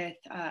start with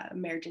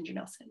Mayor Ginger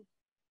Nelson.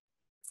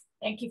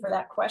 Thank you for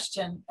that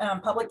question.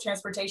 Public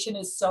transportation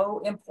is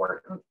so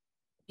important.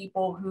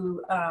 People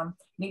who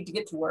need to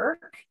get to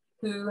work,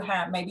 who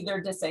have, maybe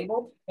they're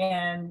disabled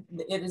and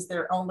it is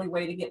their only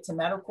way to get to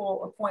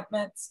medical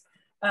appointments.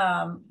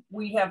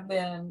 We have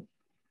been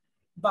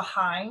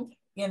behind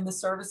in the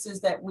services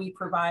that we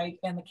provide,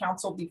 and the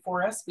council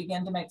before us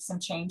began to make some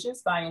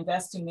changes by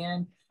investing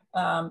in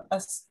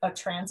a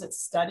transit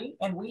study,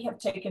 and we have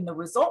taken the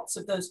results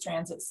of that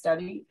transit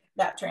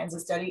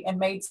study and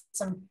made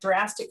some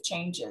drastic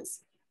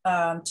changes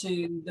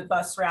to the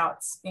bus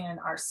routes in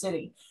our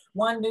city.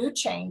 One new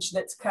change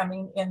that's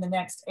coming in the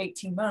next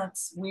 18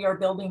 months, we are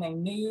building a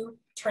new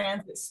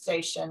transit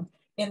station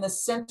in the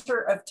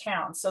center of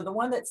town. So the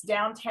one that's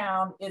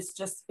downtown is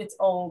just, it's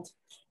old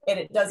and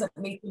it doesn't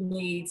meet the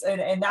needs.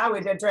 And I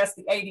would address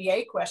the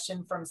ADA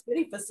question from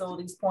city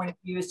facilities point of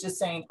view, is just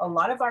saying a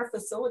lot of our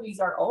facilities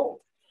are old.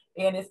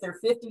 And if they're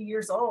 50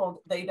 years old,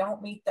 they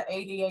don't meet the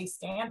ADA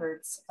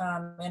standards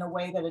in a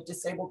way that a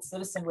disabled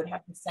citizen would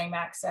have the same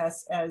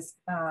access as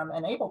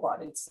an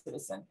able-bodied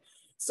citizen.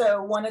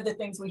 So one of the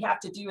things we have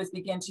to do is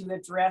begin to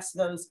address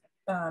those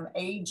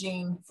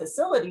aging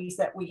facilities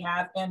that we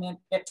have. And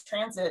at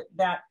transit,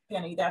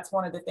 Penny, that's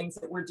one of the things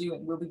that we're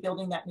doing. We'll be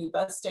building that new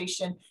bus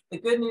station. The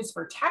good news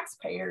for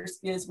taxpayers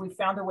is we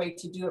found a way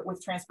to do it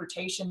with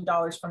transportation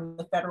dollars from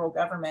the federal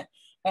government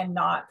and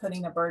not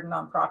putting a burden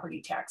on property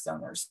tax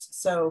owners.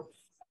 So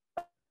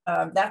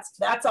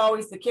that's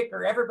always the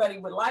kicker. Everybody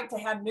would like to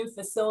have new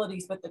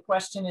facilities, but the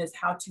question is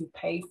how to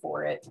pay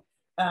for it.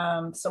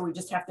 So we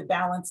just have to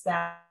balance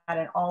that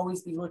and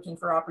always be looking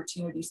for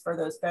opportunities for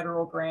those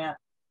federal grants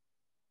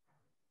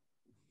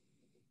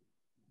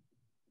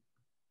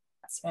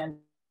and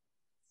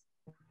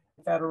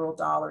federal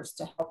dollars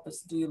to help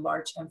us do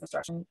large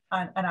infrastructure.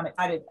 And I'm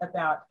excited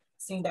about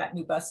seeing that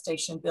new bus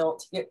station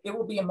built. It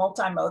will be a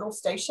multimodal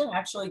station,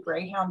 actually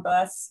Greyhound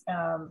bus.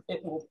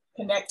 It will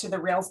connect to the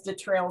Rails to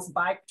Trails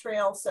bike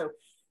trail. So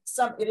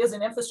it is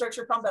an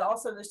infrastructure problem, but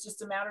also there's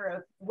just a matter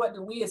of what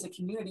do we as a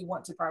community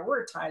want to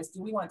prioritize?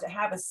 Do we want to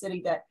have a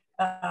city that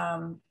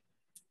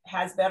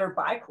has better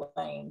bike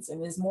lanes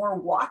and is more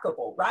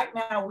walkable? Right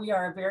now, we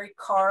are a very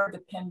car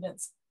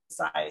dependent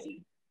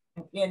society.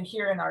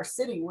 Here in our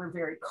city, we're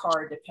very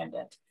car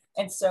dependent.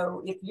 And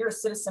so if you're a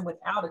citizen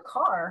without a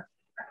car,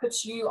 it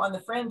puts you on the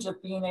fringe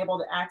of being able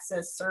to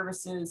access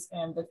services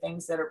and the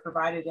things that are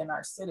provided in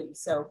our city.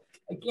 So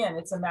again,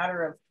 it's a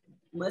matter of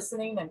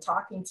listening and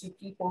talking to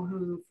people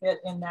who fit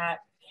in that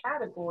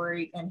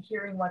category and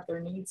hearing what their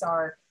needs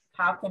are.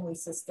 How can we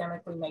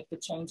systemically make the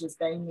changes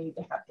they need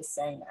to have the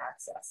same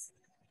access?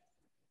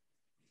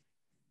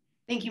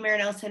 Thank you, Mayor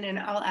Nelson. And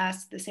I'll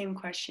ask the same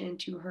question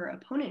to her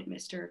opponent,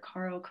 Mr.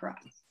 Carl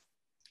Karas.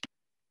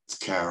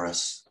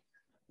 Karas.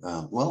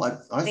 Well,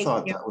 I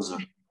thought that was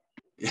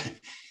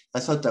I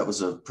thought that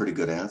was a pretty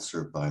good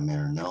answer by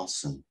Mayor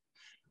Nelson.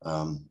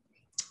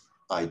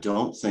 I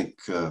don't think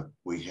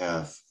we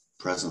have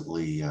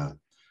presently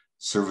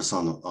service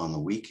on the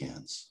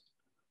weekends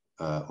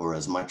or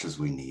as much as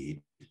we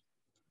need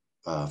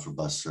for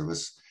bus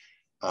service.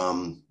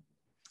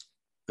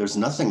 There's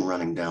nothing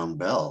running down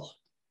Bell,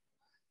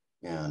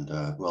 and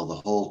well, the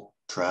whole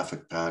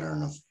traffic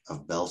pattern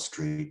of Bell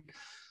Street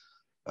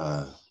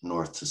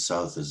north to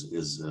south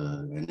is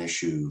an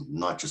issue,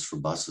 not just for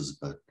buses,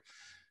 but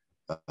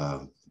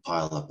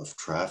pile up of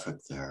traffic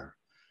there.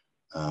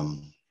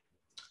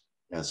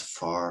 As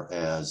far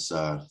as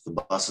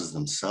the buses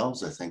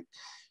themselves, I think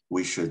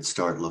we should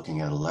start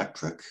looking at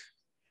electric.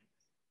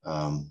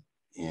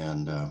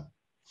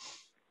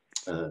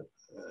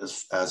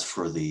 As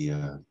for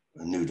the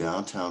new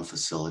downtown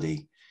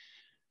facility,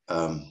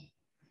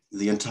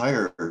 the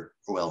entire,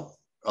 well,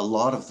 a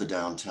lot of the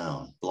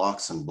downtown,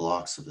 blocks and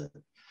blocks of it,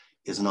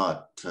 is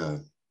not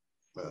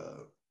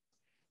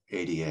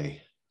ADA.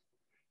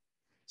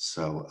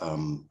 So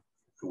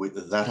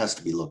that has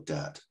to be looked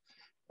at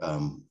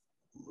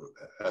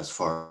as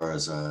far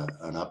as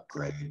an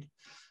upgrade.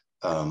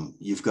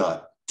 You've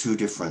got two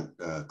different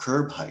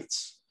curb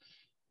heights,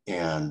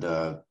 and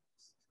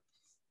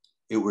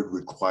it would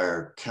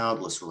require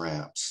countless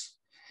ramps.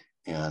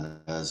 And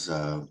as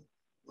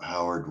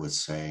Howard was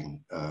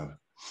saying,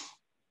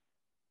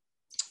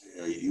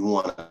 you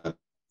want to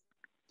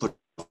put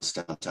this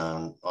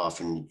downtown,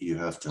 often you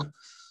have to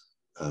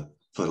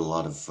put a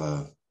lot of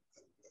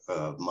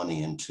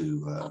money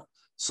into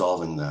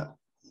solving that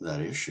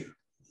issue,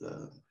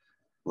 the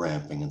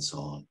ramping and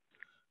so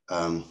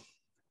on.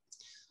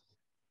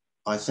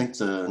 I think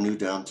the new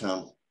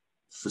downtown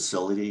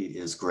facility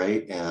is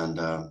great, and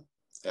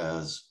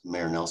as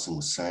Mayor Nelson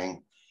was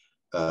saying,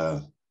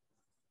 a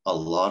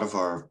lot of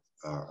our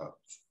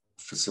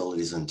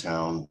facilities in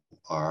town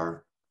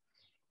are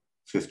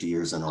 50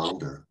 years and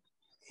older,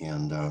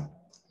 and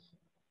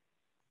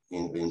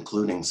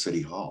including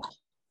City Hall,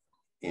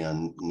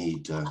 and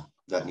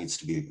that needs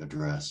to be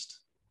addressed.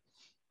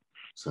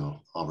 So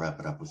I'll wrap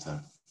it up with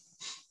that.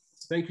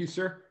 Thank you,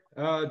 sir.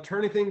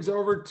 Turning things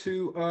over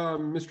to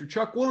Mr.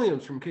 Chuck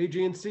Williams from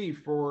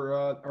KGNC for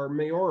our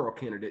mayoral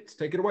candidates.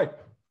 Take it away.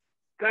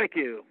 Thank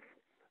you.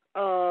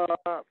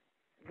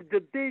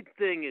 The big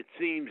thing, it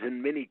seems,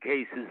 in many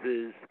cases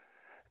is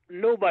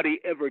nobody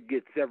ever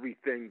gets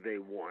everything they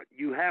want.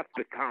 You have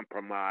to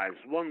compromise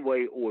one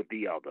way or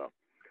the other.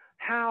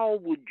 How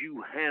would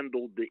you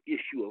handle the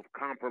issue of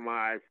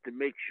compromise to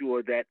make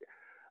sure that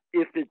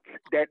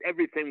that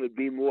everything would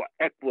be more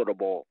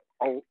equitable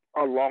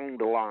along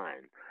the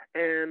line?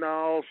 And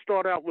I'll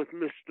start out with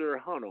Mr.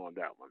 Hunt on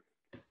that one.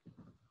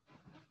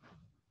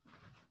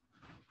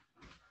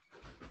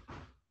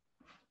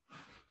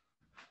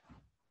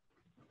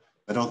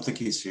 I don't think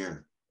he's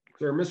here.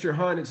 Sir, Mr.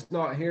 Hunt is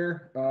not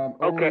here.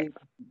 Okay. Only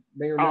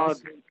Mayor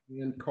Nelson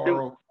and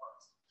Carl.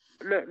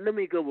 Let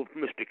me go with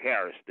Mr.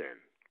 Karras then.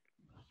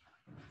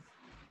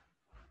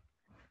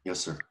 Yes,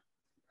 sir.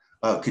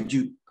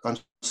 I'm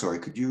sorry,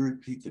 could you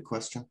repeat the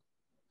question?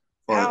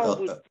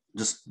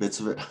 Just bits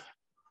of it.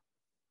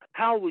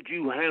 How would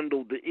you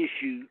handle the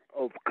issue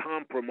of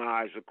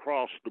compromise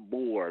across the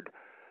board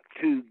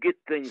to get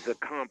things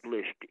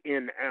accomplished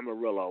in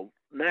Amarillo?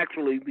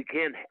 Naturally, we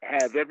can't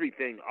have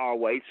everything our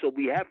way, so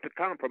we have to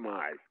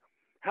compromise.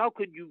 How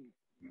could you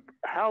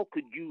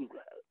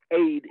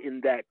aid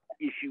in that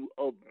issue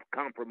of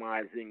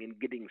compromising and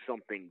getting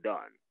something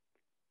done?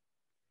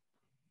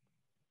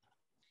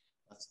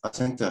 I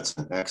think that's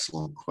an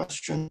excellent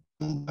question.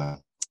 And,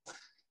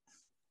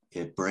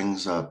 it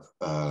brings up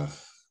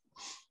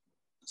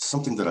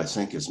something that I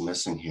think is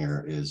missing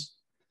here is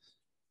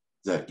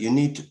that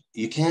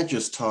you can't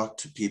just talk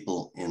to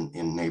people in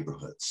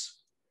neighborhoods.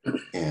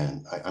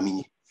 And I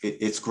mean,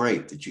 it's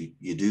great that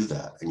you do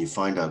that and you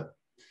find out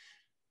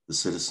the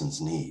citizens'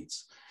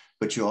 needs,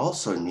 but you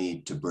also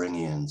need to bring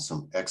in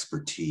some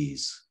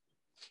expertise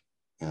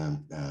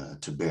and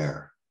to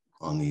bear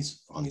on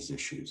these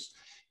issues.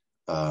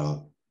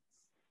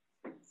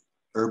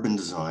 Urban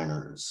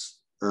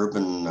designers,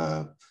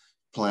 urban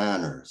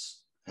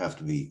planners have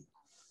to be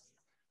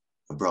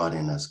brought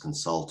in as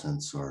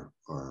consultants or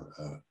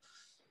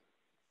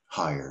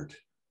hired.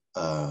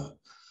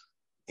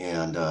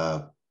 And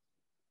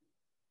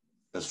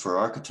as for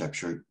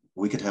architecture,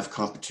 we could have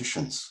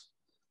competitions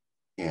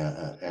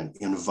and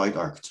invite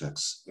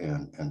architects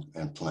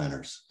and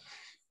planners.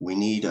 We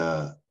need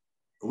a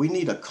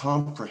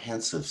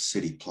comprehensive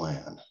city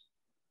plan,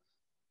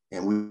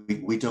 and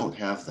we don't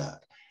have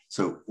that.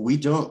 So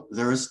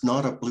there is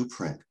not a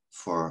blueprint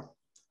for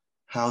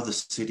how the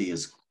city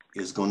is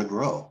going to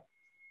grow.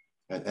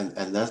 And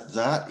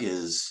that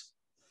is,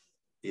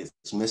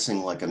 it's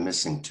missing like a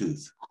missing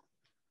tooth.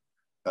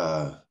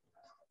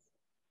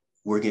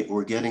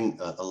 We're getting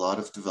a lot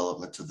of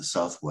development to the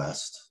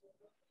southwest.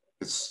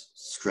 It's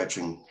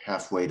stretching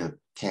halfway to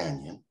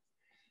Canyon.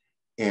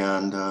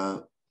 And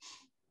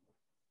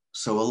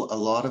so a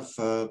lot of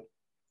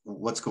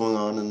what's going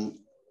on in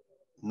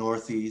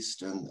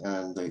Northeast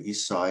and the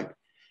East Side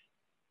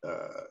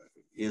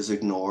is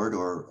ignored,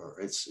 or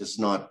it's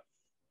not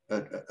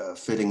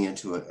fitting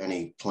into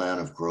any plan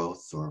of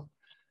growth, or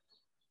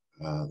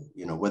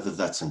whether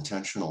that's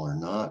intentional or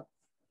not.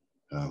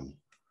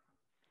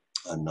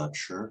 I'm not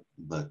sure,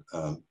 but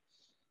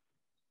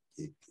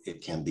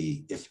it can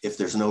be, if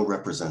there's no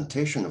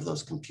representation of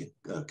those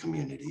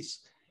communities,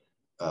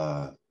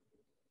 and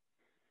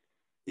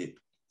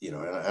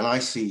I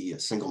see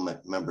single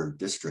member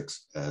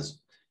districts as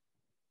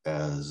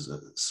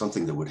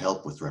something that would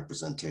help with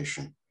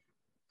representation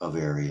of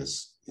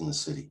areas in the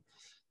city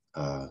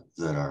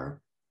that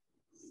are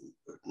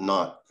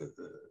not,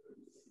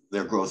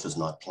 their growth is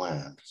not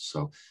planned.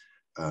 So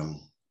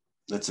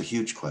that's a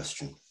huge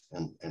question.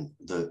 And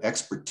the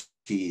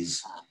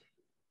expertise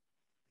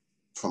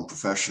from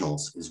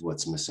professionals is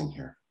what's missing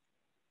here.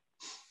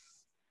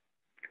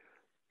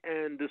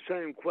 And the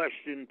same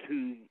question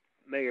to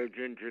Mayor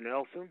Ginger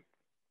Nelson.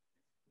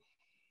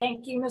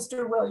 Thank you,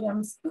 Mr.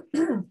 Williams.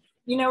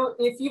 You know,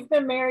 if you've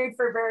been married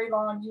for very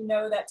long, you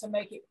know that to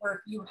make it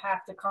work, you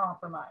have to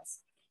compromise.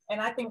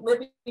 And I think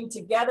living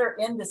together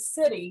in the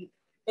city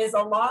is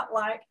a lot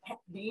like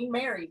being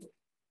married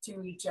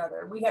to each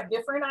other. We have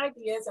different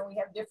ideas and we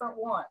have different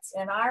wants.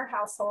 In our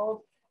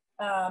household,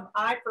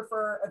 I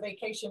prefer a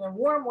vacation in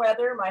warm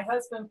weather. My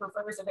husband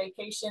prefers a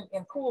vacation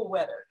in cool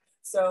weather.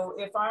 So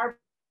if our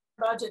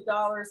budget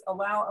dollars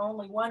allow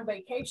only one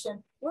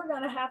vacation, we're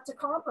going to have to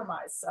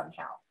compromise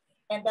somehow.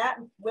 And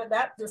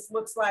that just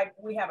looks like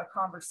we have a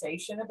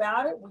conversation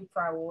about it, we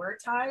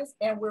prioritize,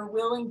 and we're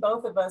willing,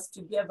 both of us,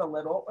 to give a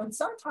little, and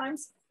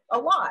sometimes a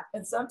lot.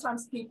 And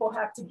sometimes people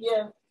have to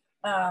give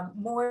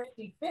more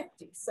 50-50.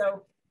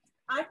 So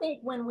I think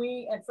when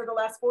and for the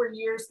last 4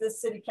 years,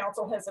 this city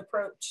council has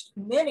approached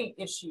many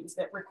issues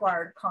that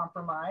required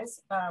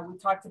compromise. We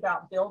talked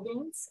about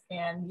buildings,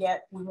 and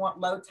yet we want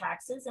low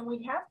taxes, and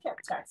we have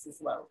kept taxes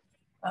low.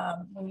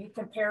 When you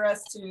compare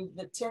us to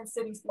the 10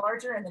 cities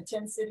larger and the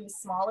 10 cities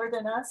smaller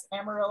than us,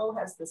 Amarillo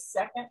has the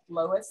second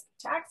lowest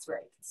tax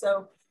rate.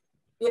 So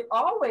it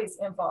always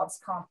involves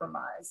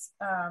compromise.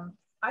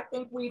 I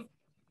think we've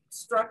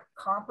struck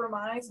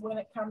compromise when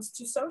it comes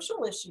to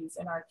social issues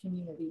in our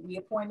community. We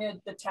appointed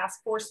the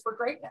Task Force for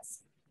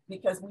Greatness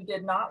because we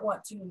did not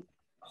want to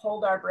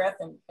hold our breath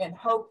and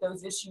hope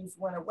those issues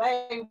went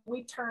away.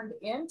 We turned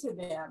into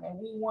them and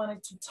we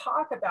wanted to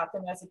talk about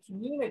them as a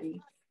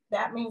community.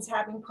 That means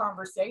having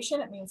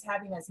conversation. It means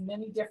having as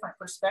many different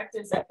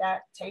perspectives at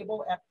that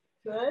table as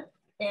we could.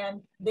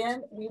 And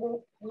then we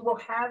will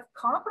have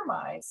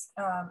compromise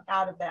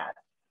out of that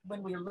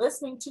when we're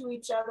listening to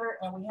each other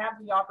and we have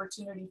the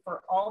opportunity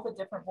for all the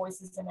different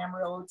voices in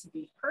Amarillo to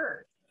be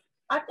heard.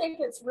 I think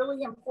it's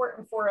really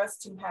important for us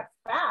to have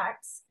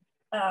facts.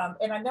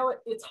 And I know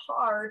it's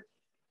hard.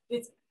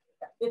 It's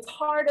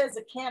hard as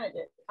a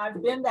candidate.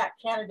 I've been that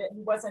candidate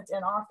who wasn't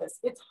in office.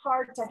 It's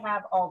hard to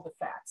have all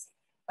the facts.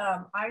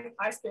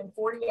 I spend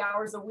 40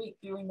 hours a week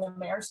doing the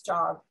mayor's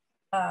job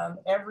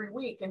every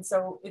week. And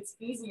so it's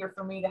easier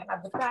for me to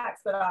have the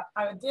facts. But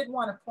I did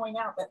want to point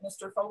out that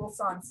Mr.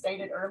 Fogelson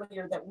stated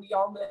earlier that we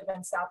all live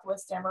in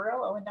Southwest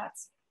Amarillo, and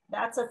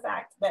that's a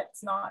fact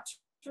that's not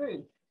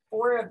true.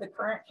 4 of the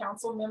current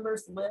council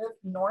members live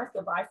north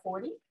of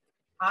I-40.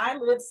 I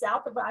live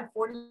south of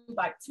I-40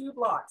 by 2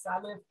 blocks.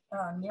 I live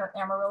near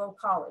Amarillo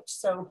College.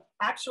 So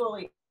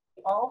actually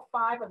all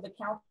 5 of the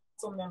council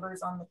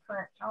members on the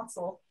current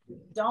council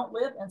don't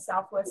live in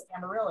Southwest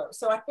Amarillo.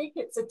 So I think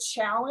it's a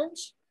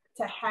challenge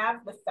to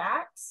have the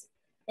facts.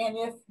 And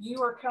if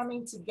you are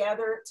coming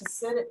together to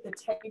sit at the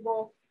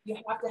table, you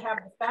have to have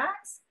the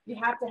facts, you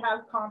have to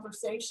have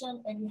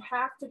conversation, and you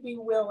have to be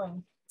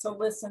willing to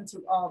listen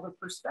to all the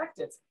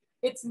perspectives.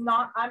 It's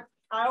not, I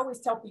always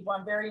tell people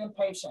I'm very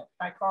impatient.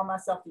 I call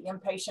myself the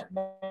impatient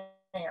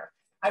mayor.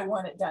 I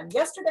want it done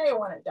yesterday, I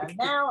want it done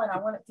now, and I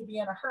want it to be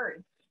in a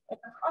hurry. And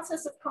the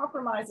process of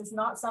compromise is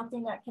not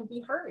something that can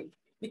be hurried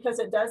because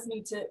it does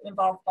need to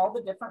involve all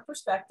the different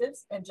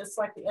perspectives. And just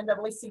like the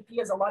NAACP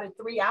has allotted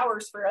 3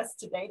 hours for us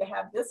today to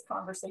have this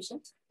conversation,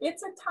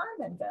 it's a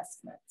time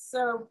investment.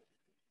 So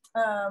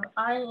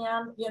I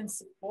am in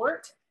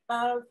support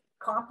of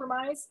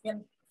compromise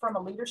from a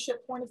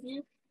leadership point of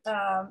view.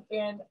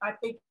 And I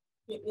think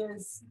it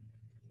is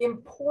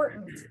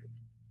important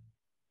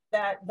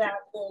that that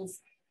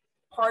is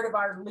part of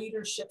our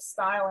leadership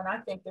style. And I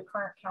think the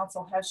current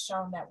council has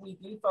shown that we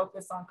do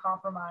focus on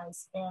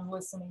compromise and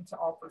listening to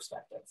all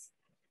perspectives.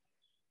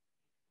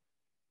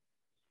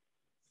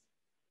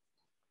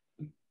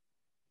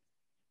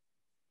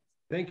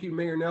 Thank you,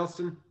 Mayor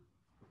Nelson.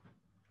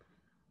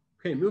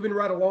 Okay, moving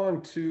right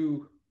along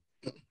to,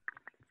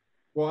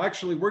 well,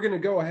 actually, we're going to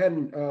go ahead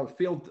and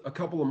field a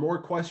couple of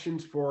more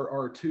questions for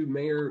our 2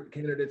 mayor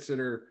candidates that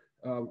are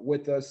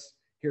with us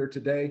here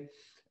today.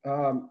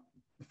 The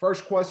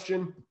first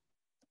question.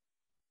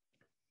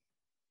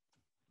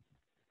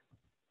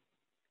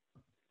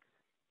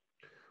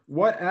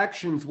 What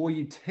actions will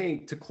you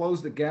take to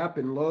close the gap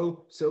in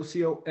low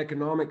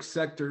socioeconomic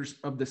sectors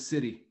of the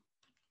city?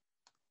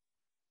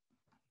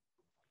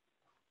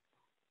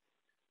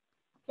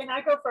 Can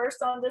I go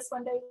first on this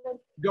one, David?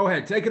 Go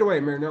ahead, take it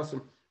away, Mayor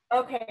Nelson.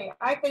 Okay,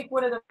 I think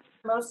one of the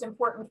most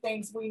important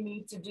things we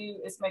need to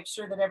do is make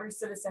sure that every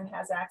citizen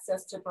has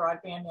access to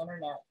broadband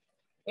internet.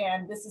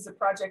 And this is a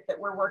project that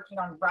we're working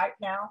on right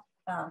now.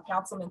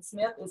 Councilman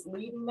Smith is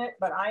leading it,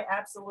 but I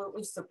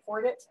absolutely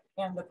support it.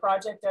 And the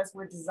project as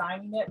we're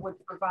designing it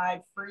would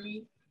provide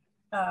free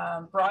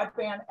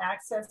broadband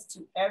access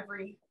to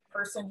every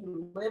person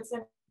who lives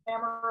in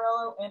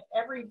Amarillo and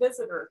every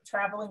visitor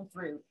traveling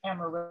through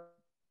Amarillo.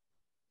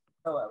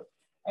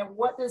 And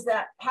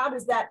how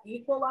does that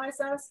equalize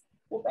us?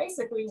 Well,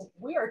 basically,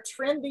 we are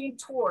trending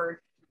toward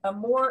a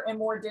more and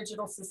more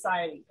digital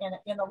society. And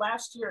in the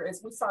last year,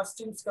 as we saw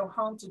students go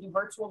home to do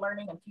virtual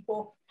learning and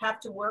people have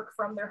to work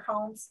from their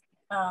homes,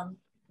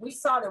 we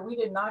saw that we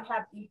did not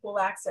have equal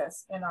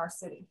access in our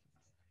city.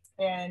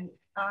 And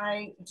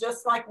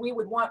just like we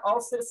would want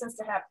all citizens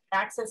to have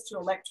access to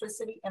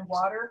electricity and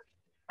water,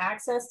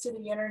 access to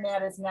the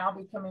internet is now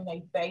becoming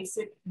a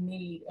basic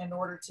need in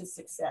order to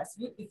success.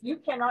 If you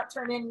cannot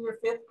turn in your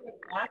 5th grade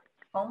math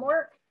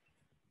homework,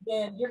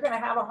 then you're going to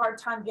have a hard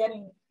time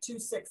getting to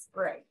 6th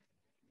grade.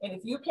 And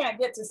if you can't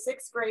get to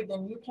 6th grade,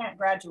 then you can't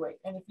graduate.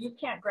 And if you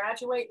can't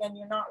graduate, then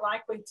you're not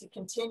likely to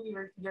continue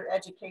your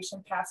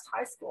education past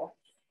high school.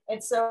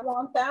 And so I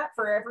want that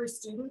for every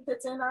student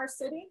that's in our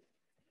city,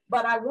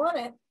 but I want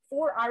it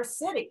for our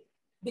city,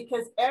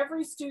 because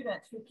every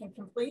student who can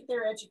complete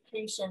their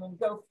education and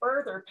go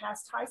further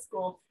past high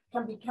school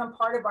can become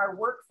part of our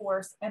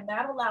workforce. And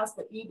that allows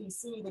the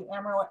EDC, the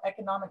Amarillo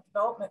Economic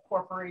Development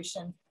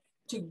Corporation,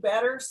 to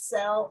better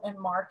sell and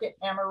market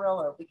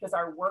Amarillo, because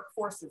our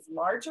workforce is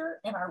larger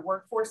and our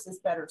workforce is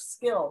better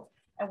skilled.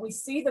 And we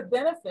see the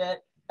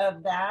benefit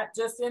of that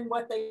just in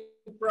what they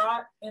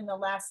brought in the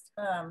last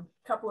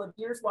couple of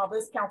years while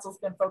this council's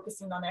been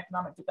focusing on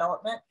economic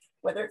development,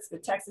 whether it's the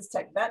Texas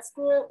Tech Vet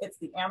School, it's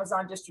the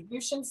Amazon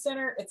Distribution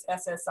Center, it's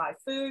SSI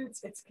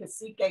Foods, it's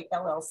Cacique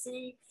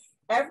LLC.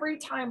 Every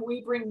time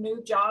we bring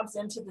new jobs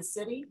into the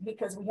city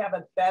because we have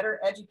a better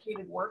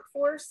educated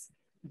workforce,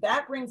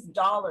 that brings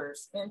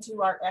dollars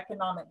into our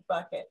economic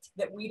bucket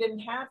that we didn't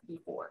have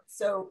before.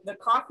 So the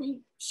coffee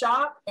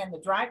shop and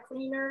the dry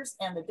cleaners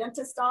and the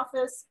dentist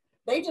office,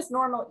 they just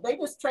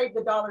trade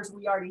the dollars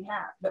we already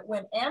have. But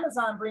when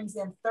Amazon brings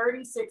in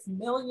 $36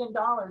 million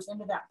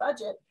into that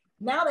budget,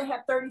 now they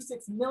have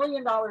 $36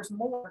 million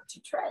more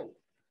to trade.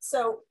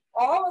 So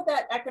all of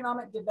that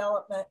economic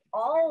development,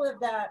 all of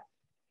that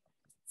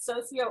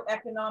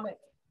socioeconomic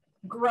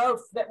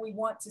growth that we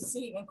want to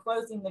see in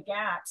closing the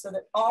gap so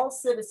that all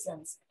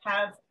citizens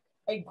have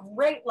a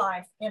great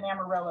life in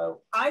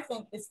Amarillo, I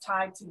think is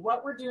tied to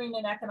what we're doing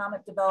in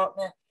economic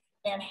development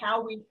and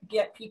how we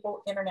get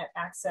people internet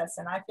access.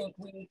 And I think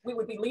we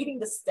would be leading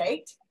the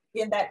state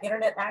in that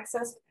internet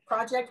access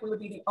project. We would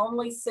be the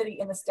only city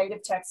in the state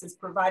of Texas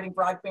providing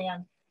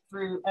broadband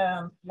through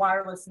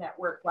wireless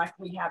network like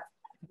we have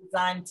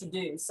designed to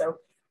do. So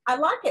I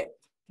like it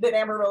that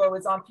Amarillo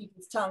is on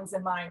people's tongues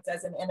and minds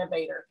as an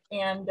innovator.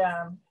 And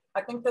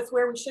I think that's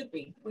where we should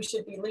be. We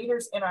should be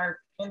leaders in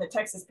the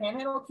Texas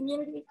Panhandle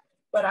community,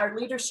 but our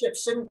leadership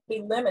shouldn't be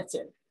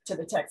limited to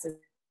the Texas.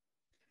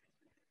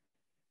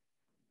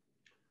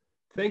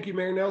 Thank you,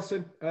 Mayor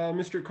Nelson.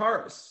 Mr.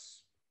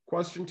 Karas,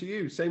 question to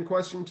you. Same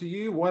question to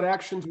you. What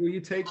actions will you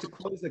take to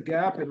close the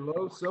gap in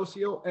low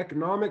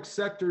socioeconomic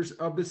sectors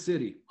of the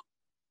city?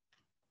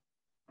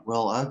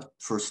 Well, I'd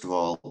first of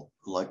all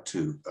like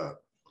to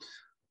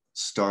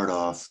start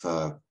off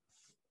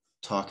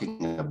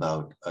talking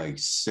about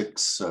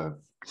six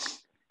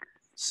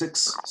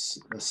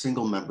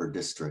single member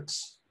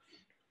districts,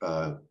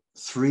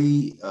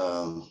 3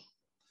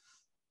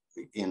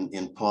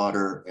 in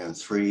Potter and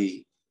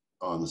 3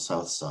 on the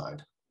south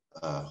side,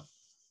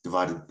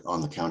 divided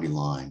on the county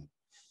line.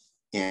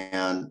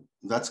 And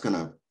that's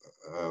gonna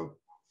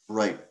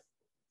right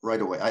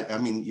away, I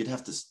mean, you'd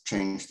have to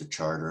change the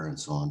charter and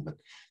so on, but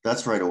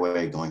that's right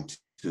away going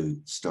to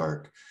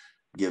start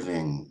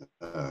giving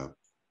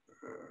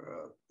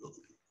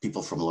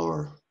people from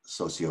lower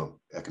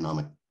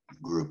socioeconomic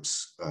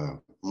groups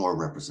more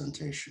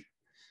representation.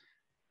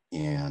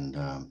 And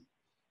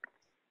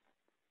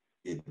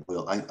it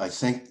will, I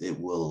think it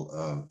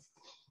will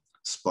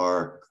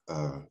spark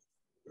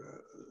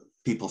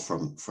people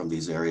from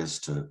these areas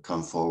to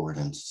come forward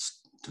and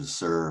to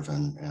serve,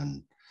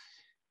 and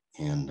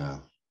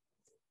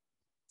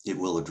it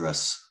will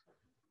address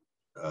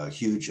a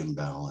huge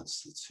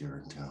imbalance that's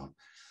here in town.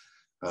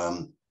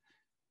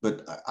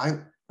 But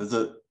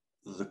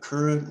the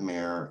current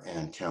mayor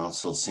and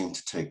council seem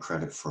to take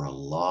credit for a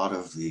lot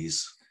of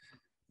these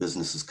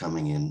businesses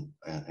coming in,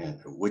 and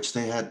which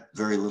they had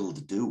very little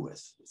to do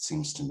with, it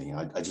seems to me.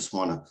 I just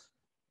want to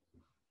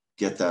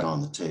get that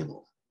on the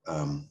table.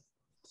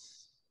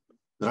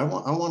 But I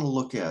want to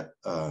look at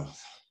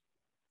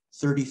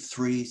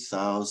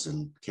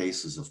 33,000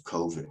 cases of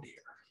COVID here,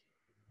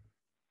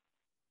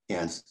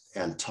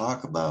 and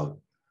talk about,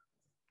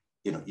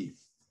 you know,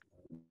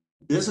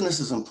 business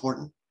is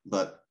important,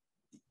 but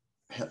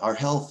our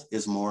health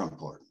is more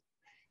important.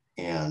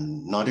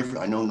 And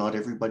I know not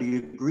everybody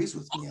agrees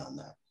with me on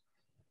that.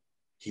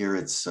 Here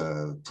it's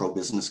a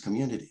pro-business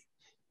community,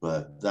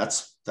 but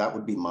that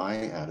would be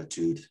my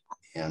attitude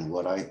and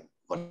what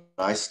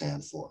I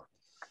stand for.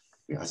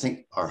 I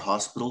think our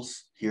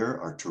hospitals here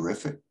are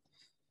terrific.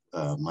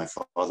 My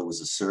father was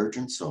a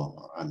surgeon,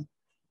 so I'm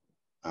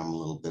a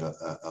little bit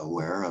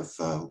aware of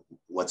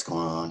what's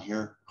going on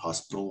here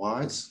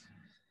hospital-wise.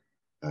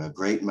 A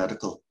great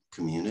medical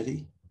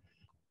community.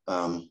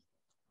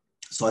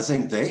 So I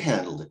think they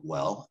handled it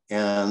well,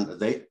 and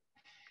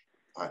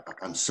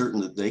I'm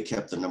certain that they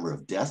kept the number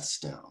of deaths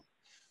down.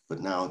 But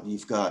now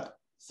you've got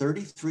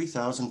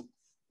 33,000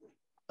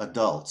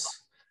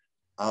 adults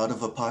out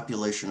of a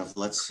population of,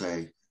 let's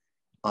say,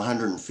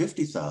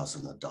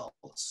 150,000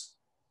 adults.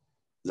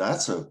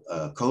 That's a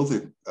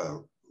COVID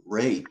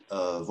rate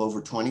of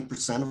over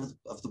 20%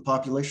 of the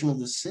population of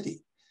the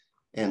city.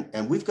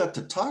 And we've got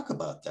to talk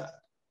about that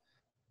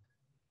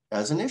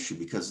as an issue,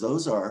 because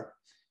those are,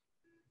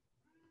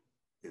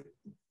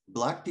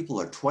 Black people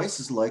are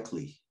twice as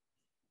likely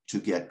to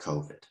get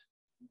COVID.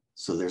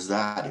 So there's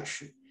that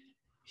issue.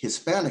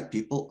 Hispanic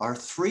people are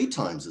 3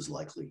 times as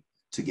likely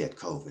to get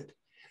COVID.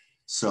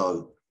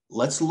 So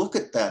let's look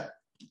at that.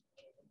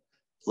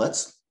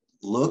 Let's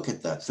look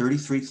at that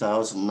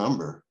 33,000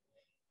 number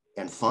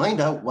and find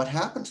out what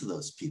happened to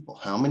those people.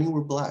 How many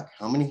were Black?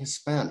 How many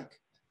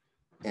Hispanic?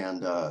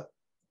 And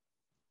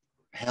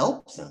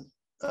help them.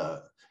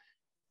 A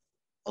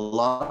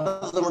lot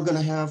of them are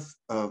going to have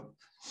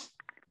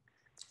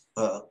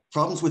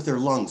problems with their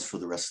lungs for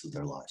the rest of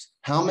their lives.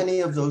 How many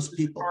of those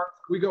people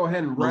we go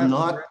ahead and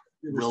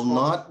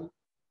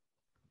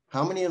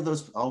how many of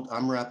those,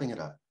 I'm wrapping it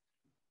up.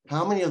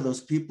 How many of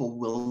those people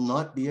will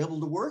not be able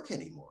to work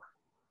anymore?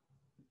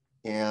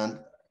 And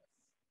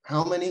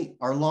how many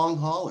are long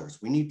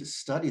haulers? We need to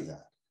study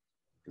that.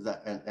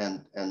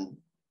 And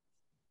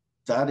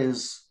that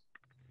is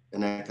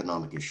an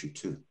economic issue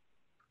too.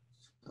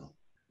 So.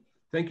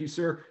 Thank you,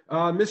 sir.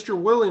 Mr.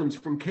 Williams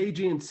from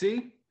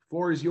KG&C,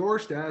 floor is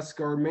yours to ask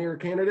our mayor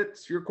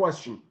candidates your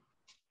question.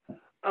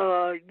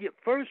 Yeah,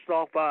 first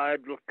off,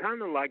 I'd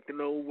kind of like to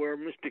know where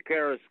Mr.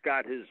 Karras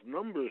got his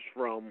numbers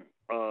from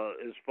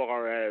as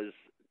far as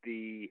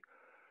the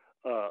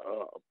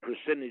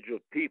percentage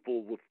of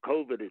people with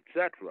COVID,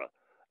 etc.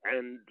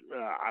 And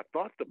I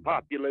thought the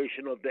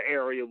population of the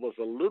area was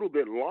a little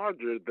bit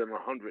larger than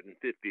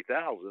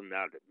 150,000.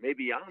 Now,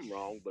 maybe I'm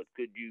wrong, but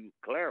could you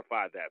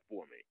clarify that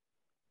for me?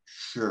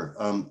 Sure.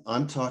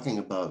 I'm talking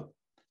about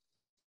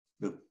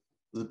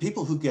the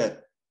people who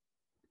get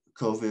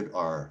COVID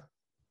are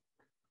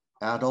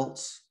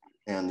adults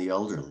and the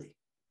elderly.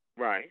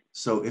 Right.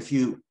 So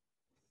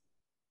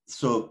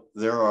so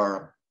there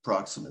are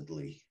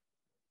approximately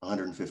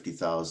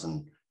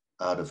 150,000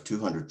 out of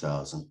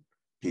 200,000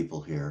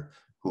 people here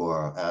who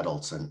are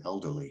adults and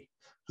elderly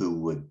who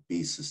would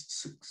be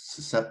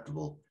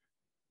susceptible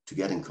to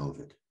getting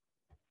COVID.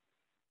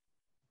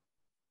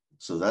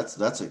 So that's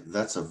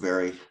a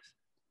very,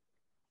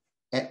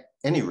 at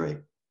any rate,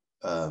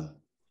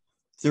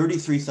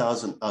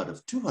 33,000 out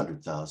of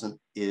 200,000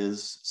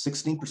 is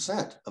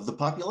 16% of the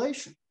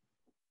population.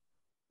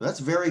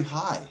 That's very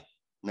high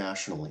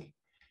nationally.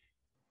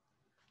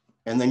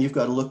 And then you've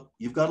got to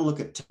look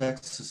at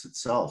Texas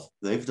itself.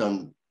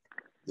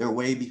 They're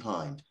way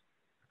behind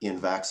in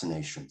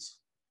vaccinations.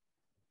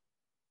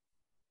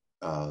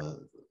 They're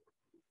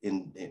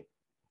in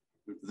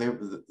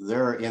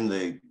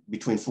the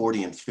between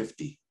 40 and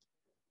 50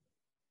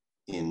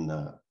 in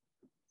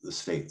the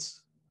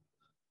states.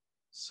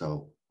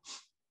 So,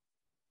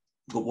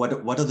 but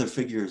what other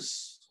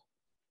figures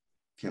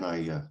can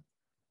I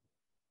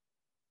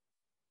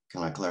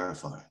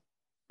clarify?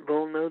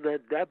 Well, no,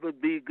 that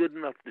would be good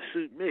enough to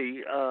suit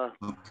me.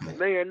 Okay.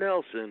 Mayor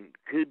Nelson,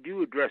 could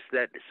you address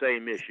that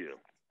same issue?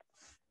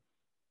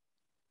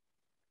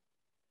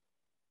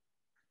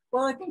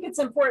 Well, I think it's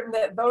important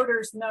that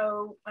voters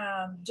know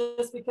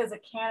just because a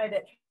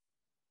candidate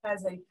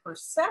has a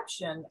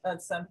perception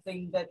of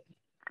something, that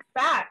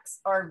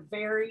facts are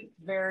very,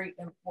 very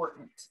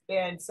important.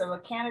 And so a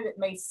candidate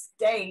may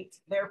state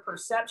their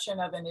perception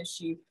of an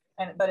issue,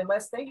 but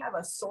unless they have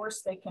a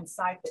source they can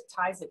cite that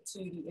ties it to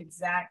the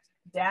exact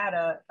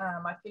data,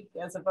 I think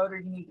as a voter,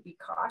 you need to be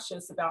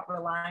cautious about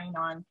relying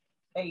on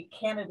a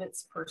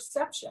candidate's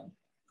perception.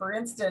 For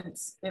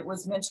instance, it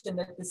was mentioned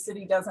that the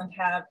city doesn't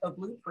have a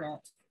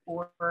blueprint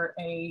or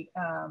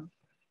an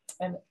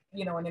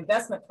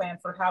investment plan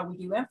for how we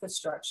do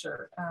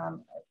infrastructure.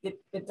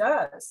 It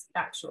does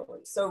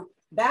actually. So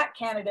that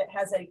candidate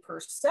has a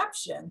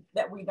perception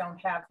that we don't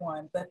have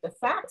one, but the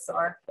facts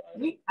are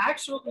we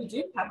actually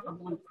do have a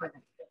blueprint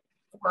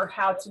for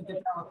how to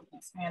develop and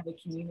expand the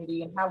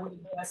community and how we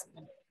invest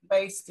in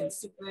waste and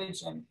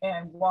sewage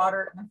and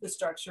water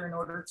infrastructure in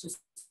order to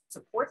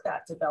support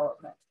that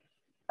development.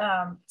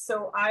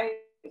 So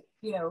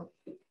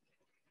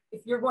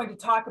if you're going to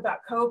talk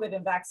about COVID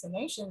and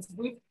vaccinations,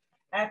 we've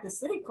at the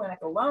city clinic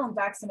alone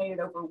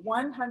vaccinated over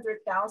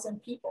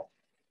 100,000 people.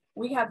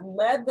 We have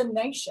led the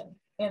nation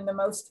in the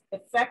most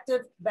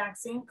effective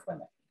vaccine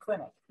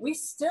clinic. We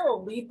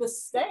still lead the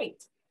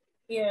state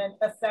in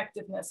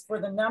effectiveness for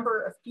the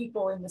number of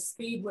people and the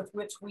speed with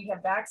which we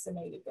have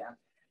vaccinated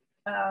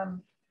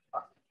them.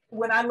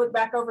 When I look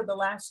back over the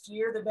last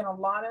year, there have been a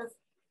lot of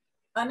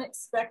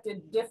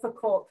unexpected,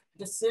 difficult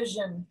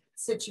decision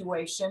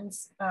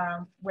situations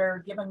where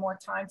given more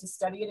time to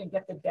study it and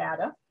get the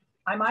data,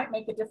 I might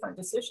make a different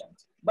decision.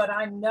 But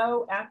I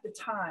know at the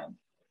time,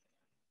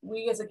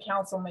 we as a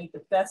council made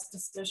the best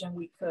decision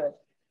we could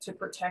to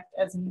protect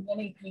as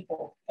many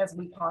people as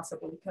we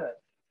possibly could.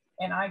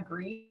 And I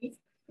grieve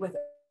with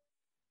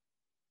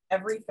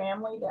every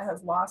family that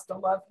has lost a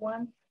loved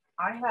one.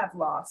 I have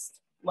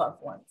lost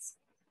loved ones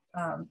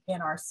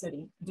in our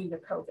city due to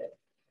COVID.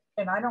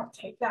 And I don't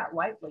take that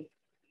lightly.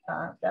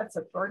 That's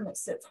a burden that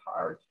sits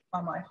hard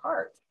on my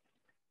heart.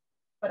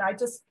 But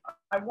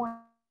I want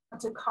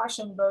to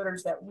caution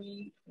voters that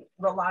we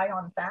rely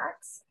on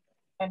facts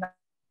and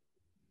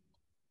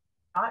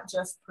not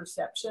just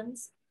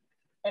perceptions.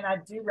 And I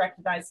do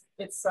recognize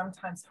it's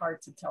sometimes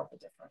hard to tell the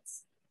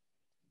difference.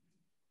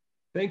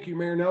 Thank you,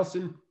 Mayor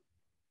Nelson.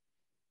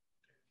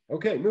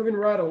 Okay, moving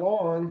right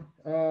along,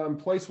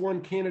 place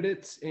one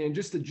candidates, and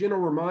just a general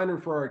reminder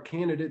for our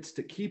candidates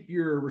to keep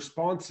your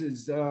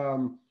responses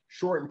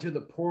short and to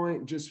the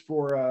point, just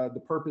for the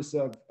purpose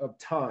of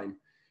time.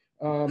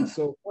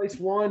 So place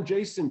one,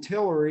 Jason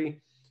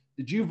Tillery,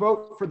 did you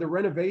vote for the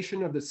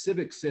renovation of the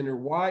Civic Center?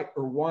 Why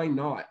or why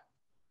not?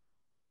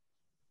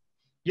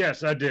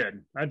 Yes, I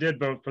did. I did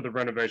vote for the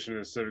renovation of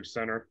the Civic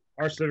Center.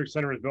 Our Civic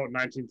Center was built in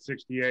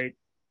 1968.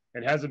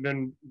 It hasn't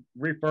been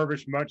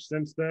refurbished much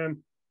since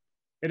then.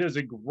 It is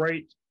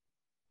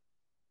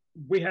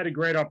we had a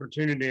great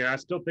opportunity, and I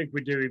still think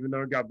we do, even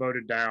though it got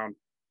voted down,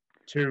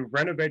 to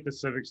renovate the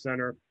Civic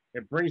Center.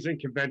 It brings in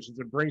conventions,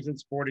 it brings in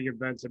sporting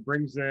events, it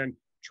brings in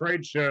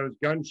trade shows,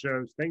 gun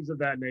shows, things of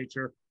that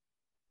nature.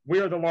 We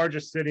are the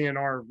largest city in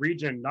our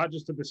region, not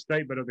just of the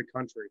state, but of the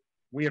country.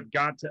 We have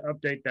got to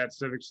update that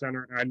Civic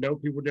Center. I know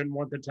people didn't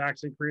want the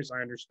tax increase.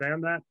 I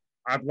understand that.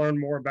 I've learned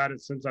more about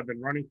it since I've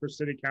been running for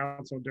city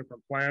council,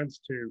 different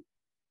plans to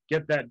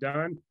get that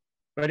done.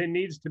 But it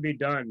needs to be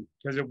done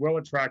because it will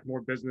attract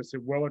more business.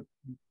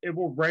 It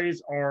will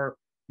raise our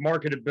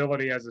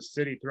marketability as a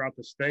city throughout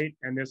the state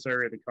and this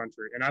area of the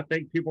country. And I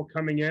think people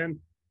coming in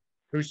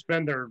who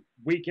spend their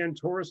weekend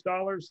tourist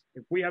dollars,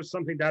 if we have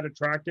something that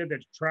attractive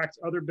that attracts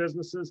other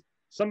businesses,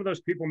 some of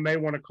those people may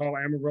want to call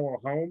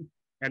Amarillo home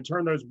and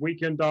turn those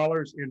weekend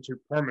dollars into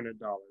permanent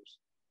dollars.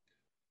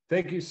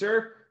 Thank you,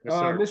 sir. Yes,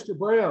 sir. Mr.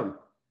 Brown,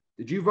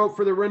 did you vote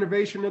for the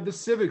renovation of the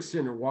Civic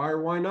Center? Why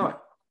or why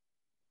not?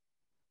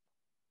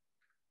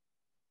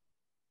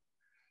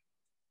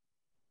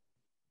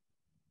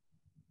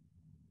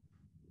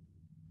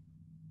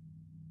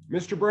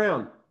 Mr.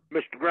 Brown.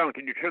 Mr. Brown,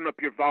 can you turn up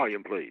your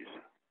volume, please?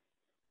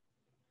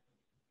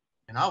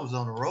 And I was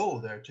on a roll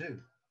there too.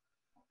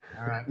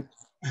 All right.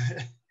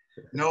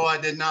 No,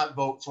 I did not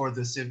vote for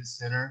the Civic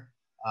Center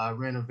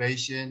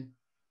renovation.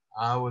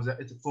 I was,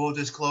 at the full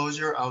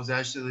disclosure, I was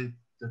actually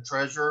the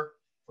treasurer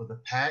for the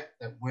PAC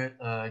that went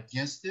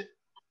against it.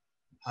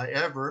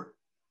 However,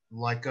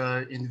 like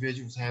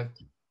individuals have,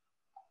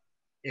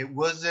 it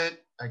wasn't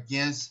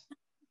against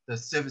the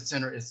Civic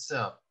Center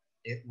itself.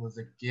 It was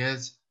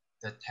against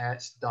the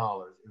tax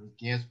dollars. It was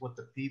against what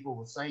the people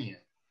were saying.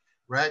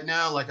 Right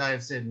now, like I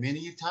have said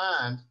many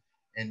times,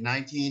 in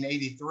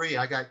 1983,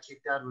 I got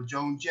kicked out of a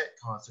Joan Jett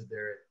concert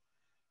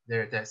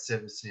there at that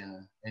Civic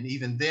Center. And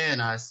even then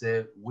I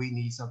said, we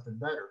need something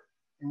better.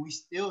 And we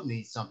still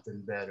need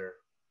something better.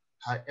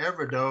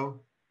 However, though,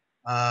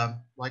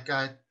 like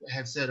I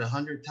have said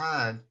 100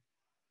 times,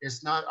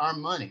 it's not our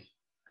money.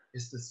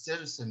 It's the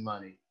citizen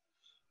money.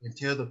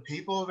 Until the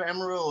people of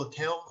Amarillo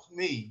tell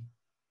me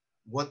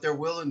what they're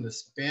willing to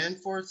spend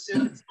for a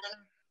Civic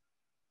Center,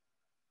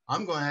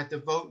 I'm going to have to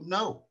vote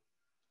no.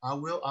 I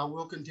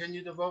will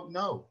continue to vote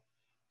no.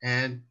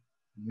 And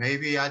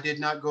maybe I did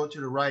not go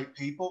to the right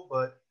people,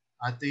 but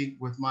I think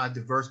with my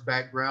diverse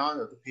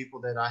background of the people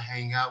that I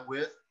hang out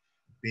with,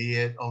 be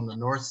it on the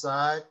north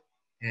side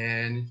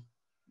and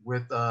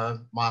with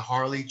my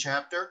Harley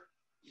chapter,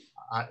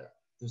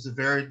 there's a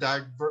very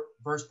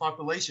diverse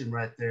population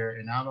right there.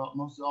 And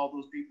most of all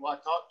those people I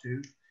talked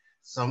to,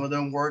 some of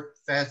them work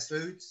fast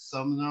foods,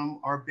 some of them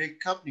are big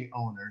company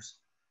owners.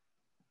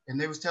 And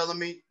they was telling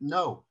me,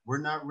 no, we're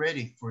not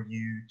ready for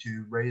you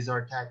to raise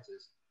our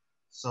taxes.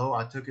 So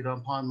I took it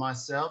upon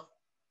myself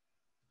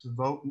to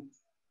vote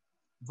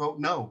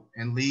no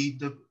and lead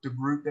the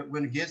group that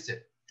went against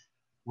it.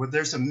 Were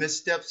there some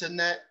missteps in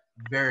that?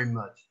 Very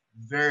much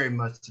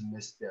some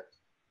missteps.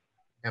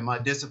 Am I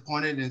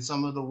disappointed in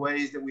some of the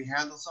ways that we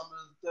handle some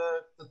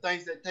of the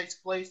things that takes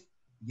place?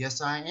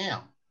 Yes, I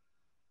am.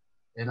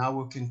 And I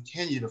will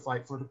continue to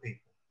fight for the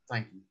people.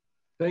 Thank you.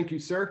 Thank you,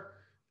 sir.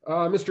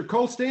 Mr.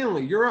 Cole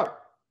Stanley, you're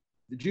up.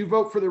 Did you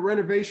vote for the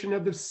renovation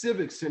of the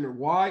Civic Center?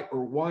 Why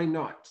or why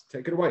not?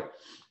 Take it away.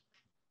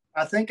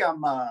 I think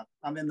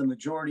I'm in the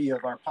majority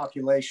of our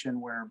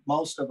population where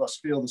most of us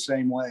feel the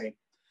same way.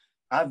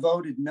 I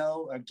voted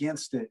no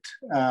against it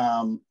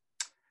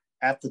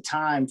at the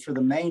time for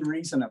the main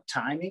reason of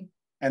timing,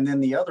 and then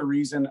the other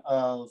reason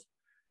of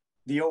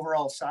the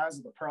overall size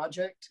of the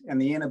project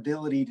and the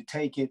inability to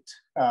take it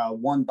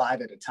one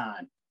bite at a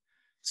time.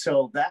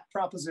 So that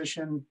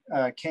proposition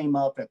came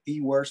up at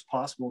the worst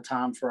possible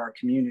time for our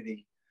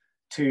community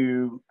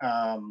to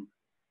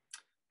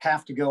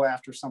have to go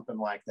after something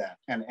like that.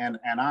 And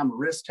I'm a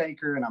risk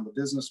taker and I'm a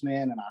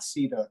businessman and I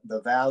see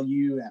the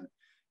value and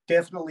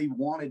definitely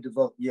wanted to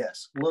vote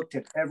yes. Looked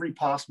at every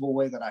possible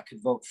way that I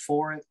could vote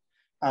for it.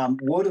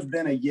 Would have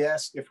been a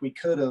yes if we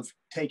could have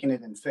taken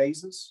it in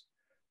phases.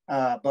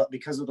 But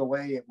because of the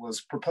way it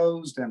was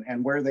proposed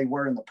and where they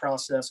were in the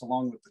process,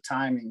 along with the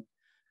timing,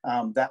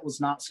 That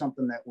was not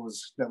something that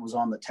was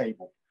on the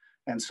table.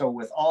 And so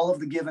with all of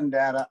the given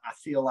data, I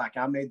feel like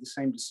I made the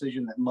same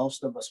decision that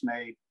most of us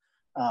made,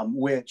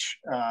 which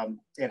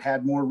it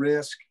had more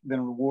risk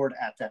than reward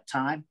at that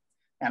time.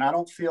 And I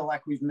don't feel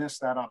like we've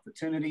missed that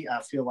opportunity.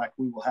 I feel like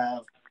we will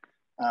have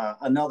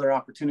another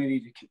opportunity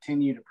to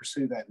continue to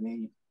pursue that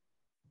need.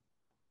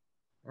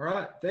 All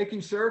right, thank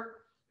you, sir.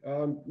 Now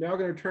I'm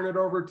going to turn it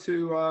over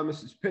to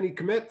Mrs. Penny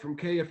Commit from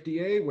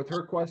KFDA with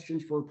her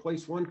questions for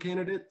Place 1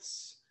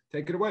 candidates.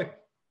 Take it away.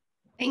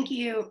 Thank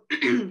you.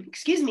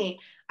 Excuse me.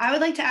 I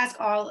would like to ask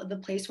all of the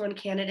Place 1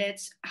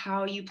 candidates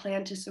how you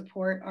plan to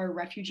support our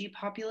refugee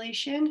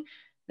population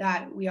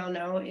that we all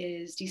know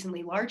is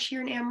decently large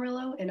here in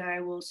Amarillo. And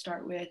I will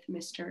start with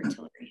Mr.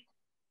 Tillery.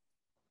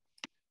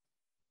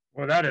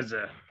 Well,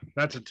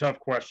 that's a tough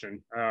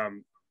question.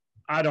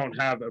 I don't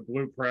have a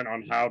blueprint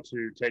on how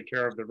to take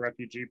care of the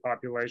refugee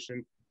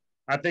population.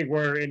 I think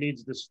where it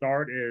needs to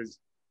start is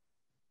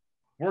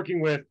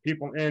working with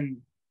people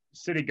in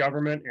city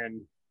government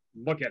and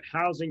look at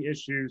housing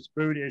issues,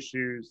 food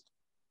issues,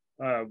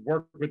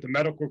 work with the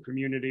medical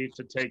community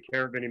to take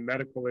care of any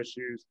medical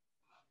issues,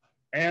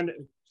 and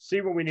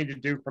see what we need to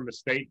do from a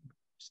state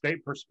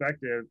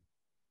perspective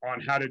on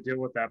how to deal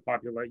with that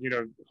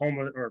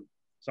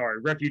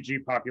refugee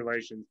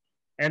populations.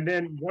 And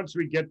then once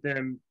we get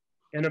them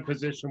in a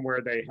position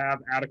where they have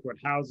adequate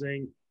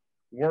housing,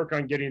 work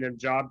on getting them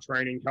job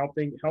training,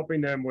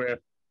 helping them with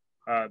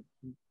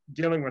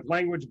dealing with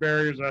language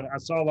barriers. I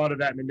saw a lot of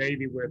that in the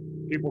Navy with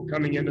people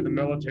coming into the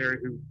military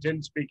who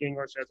didn't speak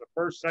English as a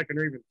first, second,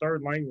 or even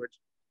third language.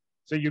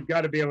 So you've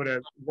got to be able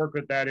to work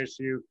with that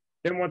issue.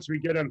 Then once we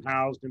get them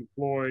housed,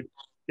 employed,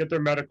 get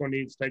their medical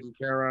needs taken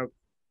care of,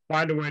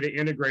 find a way to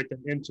integrate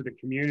them into the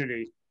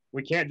community.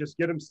 We can't just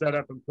get them set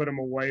up and put them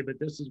away, but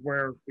this is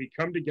where we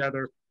come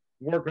together,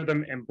 work with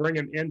them, and bring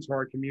them into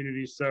our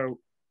community so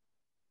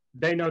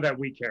they know that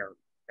we care.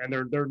 And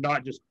they're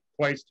not just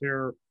placed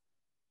here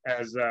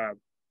as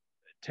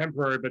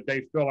temporary, but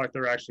they feel like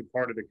they're actually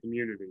part of the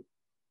community.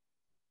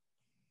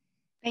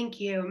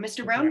 Thank you.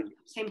 Mr. Brown,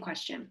 same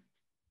question.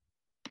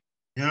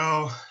 You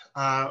know,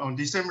 on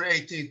December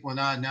 18th, when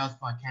I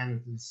announced my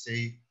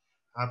candidacy,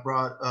 I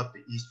brought up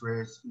the East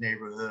Ridge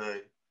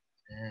neighborhood.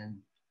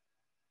 And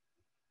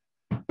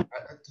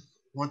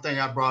one thing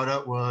I brought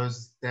up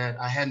was that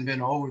I hadn't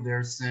been over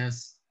there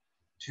since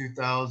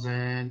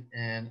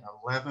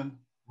 2011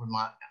 when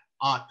my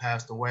aunt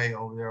passed away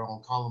over there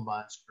on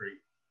Columbine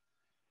Street.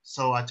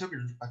 So I took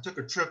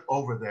a trip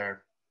over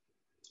there,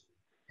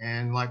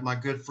 and like my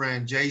good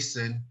friend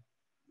Jason,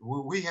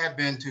 we have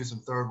been to some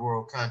third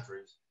world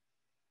countries.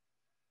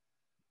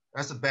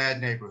 That's a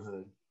bad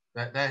neighborhood.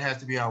 That has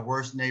to be our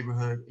worst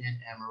neighborhood in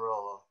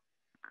Amarillo.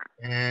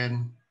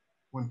 And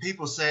when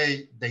people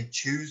say they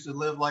choose to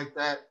live like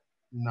that,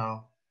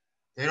 no,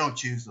 they don't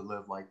choose to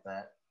live like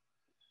that.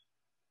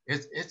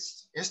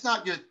 It's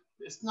not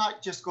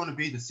just going to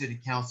be the city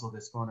council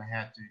that's going to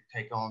have to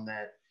take on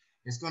that.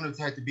 It's going to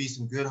have to be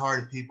some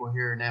good-hearted people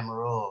here in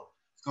Amarillo.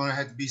 It's going to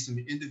have to be some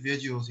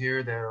individuals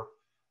here that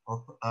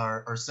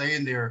are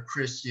saying they're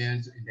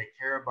Christians and they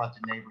care about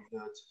the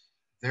neighborhoods.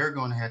 They're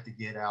going to have to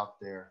get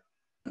out there.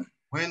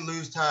 Win,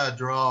 lose, tie,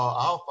 draw,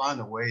 I'll find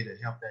a way to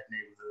help that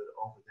neighborhood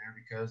over there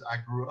because I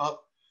grew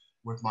up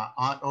with my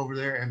aunt over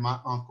there and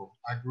my uncle.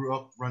 I grew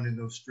up running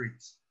those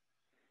streets.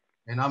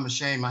 And I'm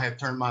ashamed I have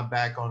turned my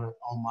back on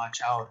my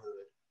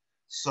childhood.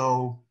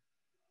 So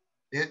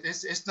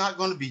it's not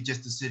going to be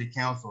just the city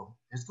council.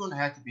 It's going to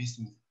have to be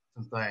some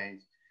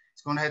things.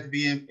 It's going to have to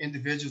be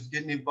individuals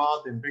getting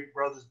involved in big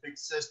brothers, big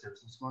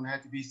sisters. It's going to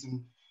have to be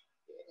some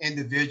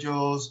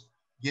individuals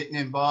getting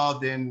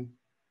involved in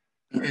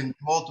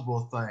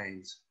multiple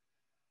things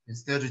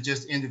instead of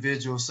just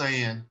individuals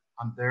saying,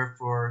 I'm there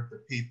for the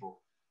people.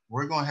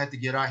 We're going to have to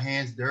get our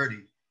hands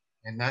dirty,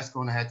 and that's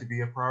going to have to be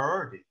a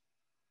priority.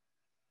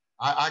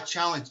 I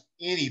challenge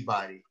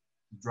anybody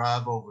to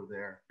drive over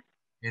there.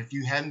 If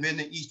you haven't been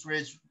to East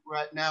Ridge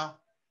right now,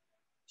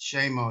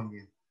 shame on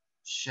you.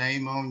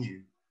 Shame on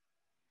you.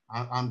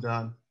 I'm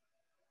done.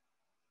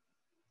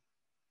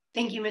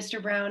 Thank you, Mr.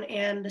 Brown.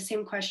 And the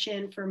same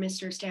question for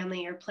Mr.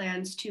 Stanley, your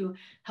plans to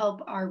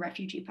help our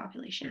refugee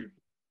population.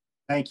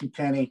 Thank you,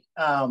 Penny.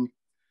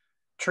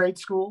 Trade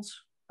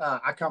schools.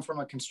 I come from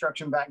a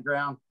construction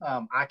background.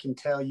 I can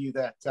tell you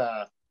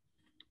that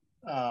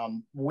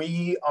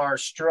we are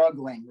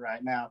struggling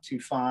right now to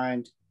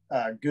find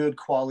good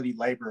quality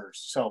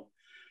laborers. So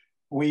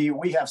we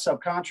have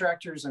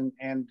subcontractors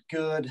and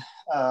good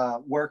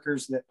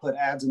workers that put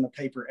ads in the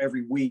paper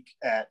every week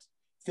at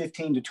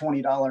 $15 to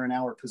 $20 an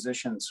hour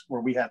positions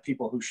where we have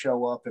people who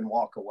show up and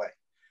walk away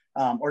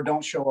or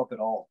don't show up at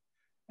all.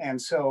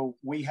 And so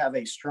we have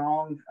a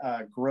strong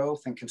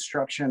growth and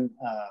construction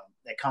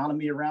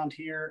economy around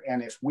here.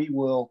 And if we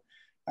will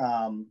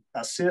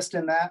assist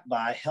in that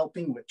by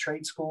helping with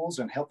trade schools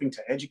and helping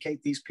to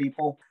educate these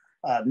people,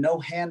 no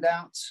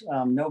handouts,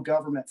 no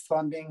government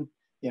funding,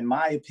 in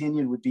my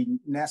opinion, would be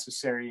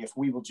necessary if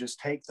we will just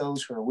take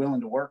those who are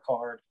willing to work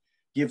hard,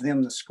 give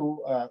them the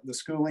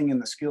schooling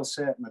and the skill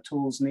set and the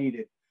tools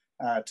needed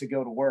to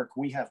go to work.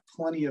 We have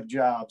plenty of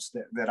jobs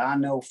that I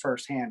know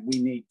firsthand. We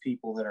need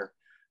people that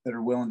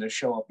are willing to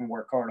show up and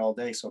work hard all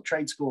day. So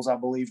trade schools, I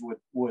believe,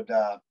 would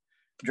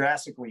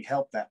drastically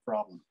help that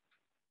problem.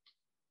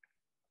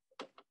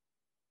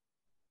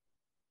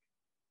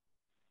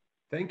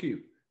 Thank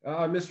you.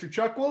 Mr.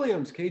 Chuck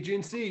Williams,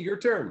 KGNC, your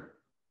turn.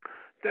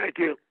 Thank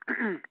you.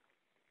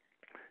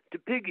 To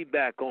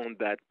piggyback on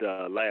that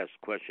last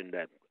question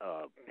that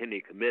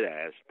Penny Commit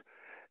asked,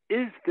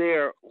 is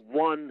there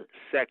one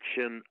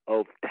section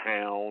of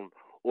town,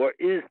 or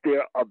is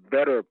there a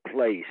better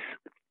place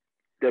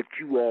that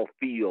you all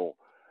feel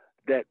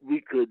that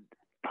we could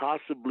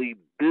possibly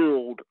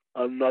build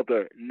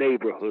another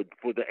neighborhood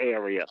for the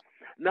area?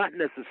 Not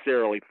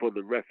necessarily for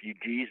the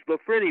refugees,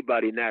 but for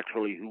anybody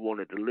naturally who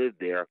wanted to live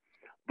there,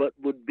 but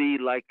would be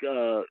like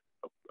a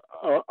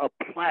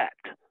plat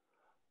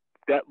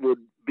that would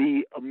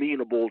be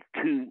amenable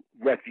to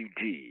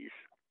refugees.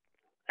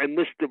 And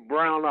Mr.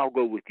 Brown, I'll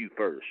go with you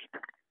first.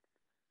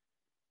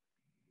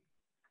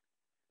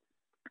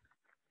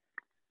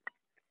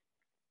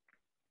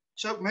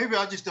 Chuck, maybe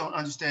I just don't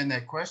understand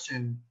that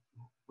question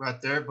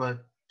right there,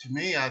 but to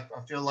me, I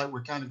feel like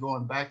we're kind of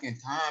going back in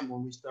time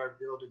when we start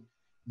building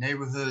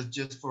neighborhoods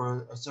just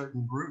for a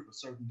certain group, a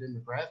certain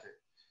demographic.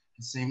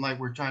 It seemed like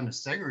we're trying to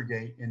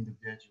segregate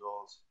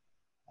individuals.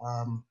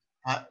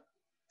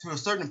 To a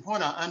certain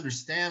point, I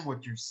understand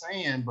what you're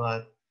saying,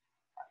 but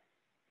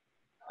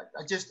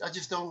I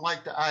just don't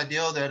like the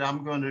idea that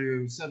I'm going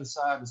to set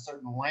aside a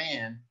certain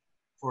land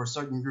for a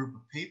certain group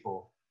of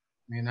people.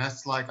 I mean,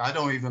 that's like, I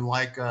don't even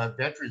like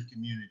veteran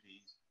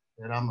communities,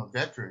 that I'm a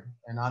veteran,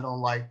 and I don't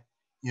like,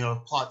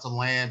 plots of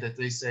land that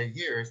they say,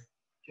 here,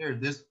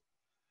 this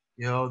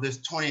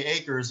 20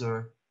 acres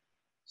are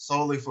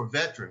solely for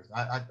veterans.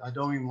 I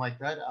don't even like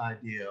that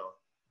idea.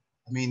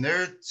 I mean,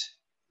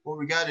 what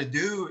we got to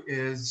do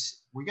is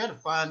we got to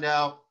find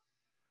out,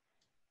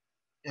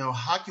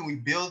 how can we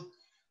build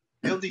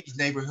these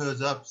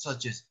neighborhoods up,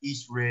 such as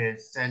East Ridge,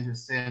 San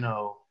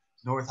Jacinto,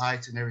 North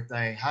Heights, and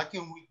everything. How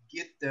can we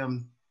get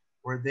them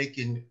where they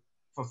can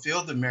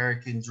fulfill the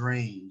American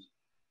dream?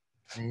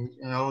 And,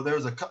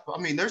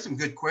 there's some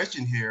good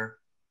questions here.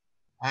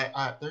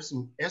 There's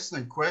some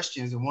excellent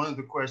questions, and one of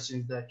the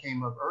questions that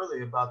came up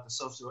earlier about the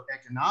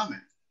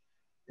socioeconomics.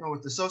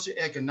 With the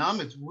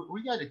socioeconomics,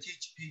 we got to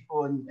teach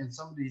people in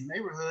some of these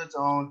neighborhoods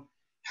on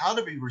how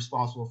to be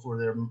responsible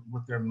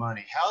with their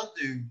money, how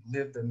to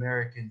live the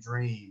American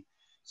dream,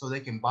 so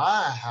they can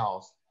buy a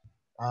house.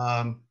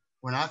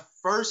 When I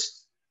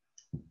first,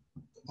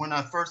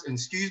 and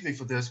excuse me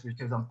for this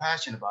because I'm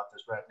passionate about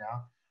this right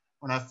now.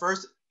 When I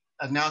first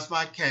announced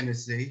my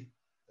candidacy,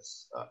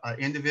 an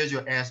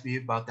individual asked me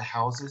about the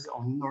houses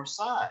on the north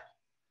side.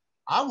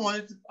 I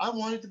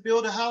wanted to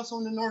build a house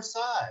on the north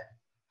side.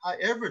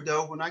 However,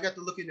 though, when I got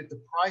to looking at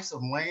the price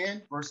of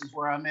land versus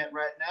where I'm at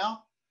right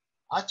now,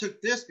 I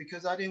took this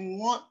because I didn't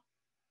want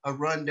a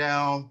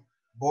rundown,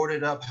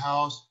 boarded up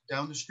house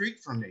down the street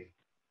from me.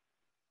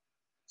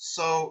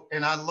 So,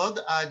 and I love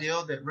the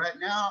idea that right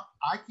now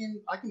I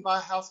can buy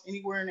a house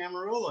anywhere in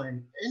Amarillo,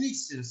 and any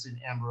citizen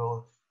in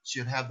Amarillo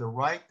should have the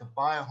right to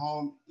buy a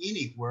home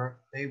anywhere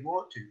they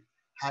want to.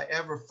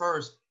 However,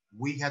 first,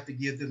 we have to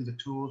give them the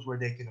tools where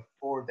they can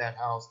afford that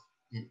house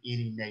in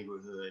any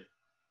neighborhood.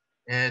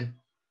 And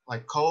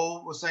like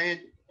Cole was saying,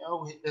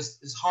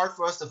 it's hard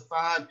for us to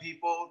find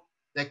people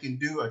that can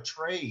do a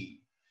trade.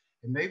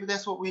 And maybe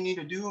that's what we need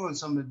to do in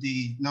some of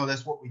these,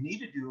 that's what we need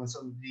to do in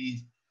some of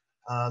these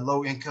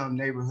low-income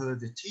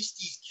neighborhoods, to teach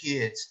these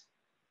kids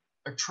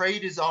a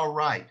trade is all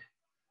right.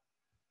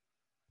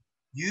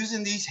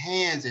 Using these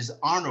hands is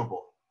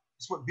honorable.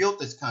 It's what built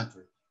this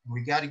country, and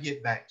we got to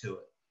get back to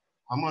it.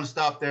 I'm going to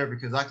stop there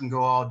because I can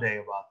go all day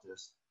about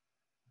this.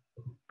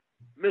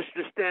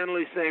 Mr.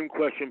 Stanley, same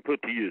question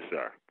put to you,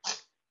 sir.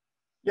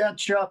 Yeah,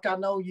 Chuck, I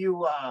know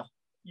you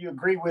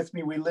agree with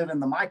me. We live in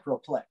the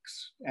microplex,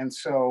 and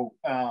so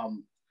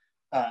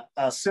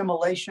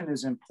assimilation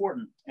is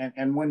important.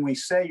 And when we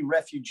say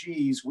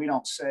refugees, we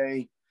don't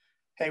say,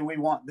 hey, we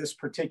want this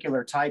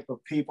particular type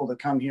of people to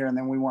come here, and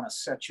then we want to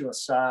set you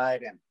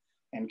aside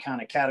and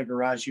kind of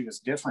categorize you as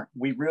different.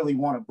 We really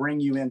want to bring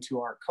you into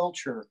our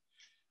culture,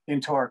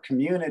 into our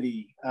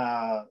community,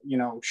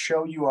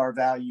 show you our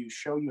values,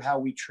 show you how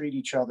we treat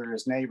each other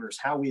as neighbors,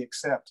 how we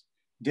accept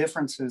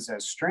differences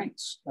as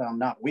strengths,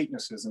 not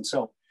weaknesses. And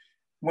so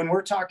when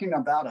we're talking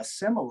about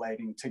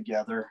assimilating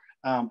together,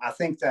 I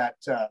think that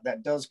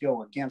that does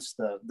go against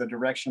the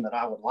direction that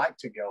I would like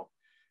to go.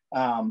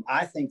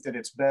 I think that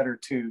it's better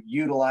to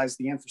utilize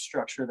the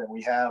infrastructure that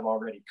we have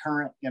already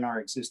current in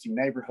our existing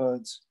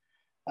neighborhoods,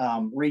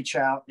 reach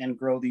out and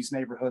grow these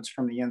neighborhoods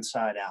from the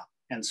inside out.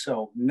 And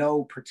so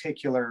no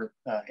particular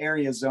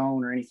area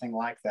zone or anything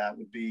like that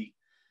would be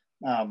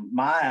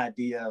my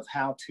idea of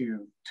how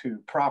to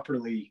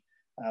properly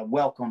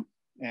welcome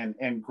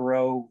and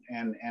grow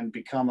and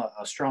become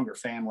a stronger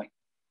family.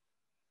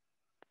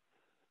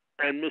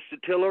 And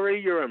Mr. Tillery,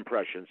 your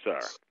impression, sir?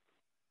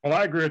 Well,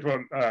 I agree with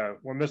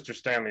what Mr.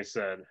 Stanley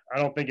said. I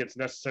don't think it's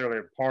necessarily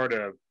a part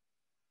of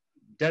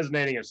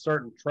designating a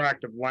certain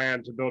tract of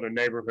land to build a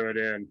neighborhood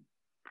in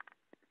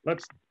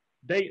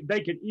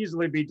They could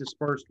easily be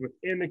dispersed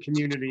within the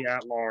community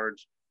at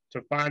large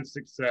to find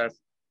success.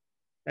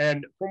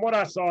 And from what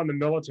I saw in the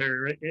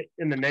military,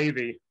 in the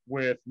Navy,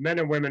 with men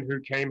and women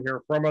who came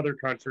here from other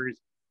countries,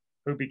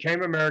 who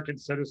became American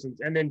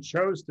citizens and then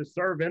chose to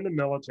serve in the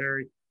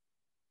military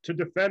to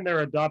defend their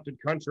adopted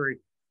country,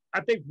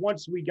 I think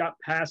once we got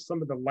past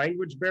some of the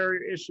language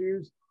barrier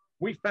issues,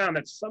 we found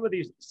that some of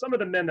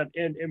the men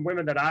and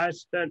women that I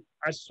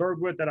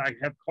served with, that I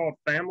have called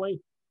family,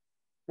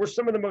 were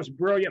some of the most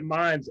brilliant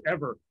minds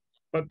ever.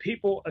 But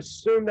people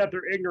assume that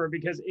they're ignorant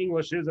because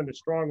English isn't a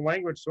strong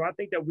language. So I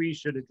think that we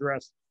should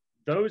address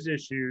those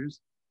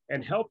issues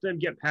and help them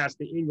get past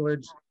the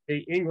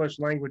English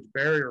language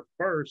barrier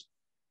first,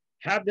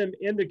 have them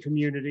in the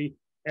community,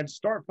 and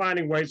start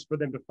finding ways for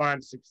them to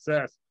find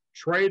success.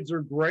 Trades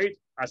are great.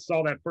 I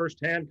saw that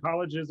firsthand.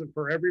 College isn't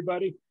for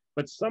everybody,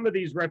 but some of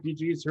these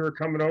refugees who are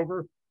coming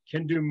over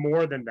can do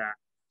more than that.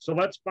 So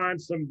let's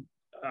find some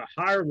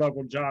higher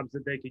level jobs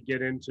that they could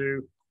get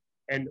into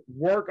and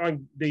work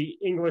on the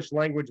English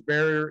language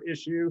barrier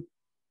issue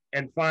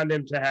and find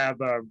them to have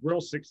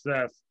real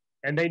success.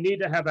 And they need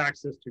to have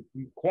access to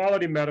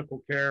quality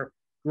medical care,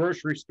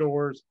 grocery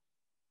stores,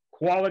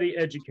 quality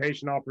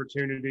education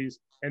opportunities.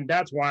 And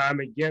that's why I'm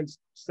against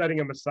setting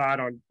them aside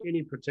on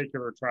any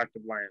particular tract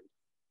of land.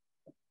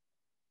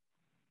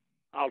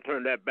 I'll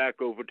turn that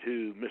back over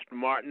to Mr.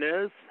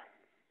 Martinez.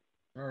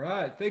 All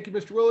right. Thank you,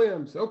 Mr.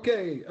 Williams.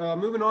 Okay.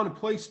 Moving on to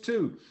place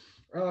two.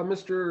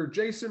 Mr.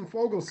 Jason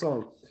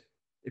Fogelsong,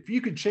 if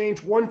you could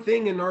change one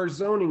thing in our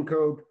zoning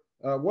code,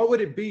 what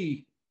would it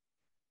be?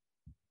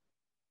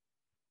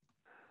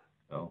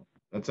 Oh,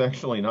 that's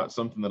actually not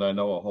something that I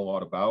know a whole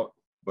lot about,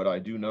 but I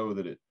do know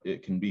that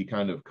it can be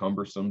kind of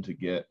cumbersome to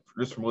get,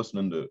 just from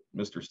listening to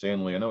Mr.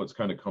 Stanley, I know it's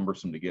kind of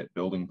cumbersome to get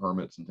building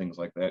permits and things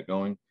like that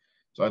going.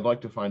 So I'd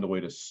like to find a way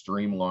to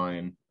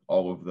streamline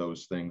all of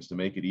those things to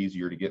make it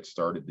easier to get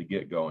started, to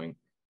get going,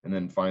 and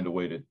then find a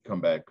way to come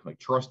back, like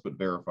trust but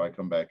verify,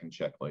 come back and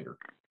check later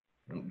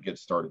and get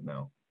started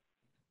now.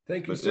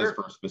 Thank you, but sir. As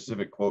for a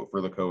specific quote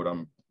for the code,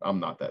 I'm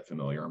not that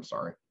familiar. I'm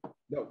sorry.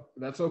 No,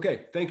 that's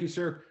okay. Thank you,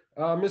 sir.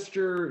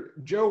 Mr.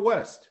 Joe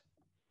West.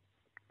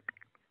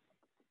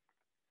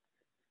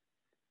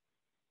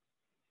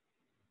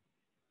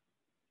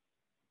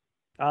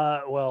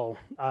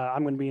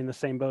 I'm going to be in the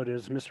same boat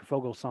as Mr.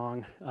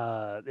 Fogelsong.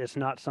 It's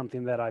not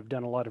something that I've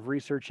done a lot of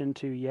research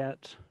into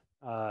yet,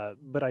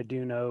 but I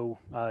do know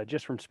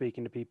just from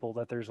speaking to people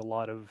that there's a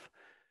lot of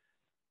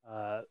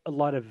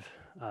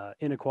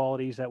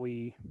inequalities that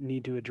we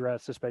need to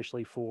address,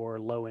 especially for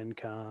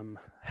low-income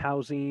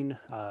housing,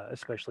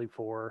 especially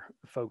for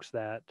folks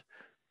that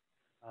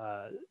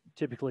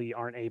typically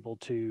aren't able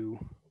to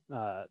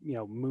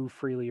move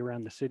freely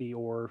around the city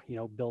or,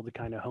 build the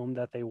kind of home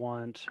that they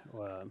want,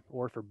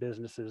 or for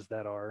businesses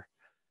that are,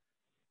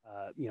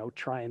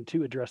 trying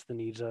to address the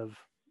needs of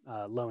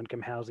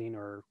low-income housing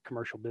or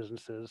commercial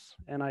businesses.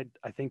 And I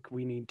think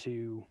we need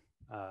to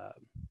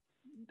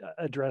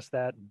address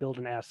that, build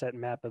an asset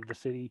map of the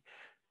city,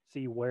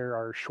 see where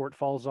our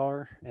shortfalls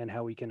are and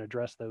how we can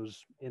address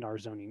those in our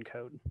zoning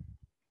code.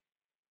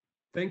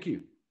 Thank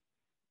you.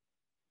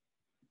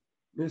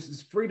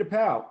 Mrs. Frida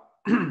Powell.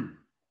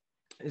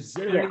 Is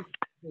there anything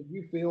that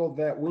you feel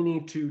that we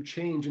need to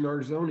change in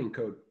our zoning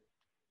code?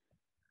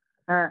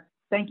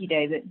 Thank you,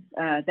 David.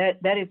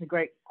 That is a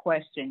great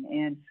question.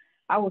 And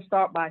I will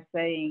start by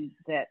saying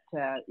that,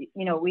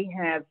 we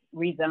have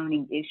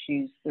rezoning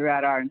issues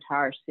throughout our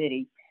entire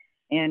city.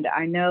 And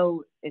I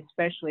know,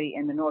 especially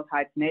in the North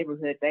Heights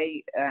neighborhood,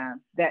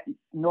 that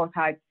North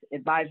Heights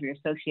Advisory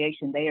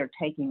Association, they are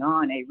taking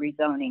on a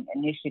rezoning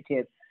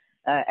initiative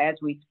as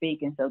we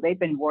speak. And so they've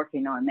been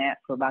working on that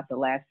for about the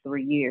last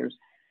 3 years.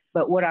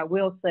 But what I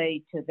will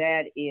say to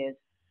that is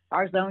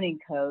our zoning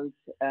codes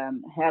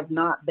have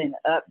not been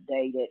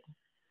updated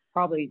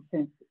probably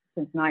since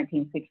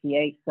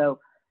 1968. So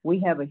we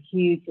have a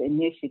huge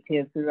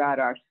initiative throughout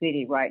our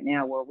city right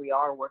now where we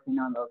are working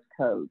on those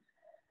codes.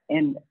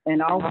 And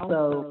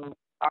also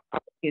our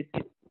focus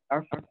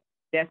are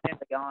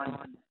definitely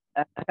on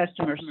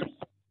customer service,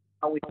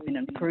 how we can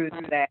improve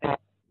that,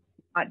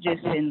 not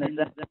just in the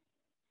zone,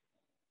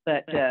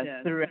 but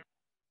throughout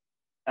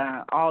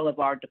all of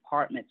our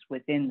departments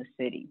within the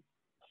city.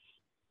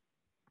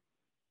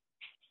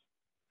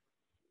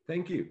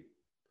 Thank you.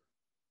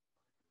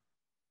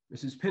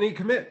 Mrs. Penny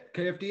Commit,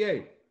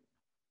 KFDA.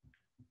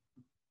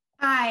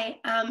 Hi,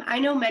 I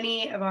know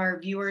many of our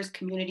viewers,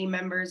 community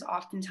members,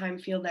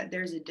 oftentimes feel that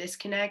there's a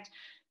disconnect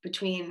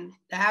between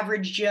the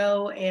average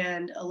Joe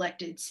and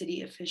elected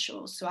city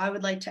officials. So I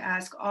would like to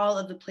ask all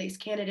of the place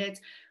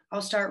candidates,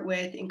 I'll start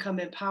with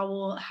incumbent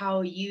Powell,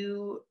 how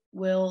you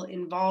will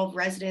involve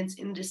residents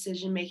in the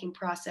decision-making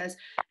process,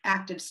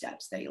 active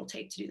steps that you'll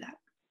take to do that.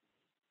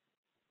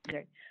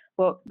 Okay.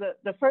 Well,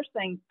 the first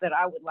thing that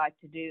I would like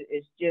to do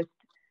is just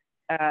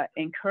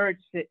encourage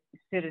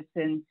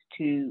citizens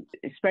to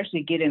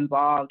especially get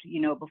involved,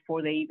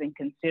 before they even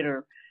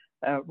consider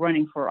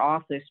running for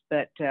office.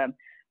 But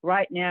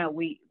right now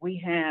we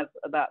have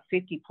about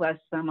 50 plus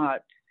some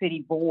odd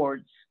city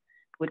boards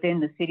within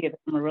the city of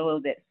Amarillo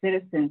that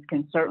citizens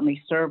can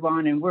certainly serve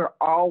on. And we're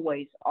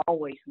always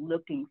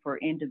looking for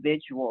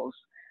individuals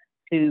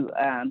to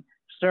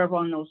serve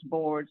on those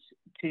boards,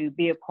 to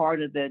be a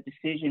part of the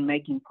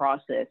decision-making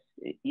process.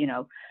 You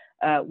know,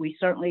 we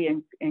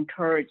certainly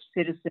encourage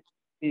citizens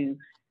to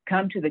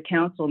come to the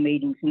council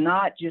meetings,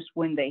 not just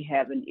when they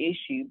have an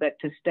issue, but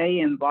to stay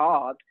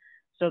involved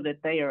so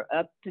that they are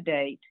up to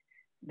date,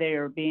 they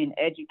are being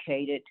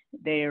educated,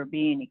 they are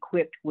being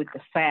equipped with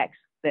the facts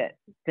that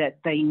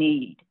they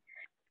need.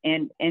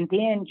 And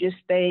then just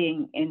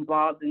staying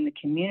involved in the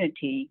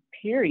community,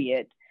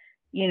 period,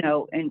 you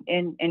know, and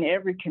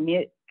every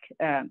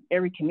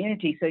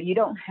community, so you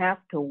don't have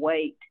to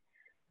wait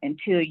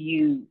until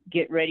you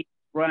get ready to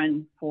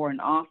run for an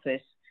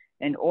office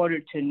in order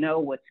to know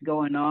what's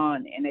going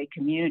on in a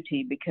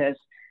community, because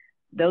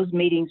those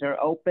meetings are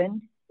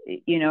open.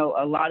 You know,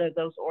 a lot of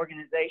those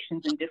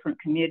organizations in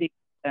different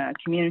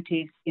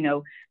communities, you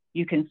know,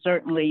 you can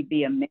certainly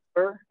be a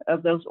member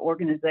of those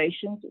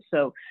organizations.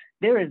 So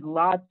there is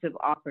lots of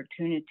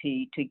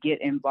opportunity to get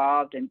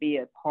involved and be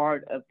a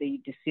part of the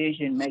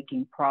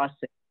decision-making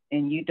process.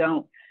 And you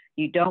don't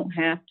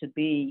have to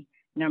be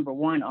number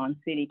one on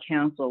city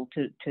council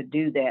to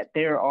do that.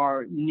 There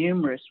are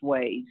numerous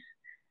ways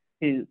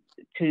to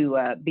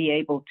be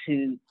able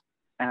to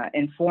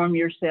inform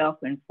yourself,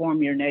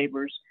 inform your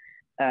neighbors,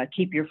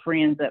 keep your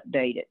friends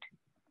updated.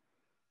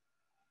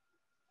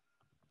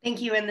 Thank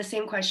you. And the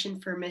same question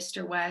for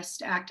Mr.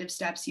 West, active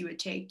steps you would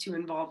take to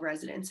involve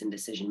residents in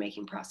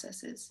decision-making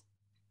processes.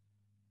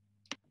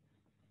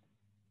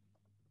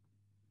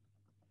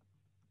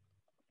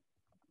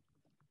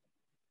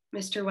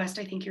 Mr. West,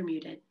 I think you're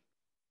muted.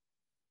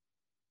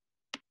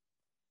 I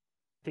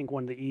think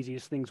one of the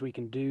easiest things we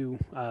can do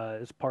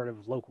as part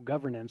of local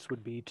governance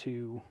would be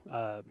to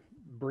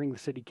bring the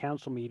city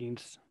council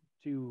meetings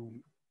to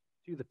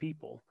the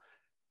people,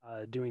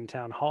 doing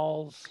town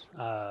halls,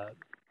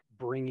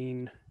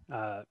 bringing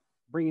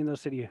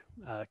those city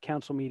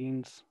council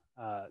meetings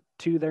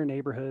to their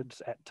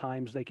neighborhoods at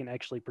times they can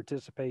actually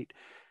participate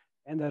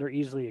and that are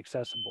easily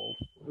accessible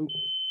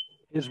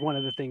is one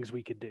of the things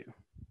we could do.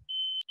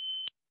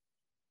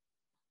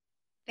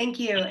 Thank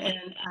you.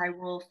 And I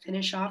will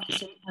finish off the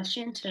same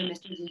question to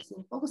Mr.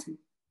 Jason Fulgerson.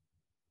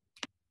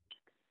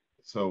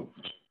 So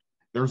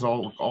there's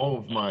all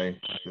of the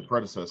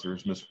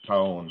predecessors, Mr.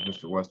 Powell and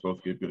Mr. West,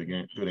 both give good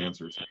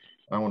answers.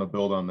 I want to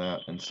build on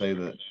that and say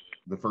that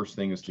the first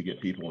thing is to get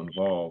people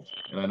involved.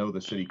 And I know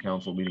the city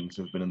council meetings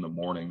have been in the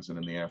mornings and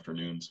in the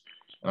afternoons.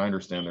 And I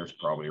understand there's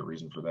probably a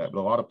reason for that, but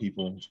a lot of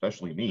people,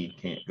 especially me,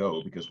 can't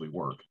go because we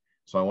work.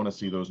 So I want to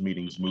see those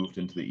meetings moved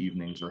into the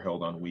evenings or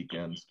held on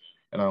weekends.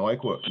 And I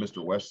like what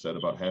Mr. West said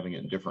about having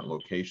it in different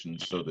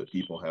locations so that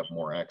people have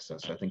more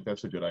access. I think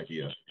that's a good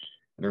idea. And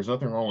there's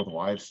nothing wrong with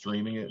live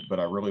streaming it, but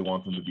I really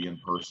want them to be in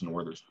person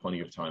where there's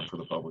plenty of time for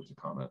the public to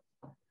comment.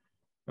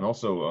 And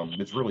also,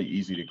 it's really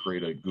easy to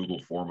create a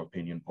Google form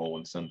opinion poll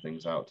and send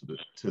things out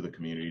to the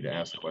community to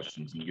ask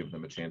questions and give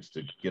them a chance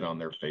to get on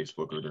their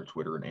Facebook or their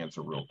Twitter and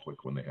answer real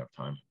quick when they have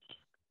time.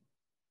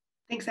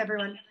 Thanks,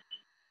 everyone.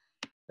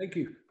 Thank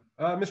you.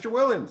 Mr.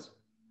 Williams.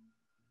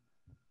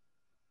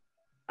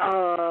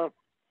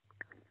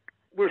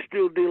 We're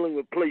still dealing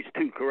with place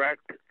 2,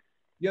 correct?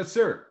 Yes,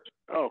 sir.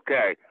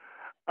 Okay.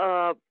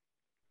 I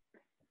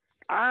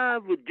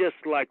would just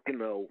like to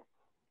know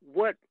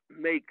what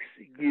makes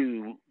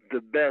you the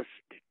best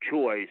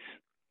choice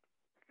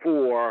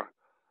for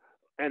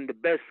and the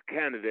best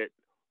candidate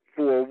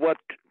for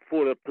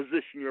the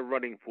position you're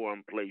running for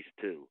in place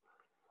 2.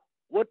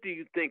 What do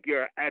you think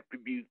your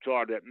attributes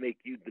are that make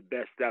you the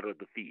best out of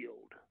the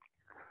field?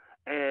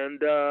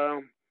 And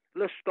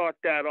let's start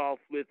that off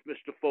with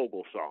Mr.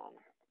 Fogelsong.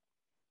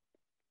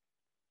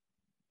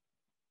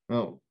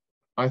 Well,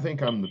 I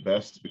think I'm the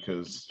best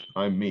because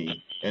I'm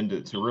me,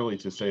 and to really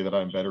say that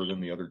I'm better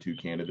than the other 2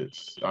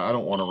 candidates, I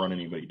don't want to run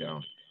anybody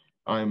down.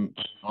 I'm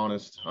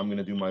honest. I'm going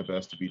to do my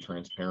best to be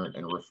transparent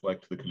and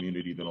reflect the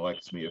community that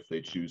elects me if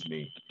they choose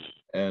me.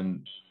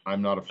 And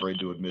I'm not afraid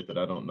to admit that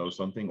I don't know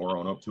something or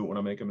own up to it when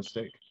I make a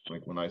mistake.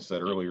 Like when I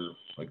said earlier,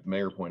 like the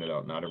mayor pointed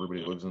out, not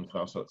everybody lives in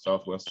the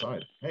southwest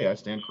side. Hey, I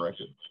stand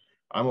corrected.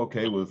 I'm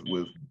okay with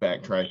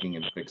backtracking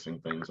and fixing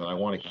things, and I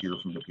want to hear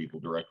from the people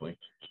directly.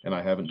 And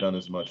I haven't done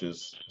as much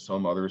as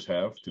some others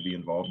have to be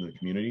involved in the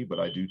community, but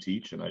I do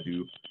teach and I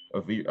do,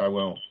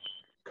 well,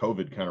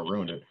 COVID kind of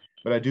ruined it,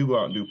 but I do go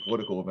out and do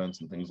political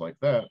events and things like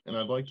that. And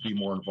I'd like to be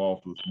more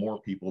involved with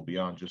more people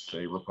beyond just,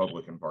 say,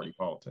 Republican Party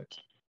politics.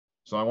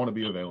 So I want to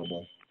be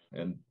available,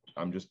 and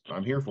I'm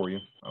here for you.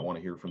 I want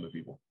to hear from the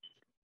people.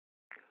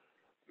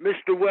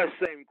 Mr. West,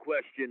 same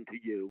question to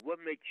you. What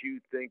makes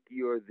you think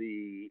you're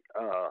the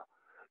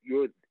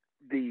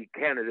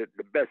candidate,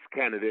 the best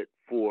candidate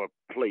for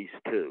place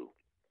 2?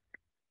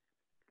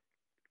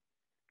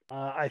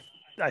 I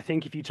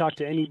think if you talk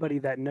to anybody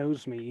that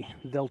knows me,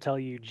 they'll tell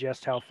you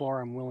just how far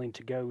I'm willing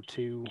to go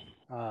to,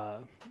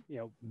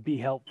 be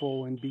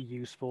helpful and be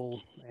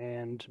useful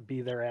and be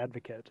their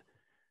advocate.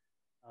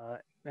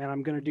 And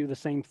I'm going to do the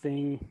same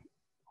thing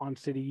on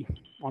city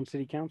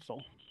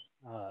council.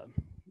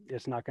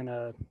 It's not going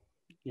to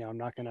I'm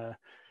not going to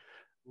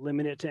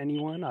limit it to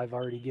anyone. I've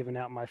already given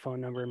out my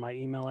phone number and my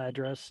email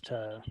address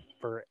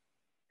for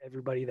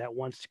everybody that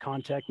wants to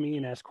contact me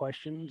and ask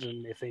questions.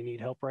 And if they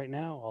need help right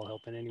now, I'll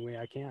help in any way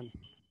I can.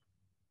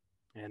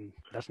 And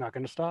that's not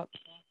going to stop.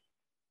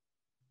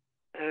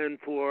 And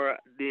for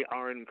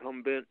our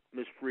incumbent,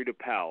 Ms. Frida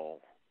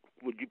Powell,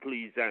 would you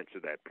please answer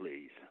that,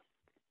 please?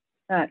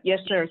 Yes,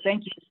 sir.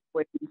 Thank you.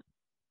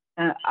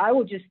 I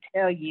will just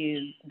tell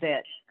you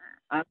that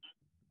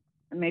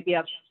maybe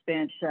I've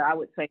spent, I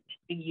would say,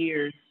 3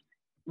 years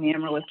in the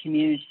Amarillo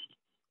community.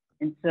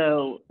 And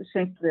so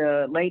since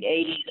the late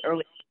 80s,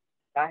 early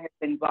 80s, I have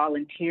been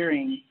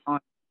volunteering on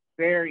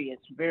various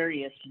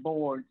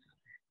boards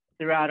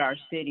throughout our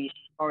city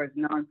as far as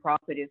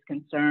nonprofit is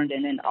concerned,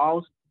 and then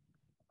also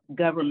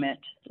government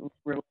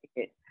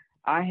related.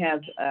 I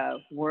have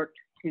worked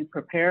to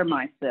prepare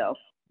myself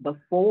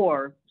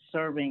before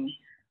serving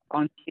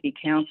on city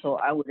council.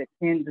 I would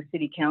attend the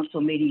city council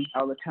meetings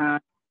all the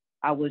time.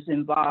 I was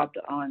involved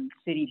on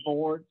city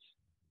boards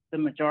the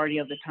majority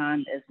of the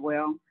time as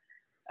well.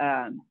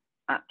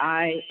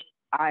 I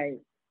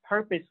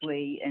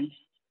purposely and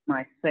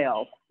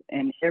myself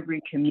in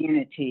every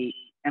community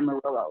in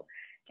Amarillo,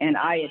 and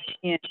I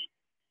attend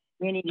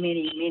many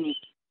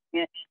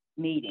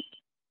meetings.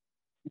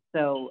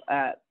 So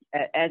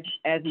as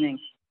an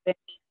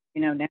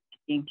now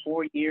being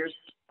 4 years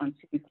on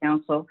city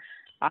council,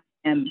 I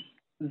am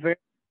very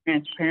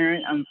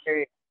transparent. I'm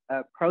very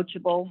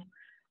approachable.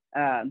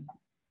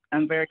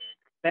 I'm very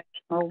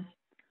respectful.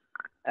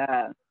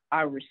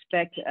 I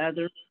respect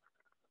others.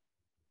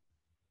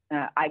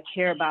 I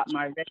care about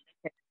my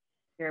reputation,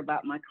 care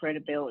about my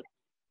credibility,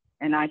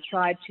 and I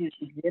try to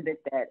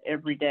exhibit that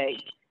every day.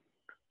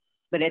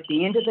 But at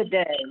the end of the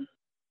day,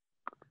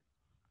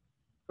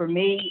 for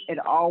me, it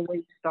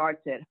always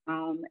starts at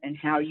home and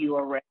how you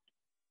are raised.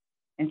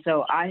 And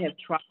so I have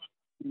tried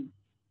to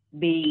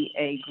be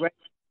a great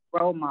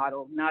role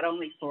model, not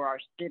only for our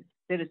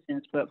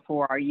citizens, but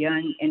for our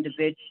young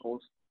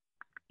individuals,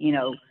 that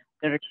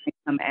are going to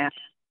come after.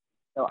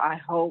 So I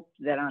hope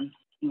that I'm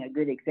a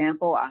good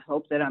example. I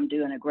hope that I'm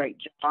doing a great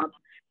job.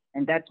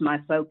 And that's my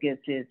focus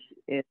is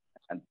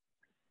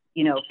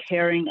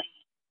carrying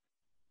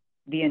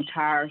the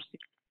entire city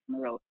of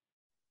Amarillo.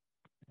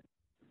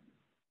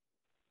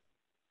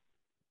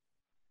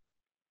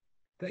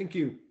 Thank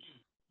you.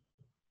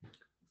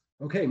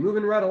 Okay,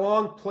 moving right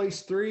along,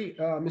 place 3,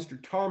 Mr.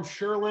 Tom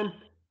Sherlin.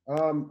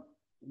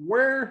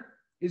 Where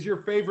is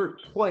your favorite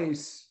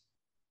place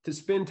to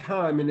spend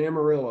time in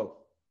Amarillo?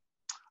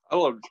 I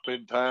love to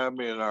spend time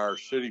in our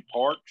city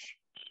parks,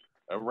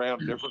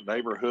 around different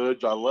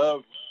neighborhoods. I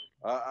love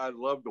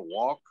to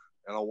walk,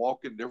 and I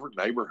walk in different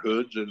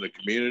neighborhoods in the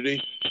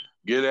community,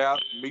 get out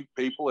and meet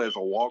people as I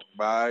walk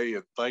by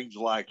and things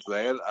like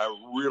that.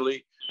 I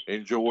really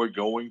enjoy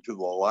going to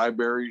the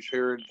libraries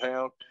here in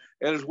town,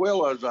 and as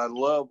well as I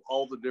love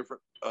all the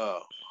different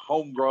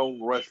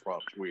homegrown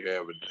restaurants we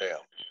have in town.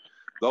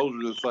 Those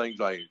are the things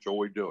I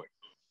enjoy doing.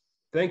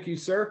 Thank you,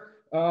 sir.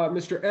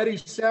 Mr. Eddie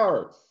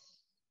Sauer,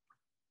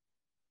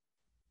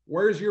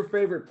 where's your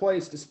favorite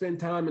place to spend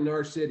time in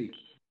our city?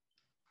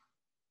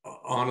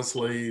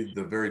 Honestly,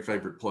 the very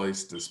favorite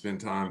place to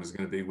spend time is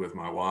going to be with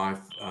my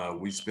wife.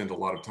 We spend a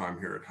lot of time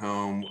here at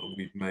home.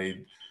 We've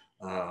made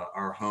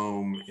our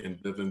home in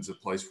Bivens a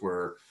place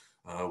where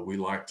we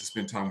like to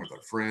spend time with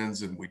our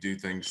friends, and we do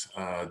things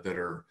that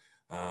are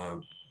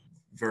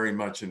very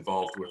much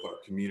involved with our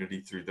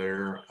community through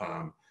there.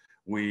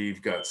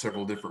 We've got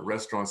several different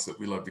restaurants that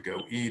we love to go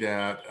eat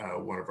at.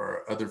 One of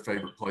our other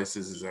favorite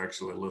places is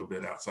actually a little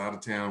bit outside of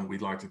town.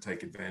 We'd like to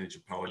take advantage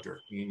of Palo Duro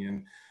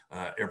Canyon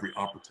every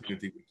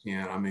opportunity we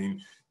can. I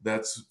mean,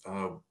 that's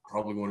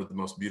probably one of the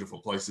most beautiful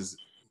places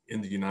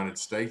in the United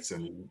States,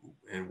 and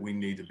we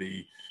need to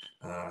be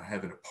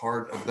having a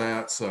part of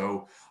that.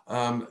 So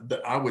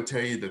I would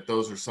tell you that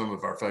those are some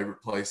of our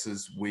favorite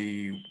places.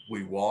 We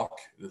walk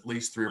at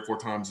least 3 or 4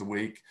 times a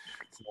week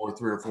for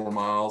 3 or 4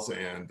 miles,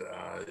 and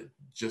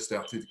just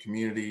out through the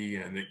community,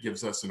 and it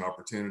gives us an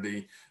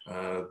opportunity.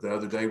 The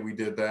other day we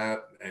did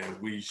that, and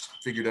we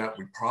figured out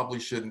we probably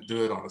shouldn't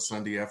do it on a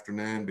Sunday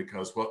afternoon,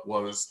 because what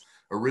was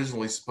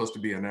originally supposed to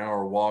be an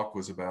hour walk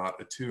was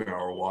about a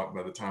 2-hour walk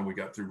by the time we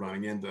got through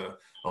running into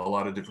a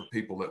lot of different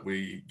people that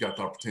we got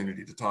the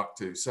opportunity to talk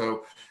to.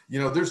 So,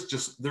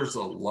 there's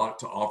a lot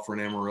to offer in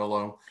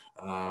Amarillo.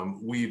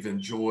 We've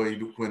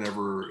enjoyed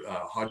whenever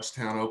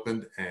Hodgetown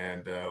opened,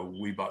 and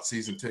we bought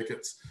season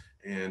tickets,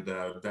 and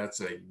that's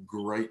a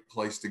great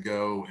place to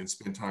go and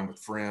spend time with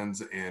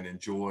friends and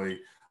enjoy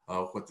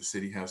what the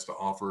city has to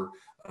offer.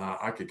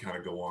 I could kind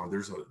of go on.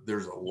 There's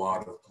a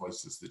lot of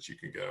places that you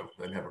can go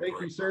and have a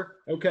Thank you, sir.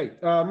 Okay,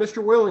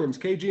 Mr. Williams,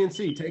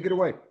 KGNC, take it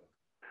away.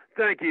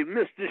 Thank you,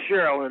 Mr.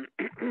 Sherlin.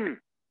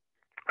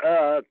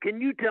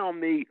 Can you tell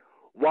me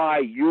why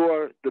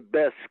you're the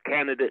best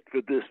candidate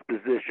for this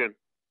position?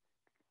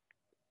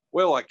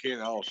 Well, I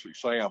can't honestly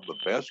say I'm the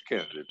best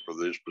candidate for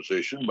this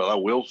position, but I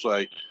will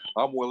say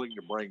I'm willing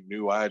to bring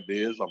new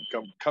ideas.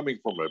 I'm coming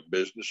from a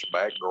business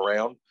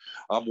background.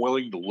 I'm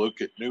willing to look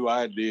at new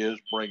ideas,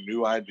 bring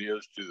new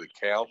ideas to the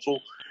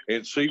council,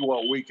 and see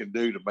what we can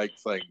do to make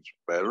things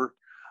better.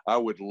 I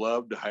would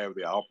love to have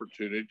the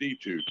opportunity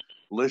to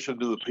listen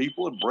to the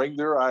people and bring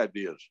their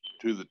ideas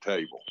to the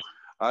table.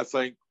 I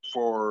think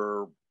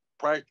for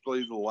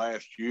practically the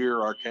last year,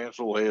 our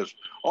council has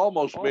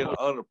almost been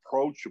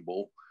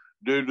unapproachable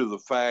due to the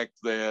fact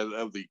that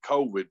of the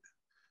COVID,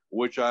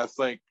 which I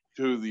think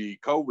to the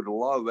COVID, a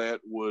lot of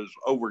that was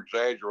over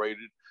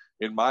exaggerated.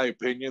 In my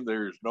opinion,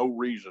 there's no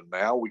reason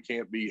now we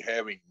can't be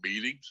having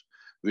meetings.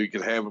 You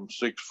can have them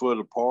 6 foot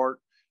apart.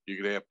 You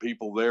can have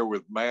people there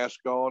with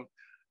masks on.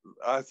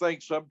 I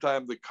think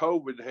sometimes the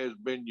COVID has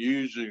been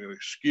used as an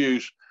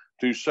excuse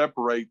to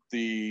separate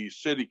the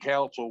city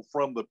council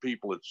from the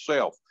people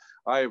itself.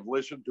 I have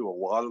listened to a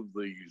lot of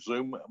the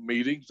Zoom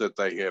meetings that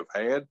they have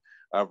had.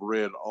 I've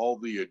read all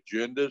the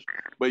agendas,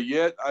 but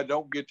yet I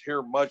don't get to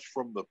hear much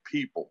from the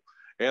people.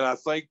 And I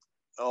think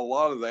a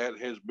lot of that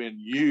has been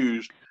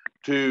used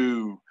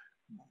to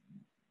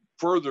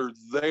further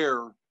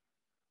their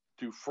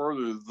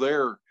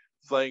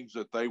things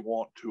that they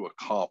want to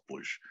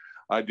accomplish.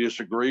 I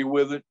disagree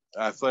with it.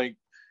 I think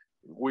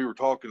we were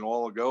talking a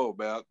while ago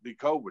about the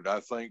COVID.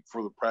 I think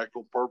for the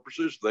practical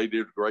purposes, they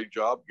did a great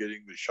job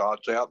getting the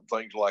shots out and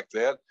things like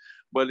that.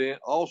 But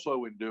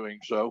also in doing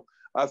so,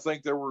 I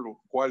think there were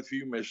quite a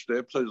few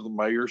missteps, as the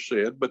mayor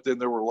said, but then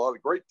there were a lot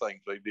of great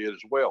things they did as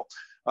well.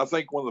 I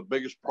think one of the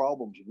biggest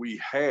problems we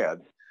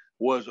had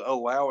was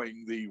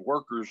allowing the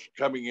workers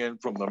coming in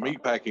from the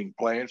meatpacking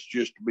plants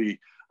just to be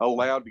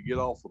allowed to get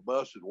off the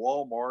bus at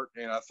Walmart.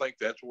 And I think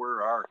that's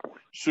where our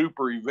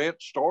super event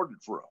started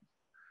from.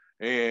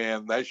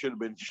 And that should have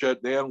been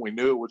shut down. We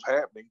knew it was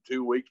happening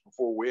 2 weeks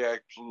before we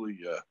actually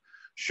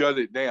shut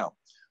it down.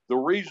 The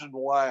reason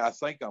why I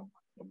think I'm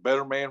a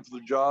better man for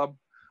the job,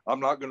 I'm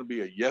not going to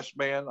be a yes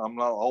man. I'm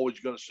not always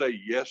going to say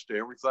yes to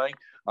everything.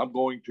 I'm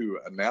going to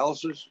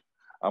analysis.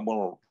 I'm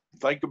going to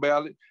think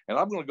about it. And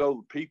I'm going to go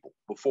to the people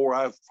before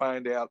I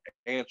find out,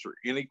 answer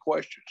any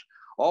questions.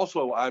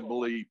 Also, I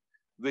believe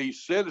the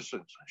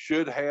citizens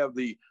should have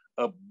the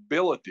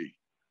ability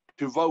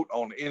to vote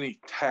on any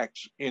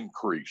tax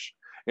increase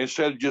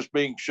instead of just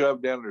being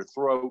shoved down their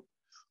throat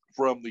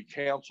from the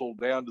council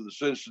down to the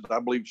citizens. I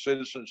believe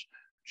citizens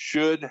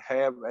should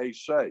have a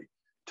say.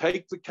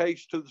 Take the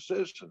case to the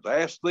citizens.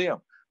 Ask them,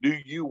 do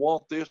you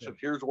want this? And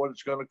here's what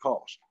it's going to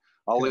cost.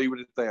 I'll leave it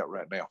at that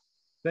right now.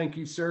 Thank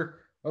you, sir.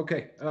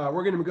 Okay,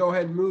 we're going to go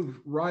ahead and move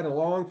right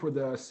along for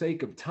the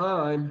sake of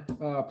time.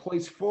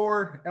 Place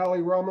 4,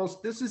 Ali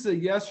Ramos. This is a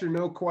yes or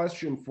no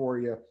question for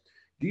you.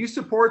 Do you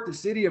support the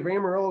City of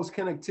Amarillo's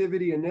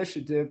connectivity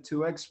initiative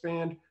to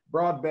expand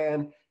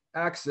broadband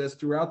access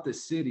throughout the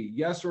city?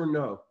 Yes or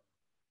no?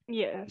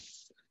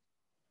 Yes.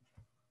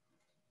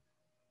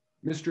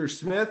 Mr.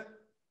 Smith?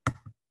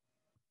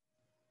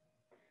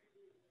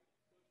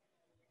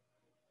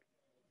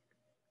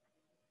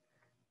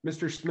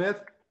 Mr.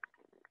 Smith?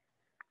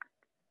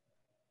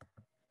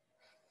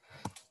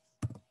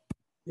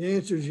 The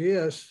answer is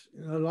yes.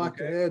 And I'd like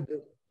to add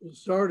that it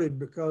started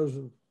because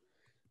of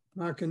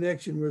my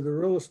connection with the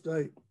real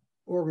estate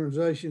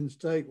organization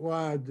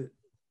statewide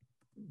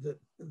that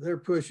they're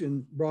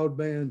pushing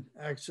broadband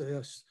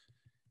access.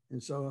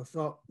 And so I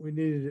thought we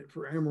needed it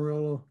for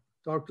Amarillo.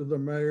 Talked to the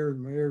mayor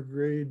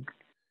agreed.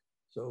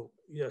 So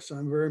yes,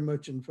 I'm very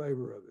much in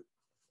favor of it.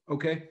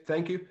 Okay,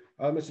 thank you.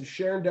 Mrs.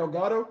 Sharon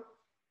Delgado?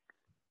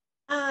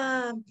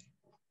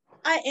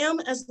 I am,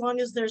 as long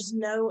as there's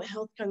no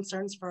health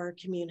concerns for our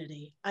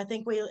community. I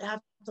think we have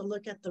to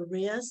look at the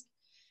risk.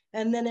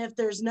 And then if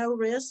there's no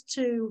risk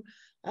to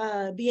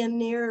being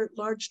near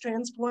large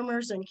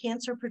transformers and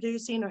cancer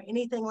producing or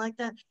anything like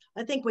that,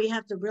 I think we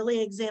have to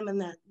really examine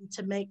that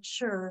to make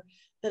sure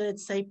that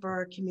it's safe for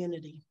our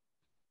community.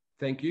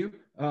 Thank you.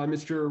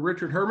 Mr.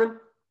 Richard Herman?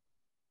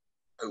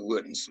 I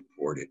wouldn't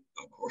support it.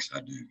 Of course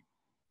I do.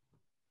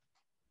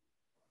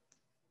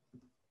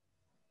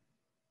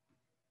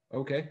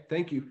 Okay,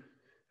 thank you.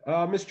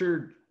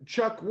 Mr.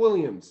 Chuck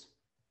Williams.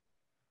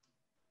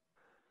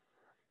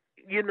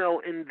 You know,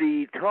 in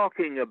the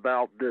talking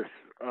about this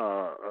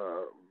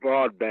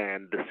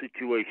broadband, the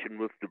situation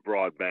with the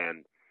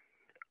broadband,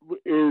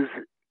 is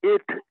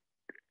it,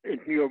 in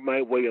your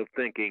my way of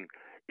thinking,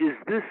 is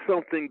this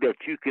something that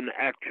you can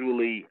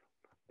actually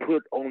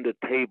put on the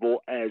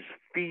table as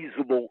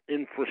feasible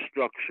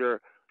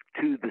infrastructure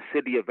to the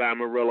city of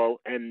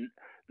Amarillo, and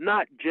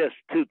not just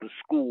to the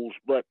schools,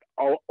 but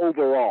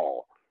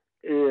overall?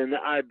 And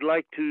I'd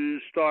like to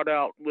start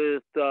out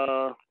with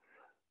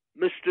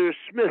Mr.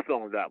 Smith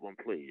on that one,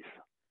 please.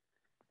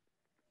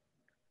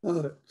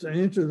 To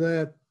answer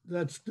that,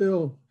 that's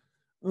still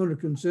under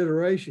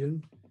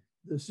consideration.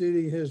 The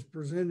city has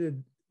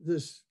presented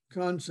this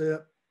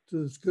concept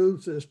to the school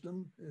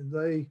system, and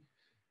they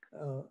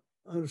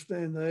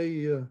understand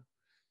they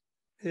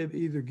have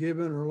either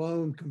given or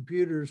loaned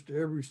computers to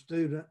every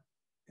student,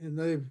 and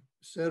they've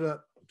set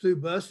up 2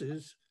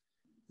 buses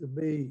to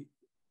be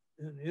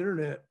an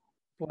internet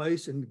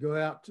place and go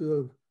out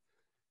to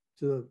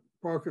the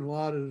parking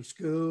lot of the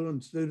school,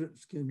 and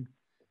students can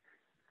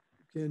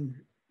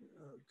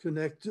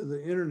connect to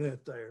the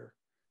internet there.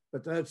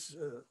 But that's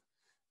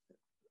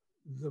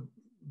the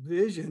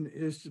vision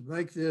is to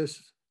make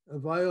this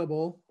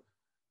available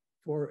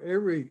for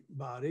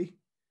everybody.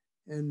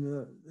 And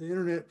the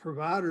internet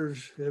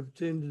providers have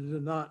tended to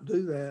not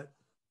do that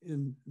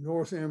in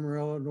North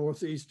Amarillo,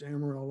 Northeast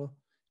Amarillo.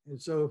 And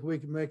so if we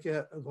can make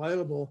that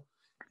available,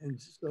 and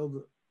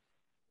so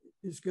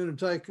it's going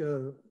to take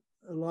a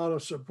lot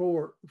of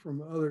support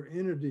from other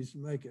entities to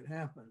make it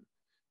happen.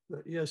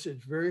 But yes,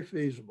 it's very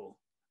feasible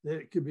that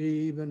it could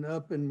be even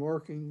up and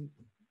working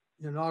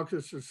in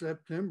August or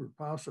September,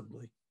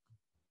 possibly.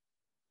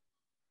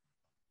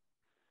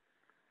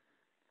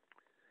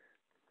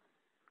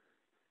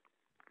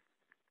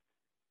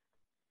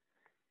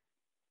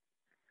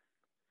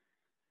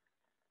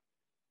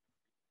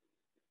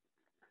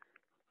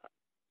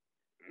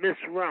 Ms.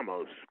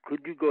 Ramos, could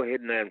you go ahead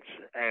and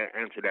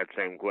answer that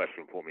same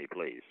question for me,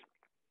 please?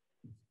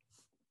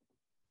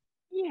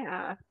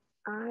 Yeah,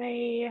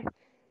 I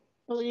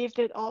believe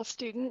that all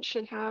students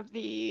should have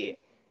the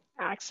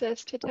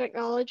access to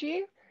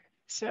technology.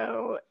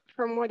 So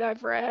from what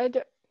I've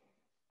read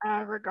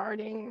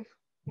regarding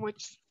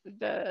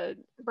the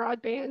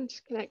broadband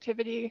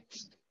connectivity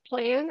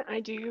plan,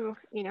 I do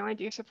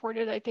support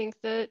it. I think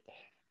that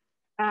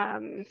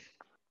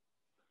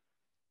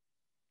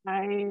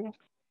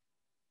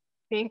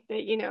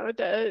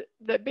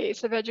the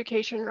base of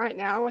education right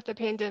now with the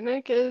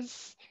pandemic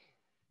is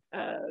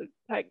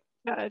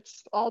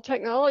it's all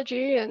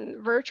technology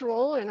and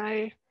virtual, and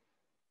I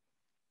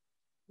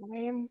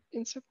am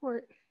in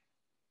support.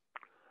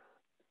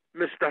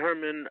 Mr.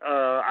 Herman,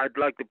 I'd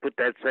like to put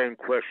that same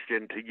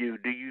question to you.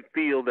 Do you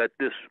feel that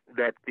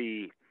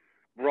the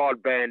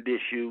broadband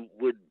issue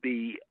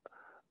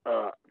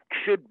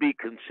should be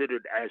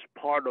considered as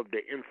part of the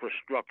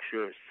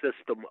infrastructure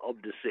system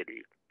of the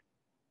city?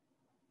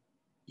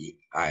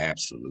 I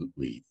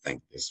absolutely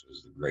think this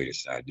was the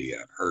greatest idea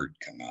I've heard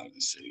come out of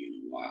the city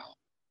in a while.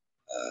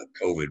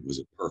 COVID was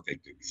a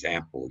perfect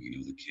example. You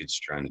know, the kids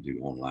trying to do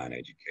online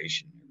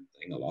education and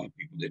everything. A lot of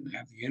people didn't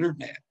have the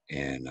internet.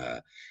 And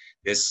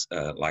this,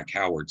 like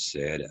Howard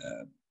said,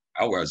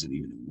 I wasn't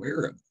even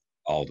aware of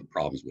all the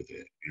problems with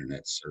the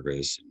internet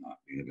service and not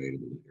being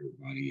available to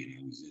everybody. And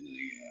I was in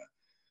a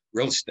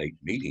real estate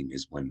meeting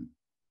is when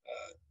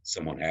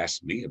someone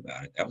asked me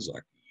about it. That was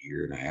like a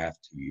year and a half,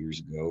 2 years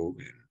ago.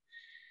 And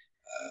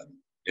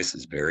this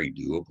is very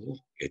doable.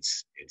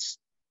 It's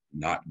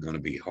not going to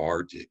be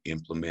hard to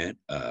implement.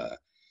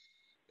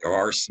 There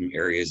are some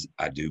areas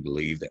I do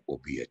believe that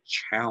will be a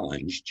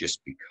challenge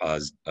just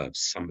because of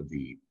some of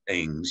the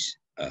things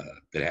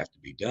that have to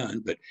be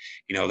done. But,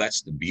 you know,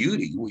 that's the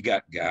beauty. We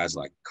got guys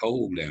like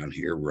Cole down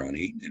here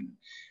running and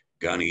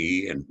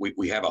Gunny, and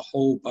we have a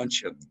whole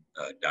bunch of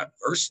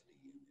diversity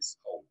in this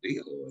whole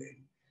deal.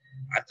 And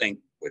I think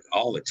with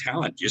all the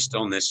talent just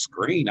on this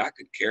screen, I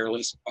could care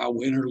less if I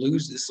win or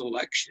lose this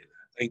election.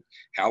 I think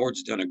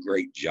Howard's done a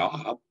great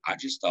job. I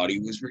just thought he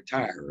was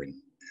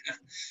retiring.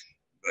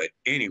 But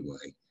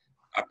anyway,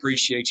 I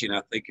appreciate you, and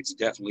I think it's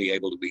definitely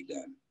able to be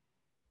done.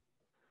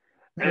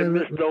 And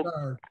Ms.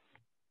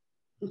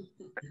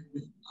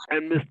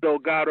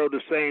 Delgado,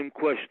 the same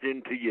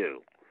question to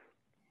you.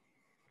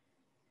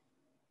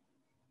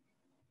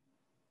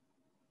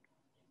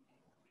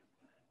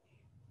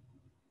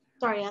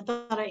 Sorry, I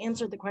thought I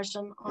answered the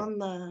question on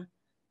the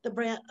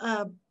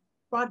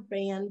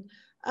broadband.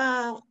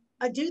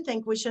 I do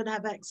think we should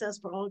have access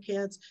for all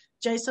kids.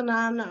 Jason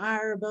and I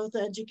are both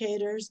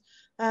educators.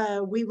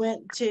 We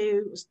went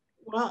to,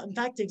 well, in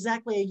fact,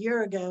 exactly a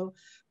year ago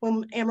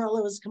when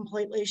Amarillo was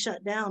completely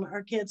shut down,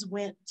 our kids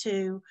went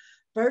to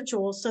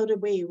virtual, so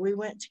did we. We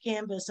went to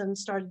campus and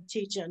started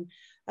teaching.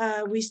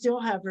 We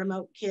still have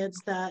remote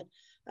kids that,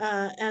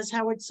 as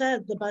Howard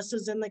said, the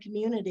buses in the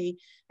community.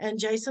 And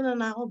Jason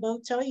and I will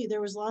both tell you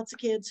there was lots of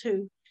kids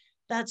who,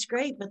 that's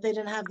great, but they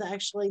didn't have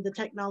the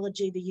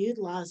technology to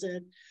utilize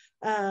it.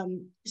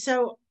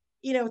 So,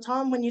 you know,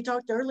 Tom, when you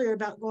talked earlier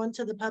about going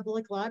to the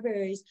public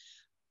libraries,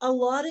 a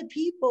lot of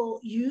people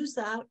use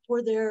that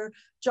for their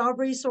job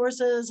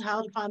resources,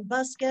 how to find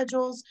bus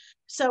schedules.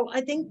 So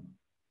I think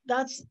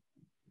that's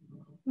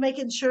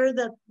making sure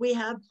that we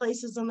have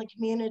places in the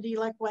community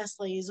like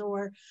Wesley's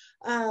or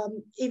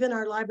even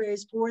our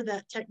libraries for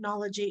that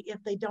technology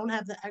if they don't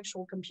have the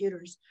actual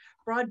computers.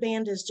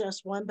 Broadband is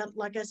just one, but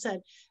like I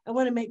said, I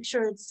want to make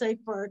sure it's safe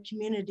for our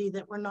community,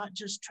 that we're not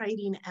just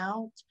trading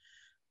out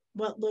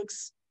what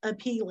looks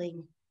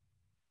appealing.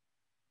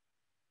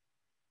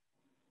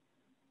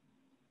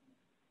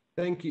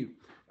 Thank you.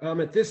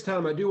 At this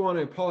time, I do want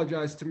to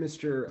apologize to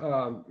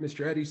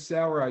Mr. Eddie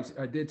Sauer.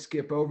 I did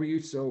skip over you,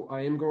 so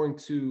I am going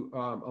to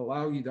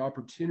allow you the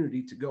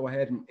opportunity to go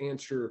ahead and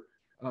answer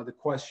the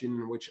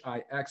question which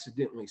I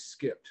accidentally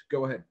skipped.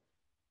 Go ahead.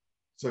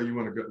 So you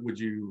want to go? Would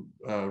you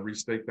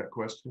restate that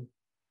question?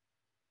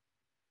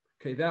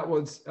 Okay, that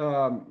was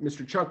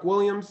Mr. Chuck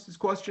Williams'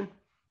 question.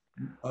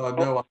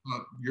 No,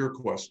 your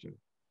question.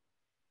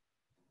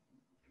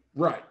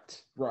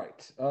 Right.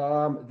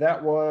 That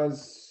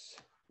was,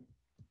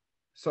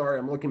 sorry,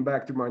 I'm looking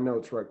back through my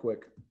notes right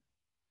quick.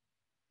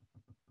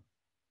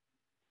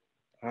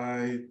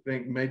 I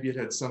think maybe it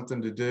had something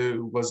to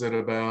do, was it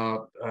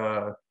about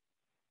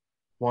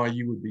why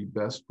you would be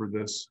best for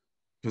this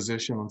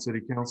position on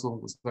city council?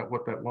 Was that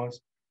what that was?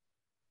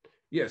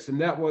 Yes,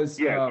 and that was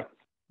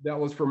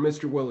for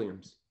Mr.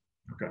 Williams.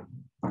 Okay.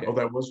 Oh,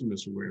 that was from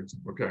Mr. Williams.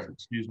 Okay,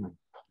 excuse me.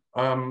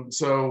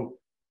 So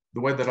the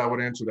way that I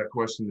would answer that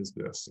question is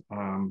this.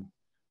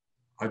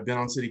 I've been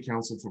on city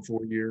council for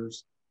 4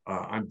 years.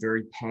 I'm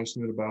very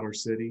passionate about our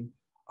city.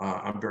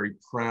 I'm very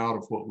proud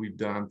of what we've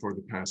done for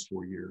the past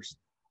 4 years.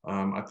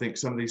 I think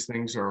some of these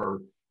things are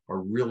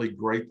really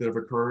great that have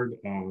occurred.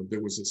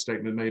 There was a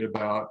statement made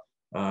about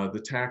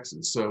the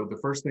taxes. So the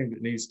first thing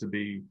that needs to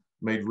be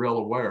made real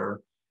aware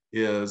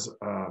is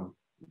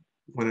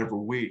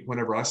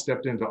whenever I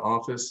stepped into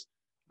office,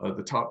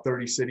 the top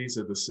 30 cities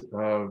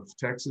of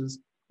Texas,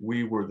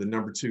 we were the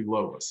 #2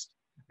 lowest.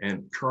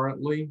 And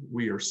currently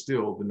we are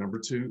still the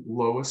 #2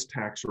 lowest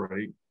tax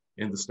rate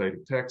in the state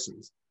of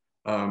Texas.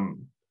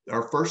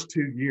 Our first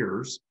 2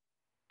 years,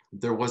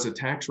 there was a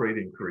tax rate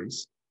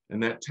increase,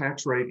 and that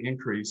tax rate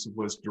increase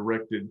was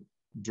directed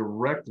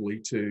directly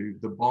to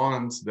the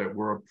bonds that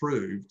were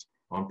approved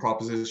on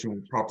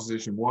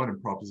Proposition 1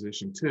 and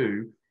Proposition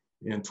 2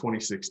 in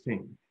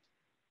 2016.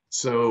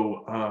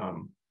 So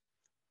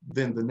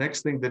then the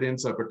next thing that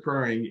ends up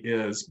occurring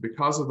is,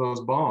 because of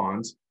those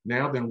bonds,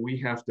 now then we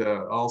have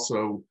to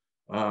also,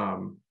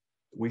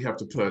 we have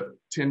to put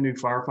 10 new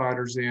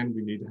firefighters in.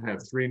 We need to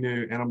have 3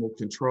 new animal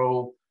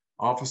control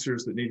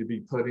officers that need to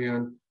be put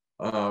in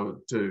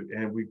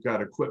and we've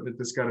got equipment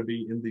that's got to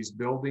be in these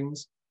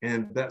buildings,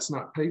 and that's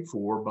not paid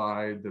for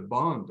by the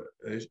bond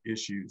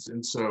issues.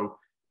 And so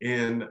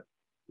in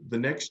the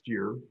next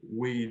year,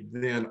 we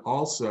then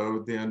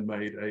also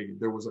made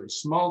there was a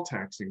small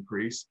tax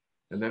increase,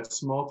 and that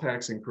small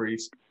tax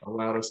increase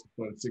allowed us to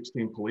fund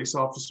 16 police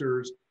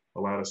officers,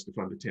 allowed us to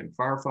fund the 10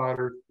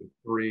 firefighters, the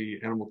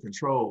 3 animal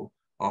control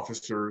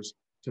officers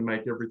to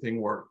make everything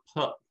work.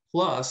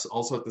 Plus,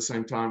 also at the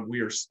same time,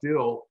 we are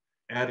still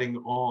adding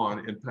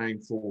on and paying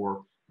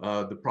for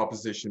the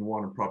Proposition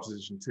 1 and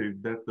Proposition 2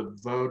 that the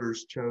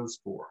voters chose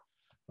for.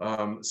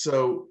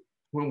 So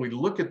when we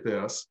look at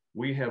this,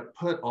 we have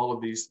put all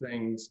of these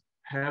things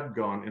have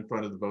gone in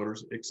front of the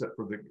voters, except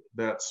for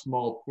that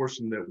small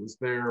portion that was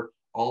there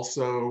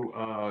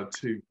also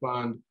to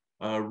fund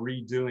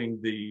redoing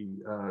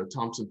the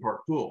Thompson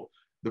Park Pool.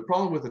 The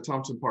problem with the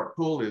Thompson Park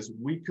Pool is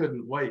we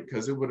couldn't wait,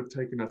 because it would have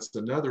taken us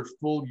another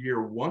full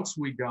year. Once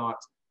we got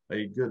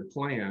a good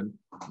plan,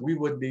 we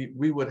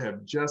would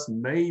have just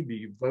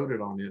maybe voted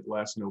on it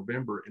last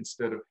November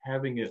instead of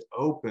having it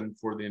open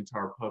for the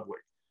entire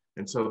public.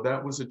 And so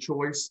that was a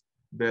choice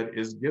that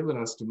is given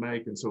us to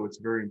make. And so it's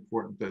very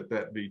important that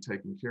that be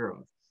taken care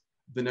of.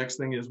 The next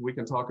thing is we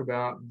can talk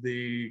about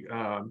the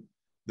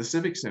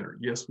Civic Center.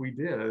 Yes, we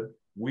did.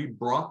 We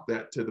brought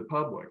that to the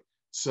public.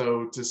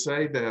 So to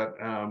say that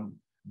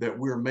that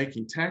we're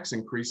making tax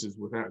increases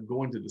without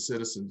going to the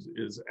citizens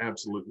is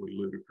absolutely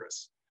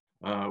ludicrous.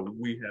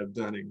 We have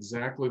done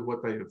exactly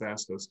what they have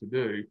asked us to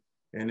do.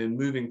 And in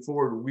moving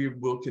forward, we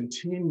will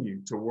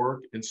continue to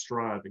work and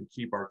strive and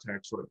keep our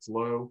tax rates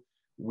low.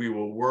 We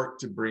will work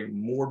to bring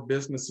more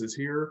businesses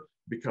here,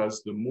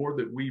 because the more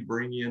that we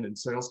bring in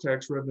sales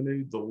tax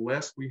revenue, the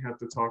less we have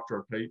to talk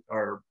to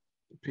our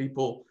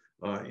people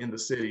in the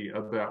city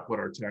about what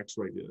our tax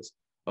rate is.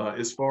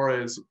 As far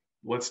as,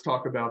 let's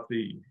talk about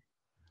the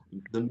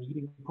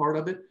meeting part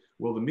of it.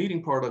 Well, the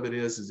meeting part of it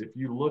is if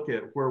you look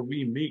at where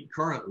we meet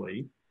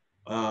currently,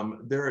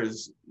 there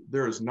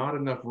is not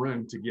enough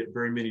room to get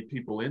very many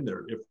people in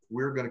there if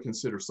we're going to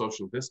consider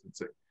social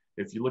distancing.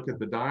 If you look at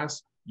the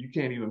dais, you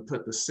can't even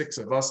put the 6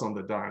 of us on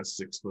the dais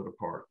 6 foot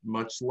apart,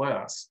 much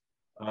less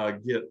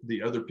get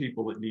the other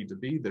people that need to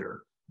be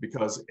there,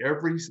 because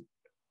every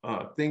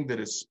thing that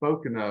is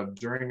spoken of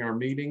during our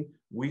meeting,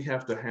 we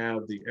have to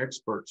have the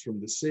experts from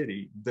the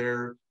city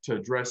there to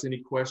address any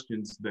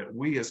questions that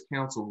we as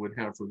council would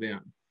have for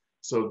them.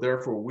 So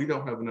therefore, we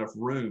don't have enough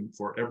room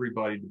for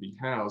everybody to be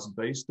housed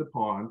based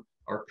upon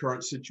our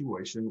current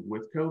situation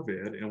with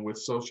COVID and with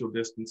social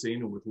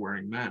distancing and with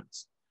wearing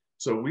masks.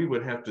 So we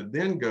would have to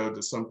then go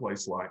to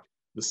someplace like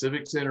the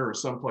Civic Center or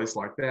someplace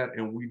like that,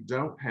 and we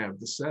don't have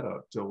the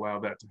setup to allow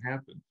that to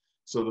happen.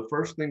 So the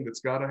first thing that's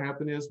got to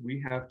happen is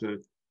we have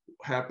to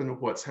happen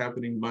what's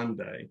happening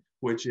Monday,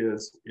 which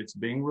is it's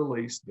being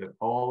released that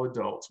all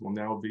adults will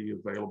now be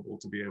available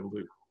to be able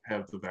to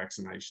have the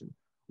vaccination.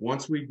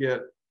 Once we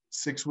get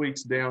 6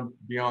 weeks down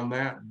beyond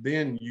that,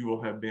 then you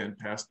will have been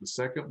past the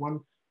second one,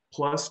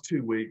 plus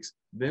 2 weeks.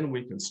 Then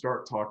we can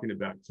start talking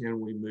about, can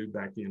we move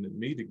back in and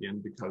meet again?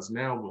 Because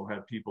now we'll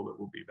have people that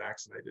will be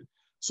vaccinated.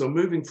 So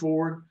moving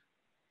forward,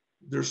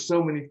 there's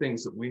so many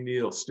things that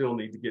we still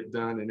need to get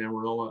done in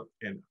Amarillo,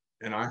 and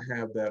I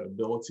have that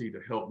ability to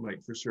help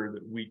make for sure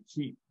that we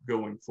keep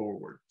going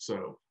forward.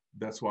 So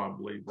that's why I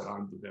believe that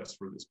I'm the best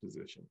for this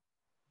position.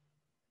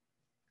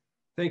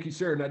 Thank you,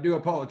 sir. And I do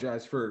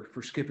apologize for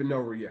skipping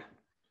over you.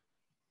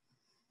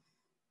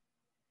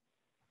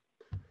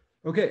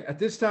 Okay, at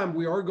this time,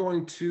 we are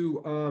going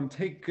to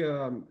take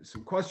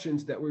some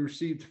questions that we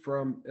received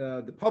from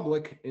the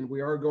public, and we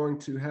are going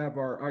to have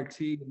our IT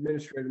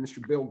administrator,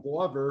 Mr. Bill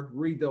Glover,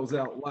 read those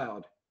out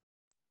loud.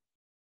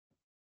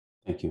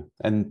 Thank you.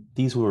 And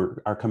these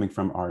are coming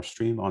from our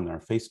stream on our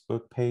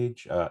Facebook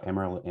page,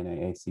 Amarillo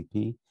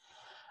NAACP.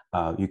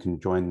 You can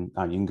join,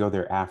 you can go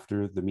there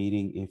after the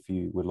meeting if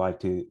you would like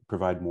to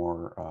provide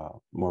more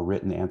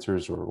written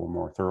answers or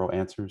more thorough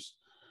answers.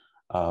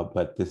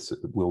 But this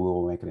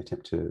we'll make an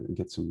attempt to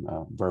get some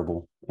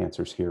verbal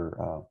answers here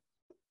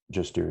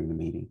just during the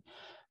meeting.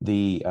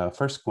 The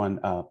first one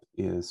up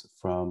is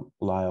from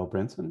Lyle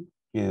Brinson,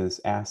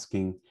 is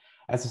asking,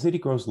 as the city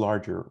grows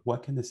larger,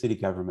 what can the city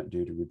government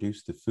do to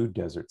reduce the food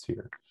deserts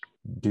here?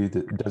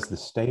 Does the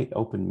state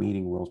open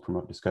meeting rules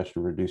promote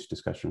discussion or reduce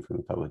discussion from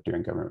the public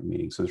during government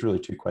meetings? So there's really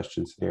two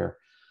questions there.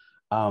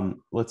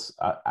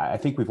 I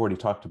think we've already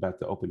talked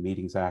about the Open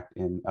Meetings Act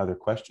in other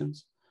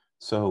questions.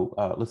 So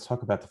let's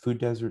talk about the food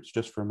deserts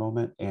just for a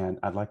moment. And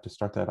I'd like to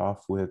start that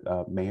off with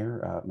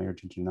Mayor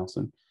Ginger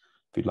Nelson,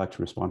 if you'd like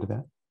to respond to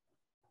that.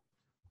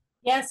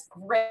 Yes,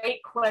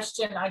 great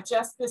question. I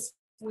just this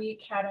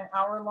week had an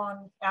hour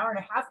and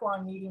a half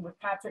long meeting with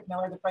Patrick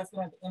Miller, the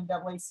president of the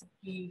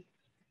NAACP.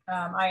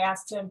 I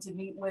asked him to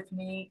meet with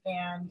me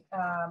and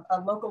a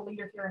local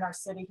leader here in our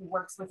city who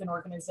works with an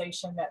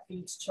organization that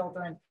feeds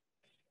children.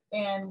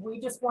 And we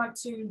just want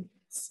to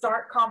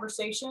start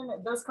conversation.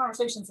 Those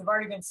conversations have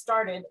already been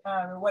started.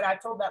 What I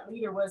told that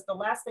leader was the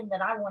last thing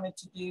that I wanted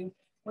to do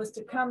was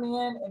to come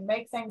in and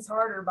make things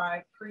harder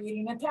by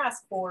creating a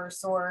task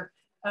force or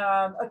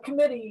a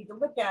committee to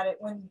look at it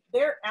when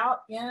they're out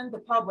in the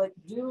public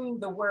doing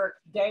the work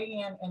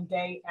day in and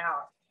day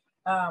out.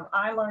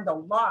 I learned a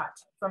lot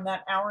from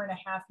that hour and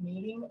a half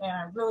meeting, and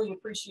I really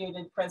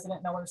appreciated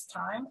President Miller's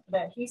time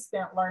that he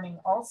spent learning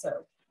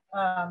also.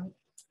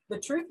 The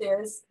truth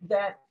is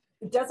that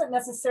it doesn't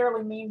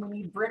necessarily mean we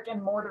need brick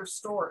and mortar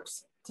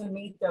stores to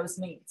meet those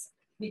needs,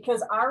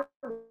 because our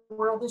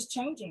world is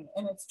changing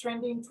and it's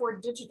trending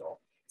toward digital.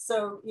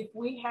 So if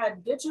we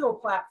had digital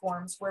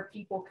platforms where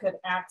people could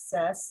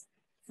access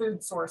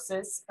food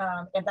sources,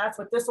 and that's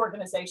what this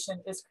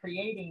organization is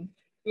creating,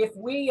 if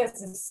we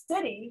as a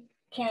city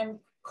can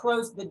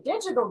close the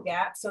digital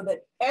gap so that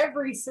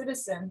every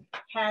citizen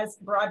has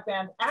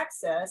broadband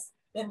access,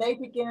 then they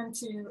begin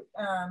to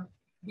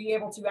be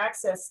able to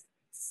access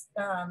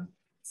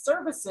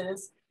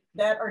services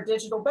that are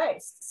digital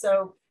based.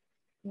 So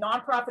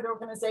nonprofit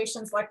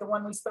organizations like the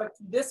one we spoke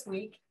to this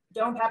week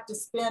don't have to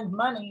spend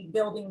money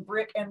building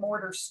brick and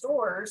mortar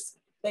stores.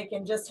 They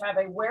can just have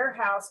a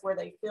warehouse where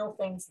they fill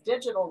things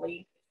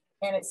digitally,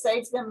 and it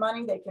saves them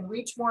money. They can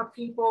reach more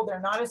people.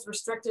 They're not as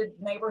restricted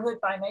neighborhood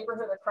by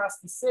neighborhood across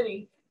the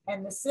city,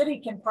 and the city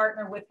can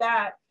partner with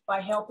that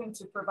by helping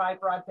to provide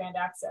broadband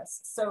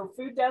access. So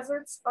food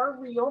deserts are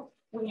real.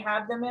 We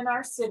have them in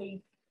our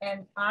city,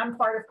 and I'm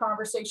part of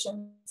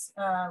conversations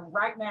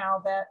right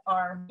now that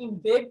are in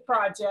big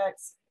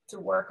projects to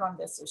work on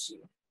this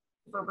issue.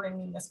 For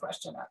bringing this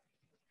question up.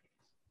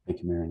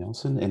 Thank you, Mayor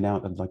Nelson. And now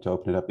I'd like to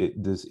open it up.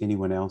 Does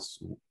anyone else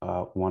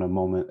want a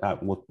moment?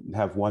 We'll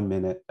have 1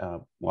 minute.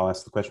 I'll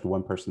ask the question to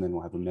one person, then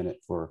we'll have a minute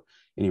for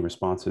any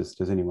responses.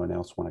 Does anyone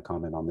else want to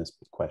comment on this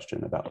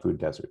question about food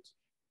deserts?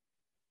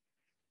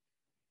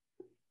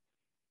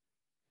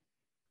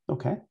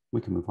 Okay,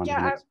 we can move on to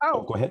the next.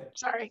 Oh, go ahead.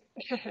 Sorry.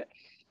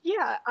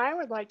 Yeah, I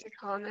would like to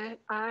comment.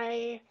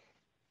 I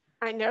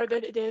know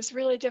that it is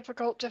really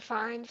difficult to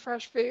find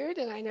fresh food,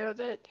 and I know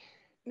that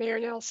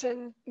Mayor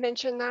Nelson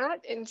mentioned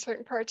that in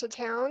certain parts of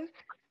town.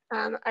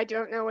 I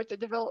don't know what the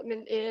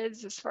development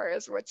is as far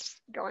as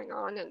what's going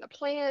on in the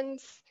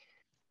plans,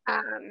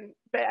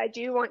 but I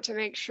do want to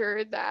make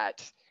sure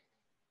that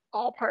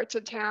all parts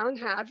of town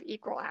have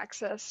equal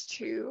access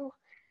to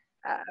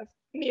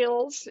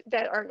meals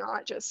that are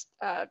not just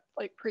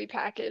like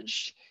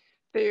prepackaged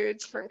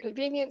foods from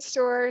convenience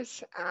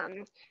stores.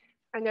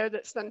 I know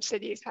that some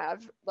cities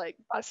have like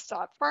bus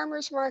stop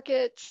farmers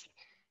markets,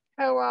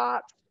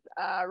 co-ops,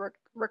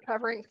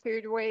 recovering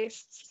food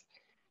wastes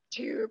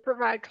to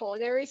provide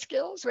culinary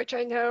skills, which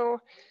I know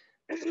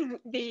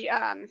the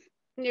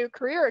new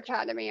Career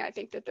Academy, I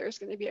think that there's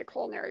going to be a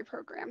culinary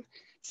program.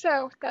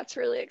 So that's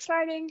really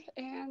exciting,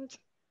 and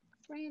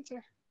that's my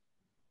answer.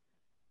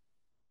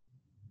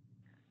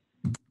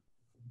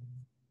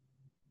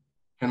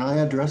 Can I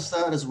address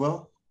that as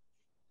well?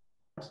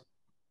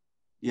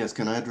 Yes,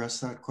 can I address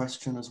that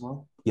question as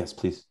well? Yes,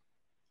 please.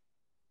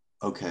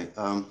 Okay.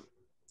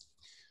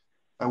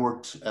 I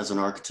worked as an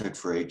architect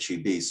for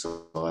HEB,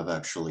 so I've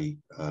actually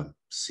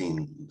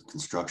seen the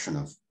construction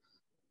of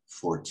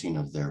 14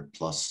 of their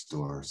Plus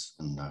stores,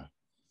 and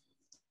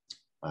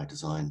I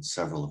designed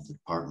several of the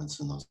departments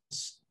in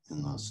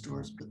those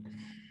stores. But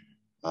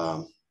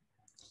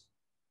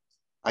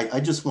I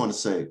just want to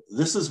say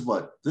this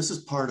is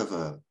part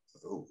of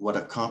what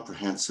a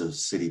comprehensive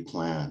city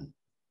plan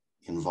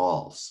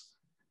involves.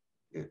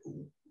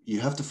 You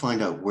have to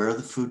find out where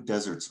the food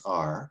deserts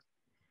are.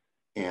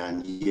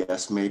 And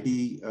yes,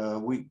 maybe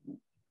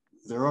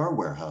there are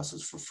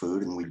warehouses for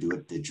food and we do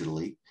it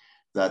digitally.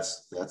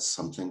 that's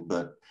something.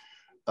 But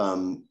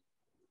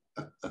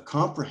a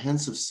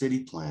comprehensive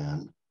city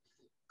plan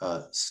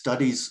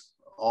studies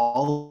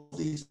all of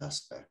these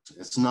aspects.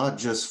 It's not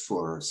just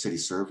for city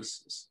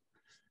services.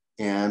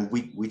 And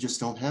we just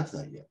don't have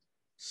that yet.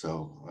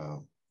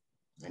 So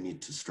I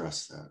need to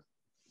stress that.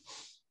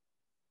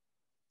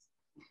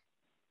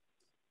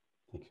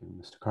 Thank you,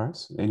 Mr.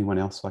 Kars. Anyone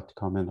else like to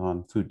comment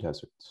on food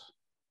deserts?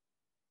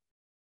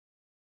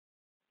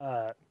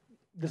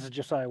 This is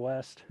Josiah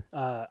West.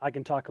 I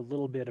can talk a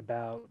little bit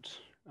about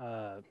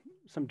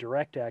some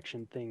direct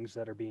action things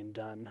that are being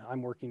done.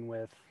 I'm working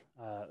with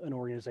an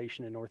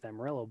organization in North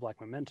Amarillo,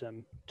 Black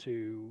Momentum,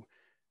 to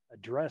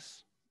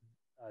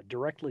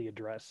directly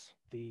address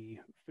the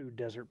food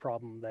desert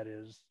problem that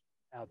is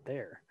out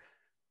there.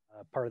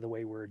 Part of the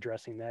way we're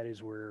addressing that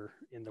is we're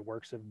in the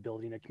works of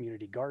building a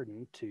community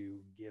garden to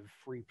give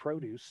free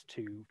produce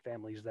to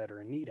families that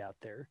are in need out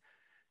there,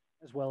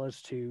 as well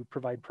as to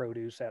provide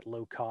produce at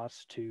low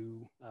cost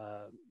to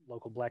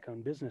local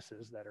Black-owned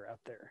businesses that are out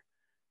there.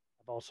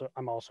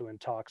 I'm also in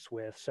talks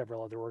with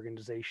several other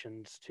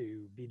organizations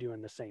to be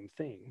doing the same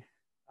thing.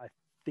 I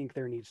think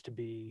there needs to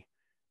be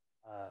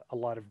a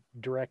lot of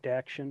direct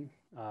action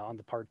on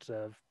the parts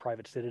of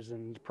private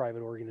citizens,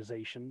 private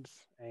organizations,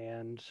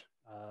 and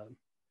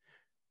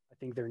I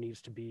think there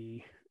needs to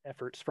be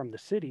efforts from the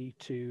city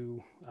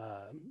to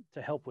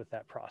help with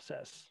that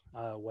process,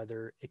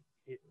 whether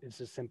it's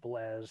as simple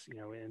as, you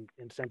know,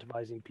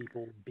 incentivizing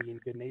people being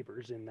good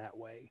neighbors in that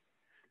way,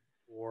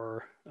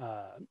 or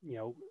you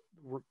know,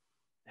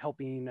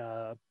 helping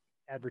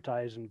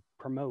advertise and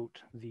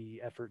promote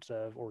the efforts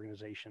of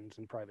organizations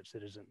and private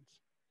citizens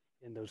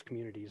in those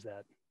communities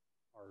that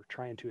are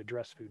trying to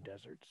address food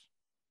deserts.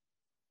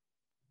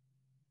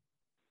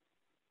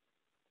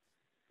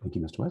 Thank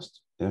you, Mr.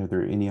 West. Are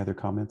there any other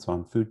comments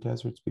on food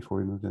deserts before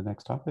we move to the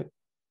next topic?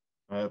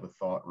 I have a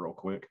thought real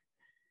quick.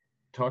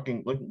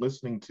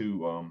 Listening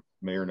to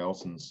Mayor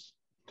Nelson's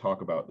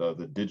talk about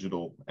the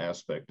digital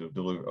aspect of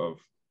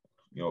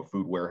you know, a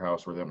food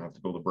warehouse where they don't have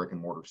to build a brick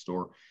and mortar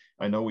store.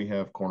 I know we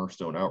have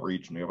Cornerstone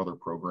Outreach and we have other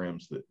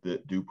programs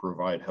that do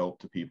provide help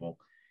to people.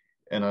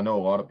 And I know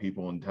a lot of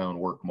people in town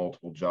work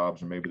multiple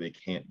jobs, or maybe they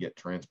can't get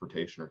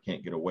transportation or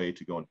can't get away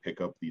to go and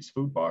pick up these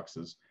food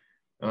boxes.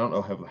 And I don't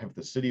know if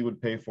the city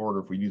would pay for it,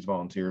 or if we use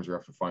volunteers or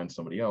have to find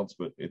somebody else,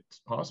 but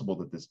it's possible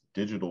that this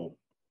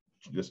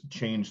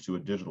change to a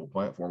digital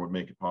platform would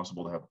make it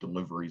possible to have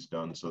deliveries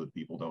done so that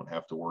people don't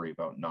have to worry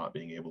about not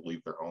being able to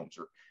leave their homes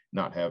or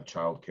not have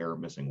childcare or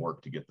missing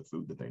work to get the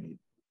food that they need.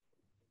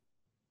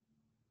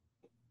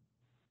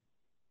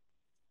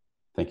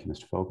 Thank you,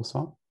 Mr.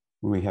 Fogelsong.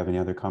 Do we have any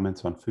other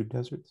comments on food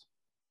deserts?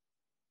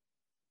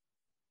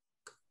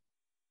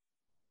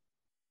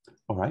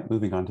 All right,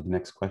 moving on to the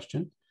next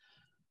question.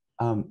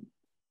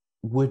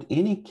 Would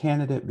any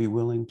candidate be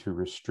willing to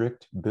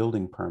restrict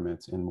building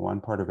permits in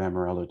one part of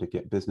Amarillo to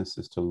get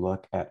businesses to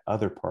look at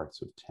other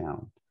parts of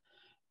town?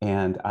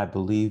 And I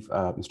believe,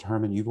 Mr.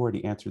 Herman, you've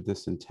already answered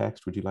this in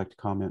text. Would you like to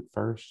comment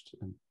first?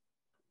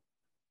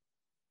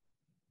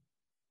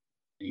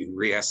 You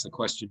re-ask the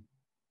question.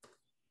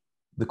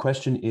 The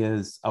question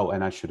is, oh,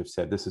 and I should have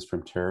said, this is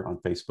from Tara on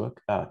Facebook.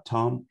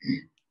 Tom,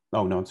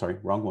 oh no, I'm sorry,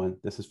 wrong one.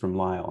 This is from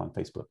Lyle on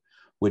Facebook.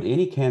 Would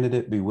any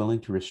candidate be willing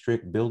to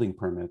restrict building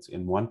permits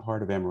in one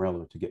part of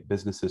Amarillo to get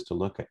businesses to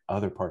look at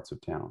other parts of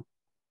town?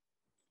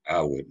 I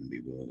wouldn't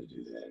be willing to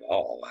do that at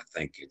all. I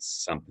think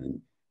it's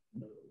something,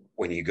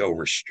 when you go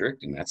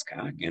restricting, that's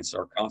kind of against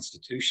our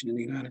Constitution in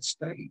the United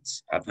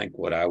States. I think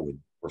what I would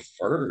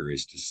prefer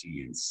is to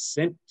see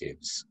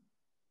incentives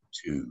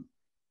to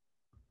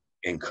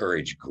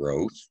encourage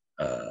growth.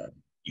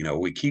 You know,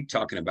 we keep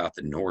talking about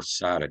the north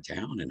side of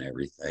town and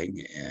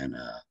everything, and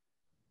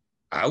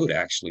I would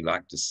actually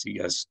like to see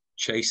us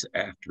chase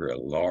after a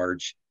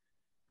large,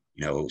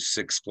 you know,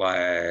 Six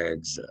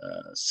Flags,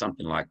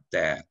 something like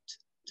that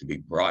to be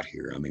brought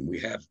here. I mean, we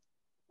have,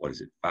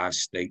 5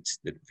 states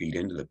that feed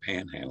into the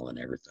panhandle and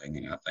everything,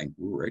 and I think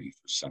we're ready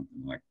for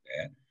something like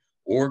that.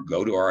 Or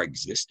go to our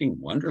existing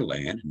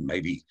Wonderland and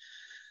maybe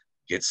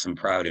get some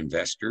private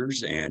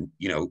investors, and,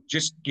 you know,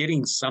 just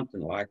getting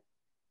something like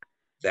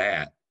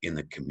that in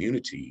the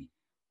community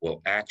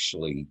will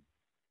actually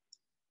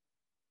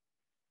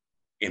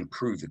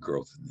improve the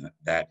growth in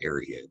that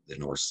area, the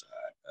north side.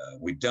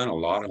 We've done a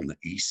lot on the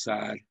east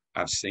side,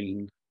 I've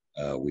seen.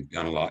 We've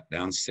done a lot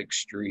down 6th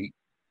Street,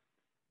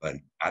 but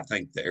I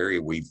think the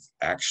area we've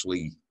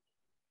actually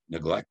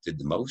neglected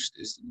the most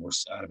is the north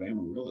side of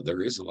Amarillo.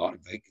 There is a lot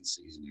of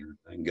vacancies and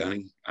everything.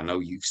 Gunny, I know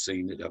you've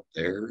seen it up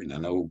there, and I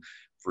know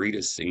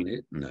Frida's seen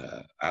it. And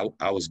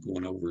I was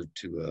going over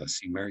to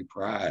see Mary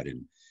Pride,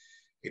 and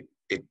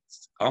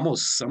it's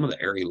almost, some of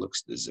the area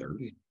looks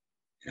deserted.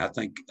 And I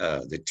think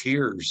the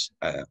tiers,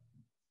 I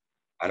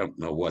don't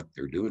know what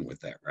they're doing with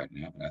that right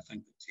now, but I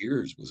think the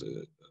tiers was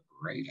a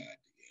great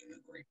idea and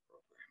a great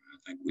program. I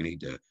think we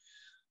need to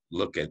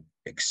look at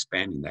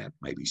expanding that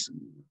maybe some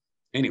more.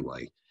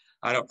 Anyway,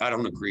 I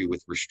don't agree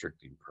with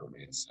restricting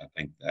permits. I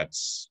think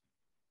that's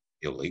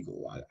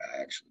illegal. I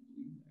actually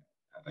believe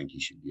that. I think you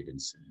should get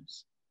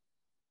incentives.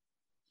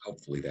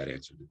 hopefully that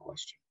answered the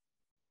question.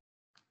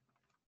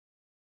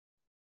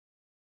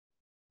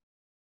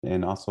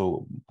 And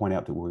also point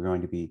out that we're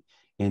going to be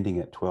ending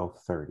at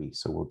 12:30.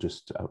 So we'll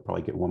just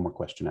probably get one more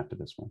question after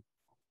this one.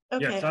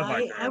 Okay, yes,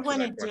 I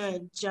wanted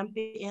to jump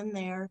in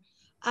there.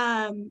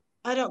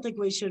 I don't think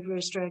we should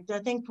restrict. I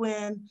think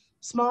when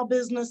small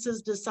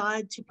businesses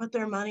decide to put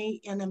their money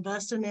and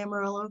invest in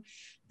Amarillo,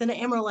 then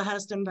Amarillo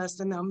has to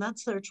invest in them.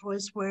 That's their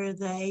choice where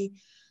they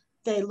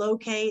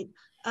locate.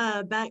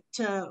 Back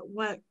to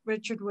what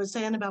Richard was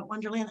saying about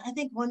Wonderland, I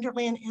think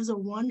Wonderland is a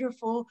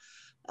wonderful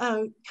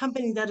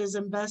company that is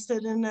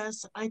invested in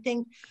us. I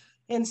think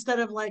instead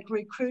of like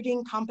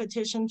recruiting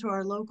competition to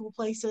our local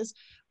places,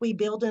 we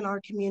build in our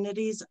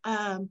communities.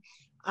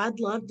 I'd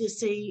love to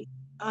see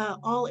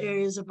all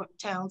areas of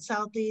town,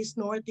 Southeast,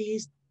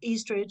 Northeast,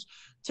 Eastridge,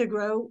 to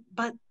grow,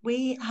 but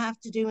we have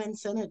to do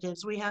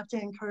incentives. We have to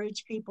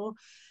encourage people,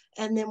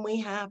 and then we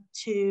have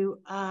to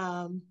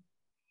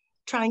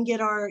try and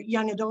get our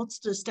young adults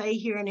to stay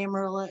here in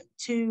Amarillo.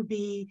 To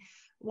be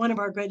one of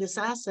our greatest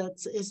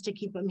assets is to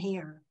keep them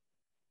here.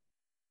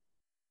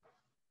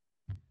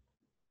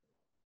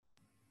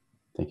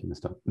 Thank you,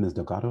 Ms.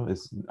 Delgado.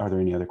 Are there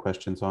any other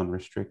questions on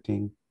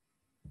restricting?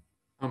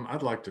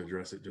 I'd like to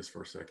address it just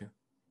for a second.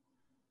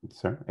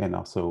 Sir, and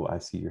also I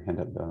see your hand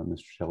up,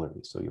 Mr.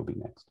 Shillery, so you'll be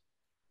next.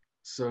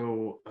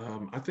 So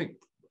I think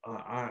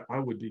I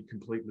would be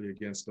completely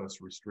against us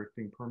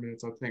restricting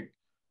permits. I think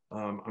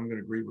I'm going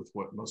to agree with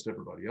what most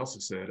everybody else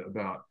has said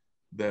about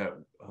that.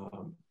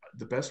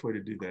 The best way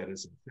to do that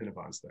is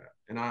incentivize that.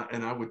 And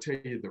I would tell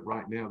you that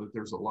right now that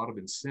there's a lot of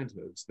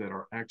incentives that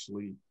are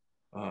actually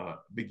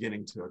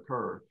beginning to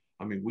occur.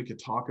 I mean, we could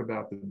talk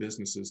about the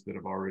businesses that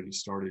have already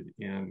started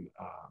in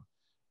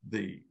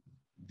the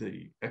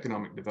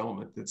economic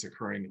development that's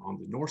occurring on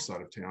the north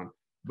side of town.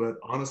 But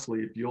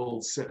honestly, if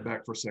you'll sit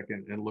back for a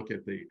second and look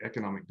at the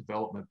economic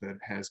development that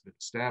has been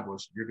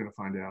established, you're going to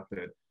find out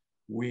that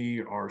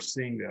we are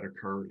seeing that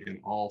occur in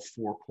all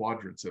four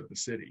quadrants of the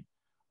city.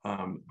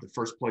 The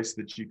first place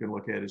that you can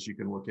look at is you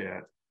can look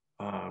at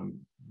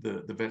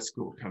the vet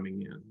school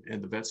coming in,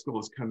 and the vet school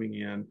is coming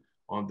in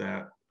on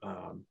that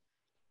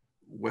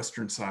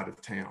western side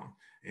of town.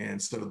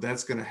 And so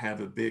that's going to have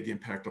a big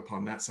impact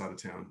upon that side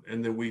of town.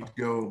 And then we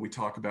go and we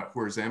talk about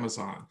where's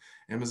Amazon.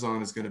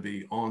 Amazon is going to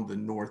be on the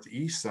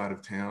northeast side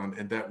of town,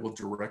 and that will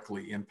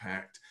directly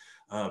impact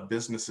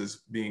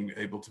businesses being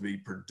able to be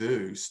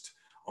produced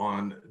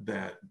on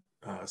that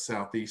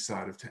southeast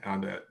side of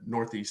town, that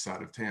northeast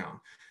side of town.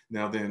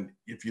 Now then,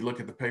 if you look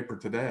at the paper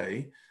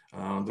today,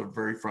 on the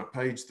very front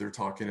page, they're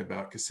talking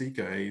about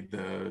Cacique,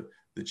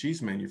 the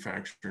cheese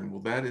manufacturing.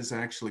 Well, that is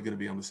actually going to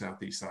be on the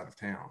southeast side of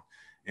town.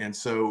 And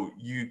so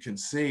you can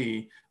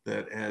see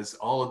that as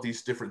all of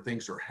these different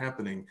things are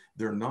happening,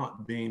 they're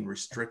not being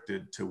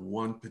restricted to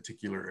one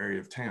particular area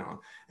of town.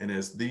 And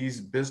as these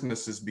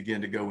businesses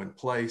begin to go in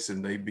place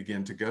and they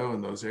begin to go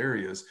in those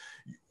areas,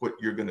 what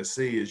you're going to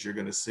see is you're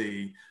going to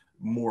see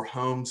more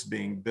homes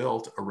being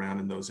built around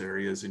in those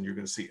areas, and you're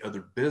going to see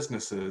other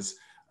businesses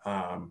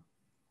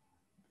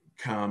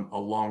come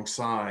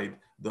alongside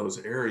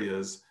those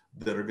areas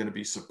that are going to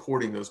be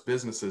supporting those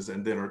businesses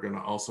and then are going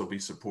to also be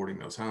supporting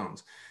those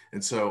homes.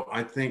 And so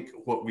I think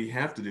what we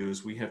have to do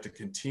is we have to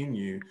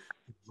continue to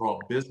draw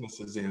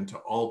businesses into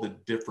all the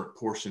different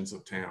portions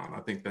of town.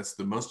 I think that's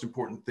the most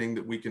important thing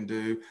that we can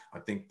do. I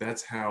think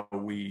that's how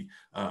we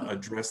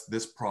address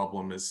this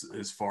problem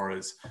as far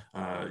as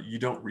you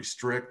don't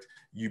restrict,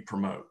 you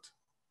promote.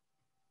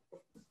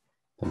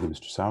 Thank you,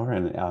 Mr. Sauer.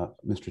 And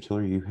Mr.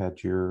 Tiller, you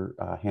had your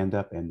hand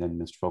up, and then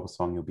Mr.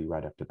 Vogelsong, you'll be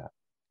right after that.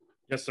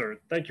 Yes, sir.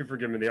 Thank you for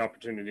giving me the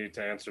opportunity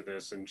to answer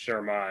this and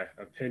share my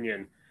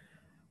opinion.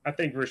 I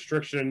think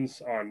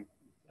restrictions on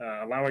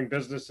allowing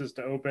businesses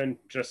to open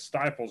just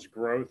stifles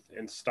growth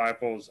and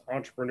stifles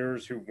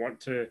entrepreneurs who want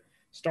to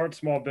start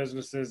small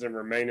businesses and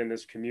remain in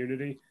this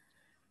community.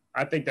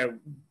 I think that,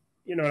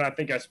 and I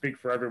think I speak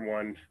for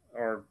everyone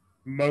or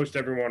most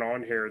everyone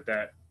on here,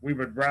 that we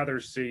would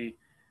rather see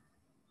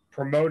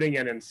promoting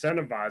and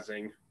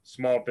incentivizing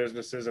small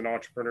businesses and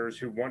entrepreneurs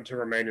who want to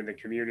remain in the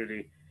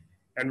community.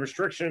 And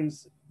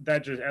restrictions,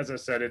 that just, as I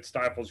said, it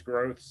stifles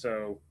growth.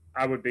 So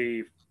I would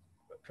be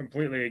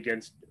completely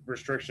against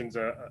restrictions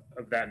of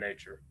that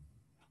nature.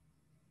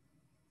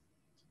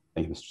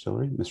 Thank you, Mr.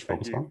 Tillery. Mr.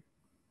 Vogelsong?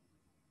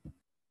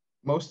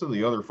 Most of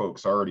the other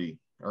folks already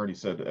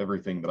said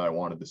everything that I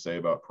wanted to say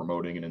about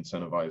promoting and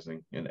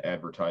incentivizing and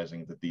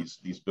advertising that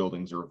these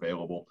buildings are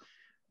available.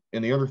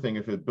 And the other thing,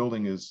 if a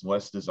building is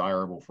less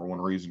desirable for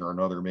one reason or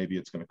another, maybe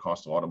it's going to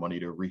cost a lot of money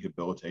to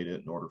rehabilitate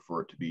it in order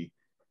for it to be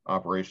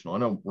operational. I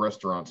know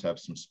restaurants have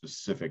some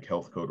specific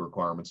health code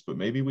requirements, but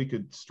maybe we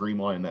could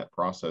streamline that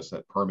process,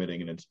 that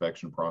permitting and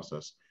inspection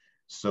process,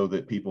 so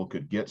that people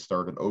could get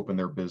started, open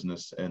their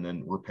business, and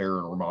then repair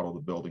and remodel the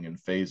building in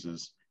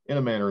phases in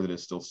a manner that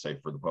is still safe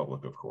for the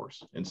public, of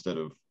course, instead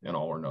of an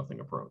all or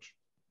nothing approach.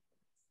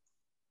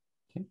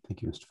 Okay,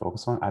 thank you, Mr.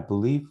 Vogelsong. I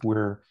believe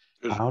we're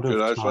out of time.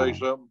 Could I say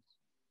something?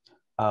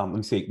 Let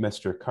me see,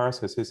 Mr.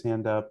 Karas has his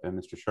hand up,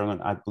 and Mr. Sherlin.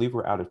 I believe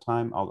we're out of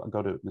time. I'll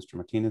go to Mr.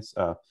 Martinez.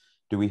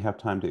 Do we have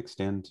time to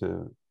extend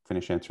to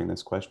finish answering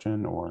this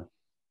question, or?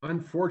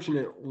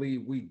 Unfortunately,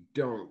 we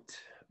don't.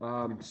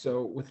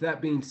 So with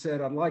that being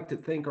said, I'd like to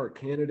thank our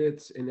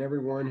candidates and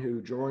everyone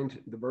who joined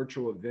the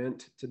virtual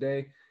event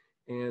today,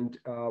 and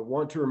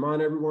want to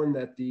remind everyone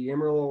that the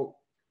Amarillo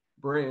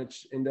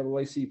branch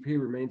NAACP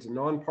remains a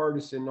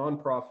nonpartisan,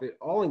 nonprofit,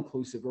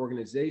 all-inclusive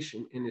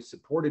organization and is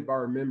supported by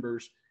our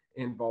members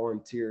and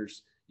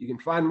volunteers. You can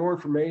find more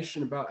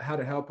information about how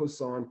to help us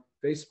on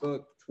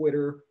Facebook,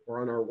 Twitter,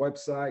 or on our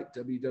website,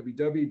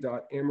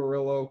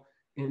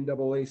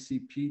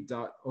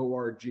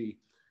 www.amarillonaacp.org.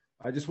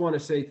 I just want to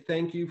say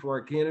thank you for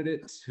our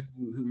candidates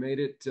who made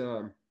it,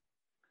 who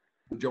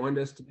joined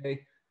us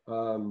today.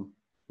 I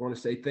want to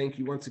say thank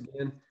you once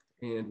again,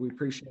 and we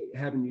appreciate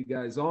having you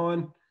guys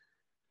on.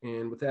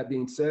 And with that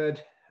being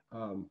said,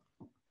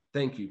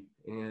 thank you,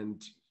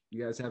 and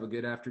you guys have a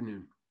good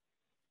afternoon.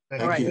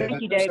 Thank you.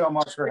 Thank you, Dave. So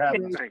much for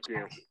having us. Thank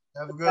you.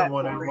 Have a good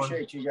one, everyone.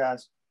 Appreciate you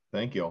guys.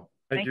 Thank you.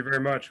 Thank you very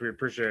much. We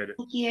appreciate it.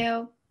 Thank you.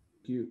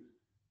 Thank you.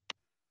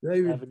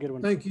 David, have a good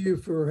one. Thank you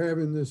for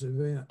having this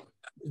event.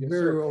 It's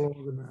very well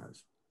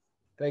organized.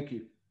 Thank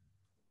you.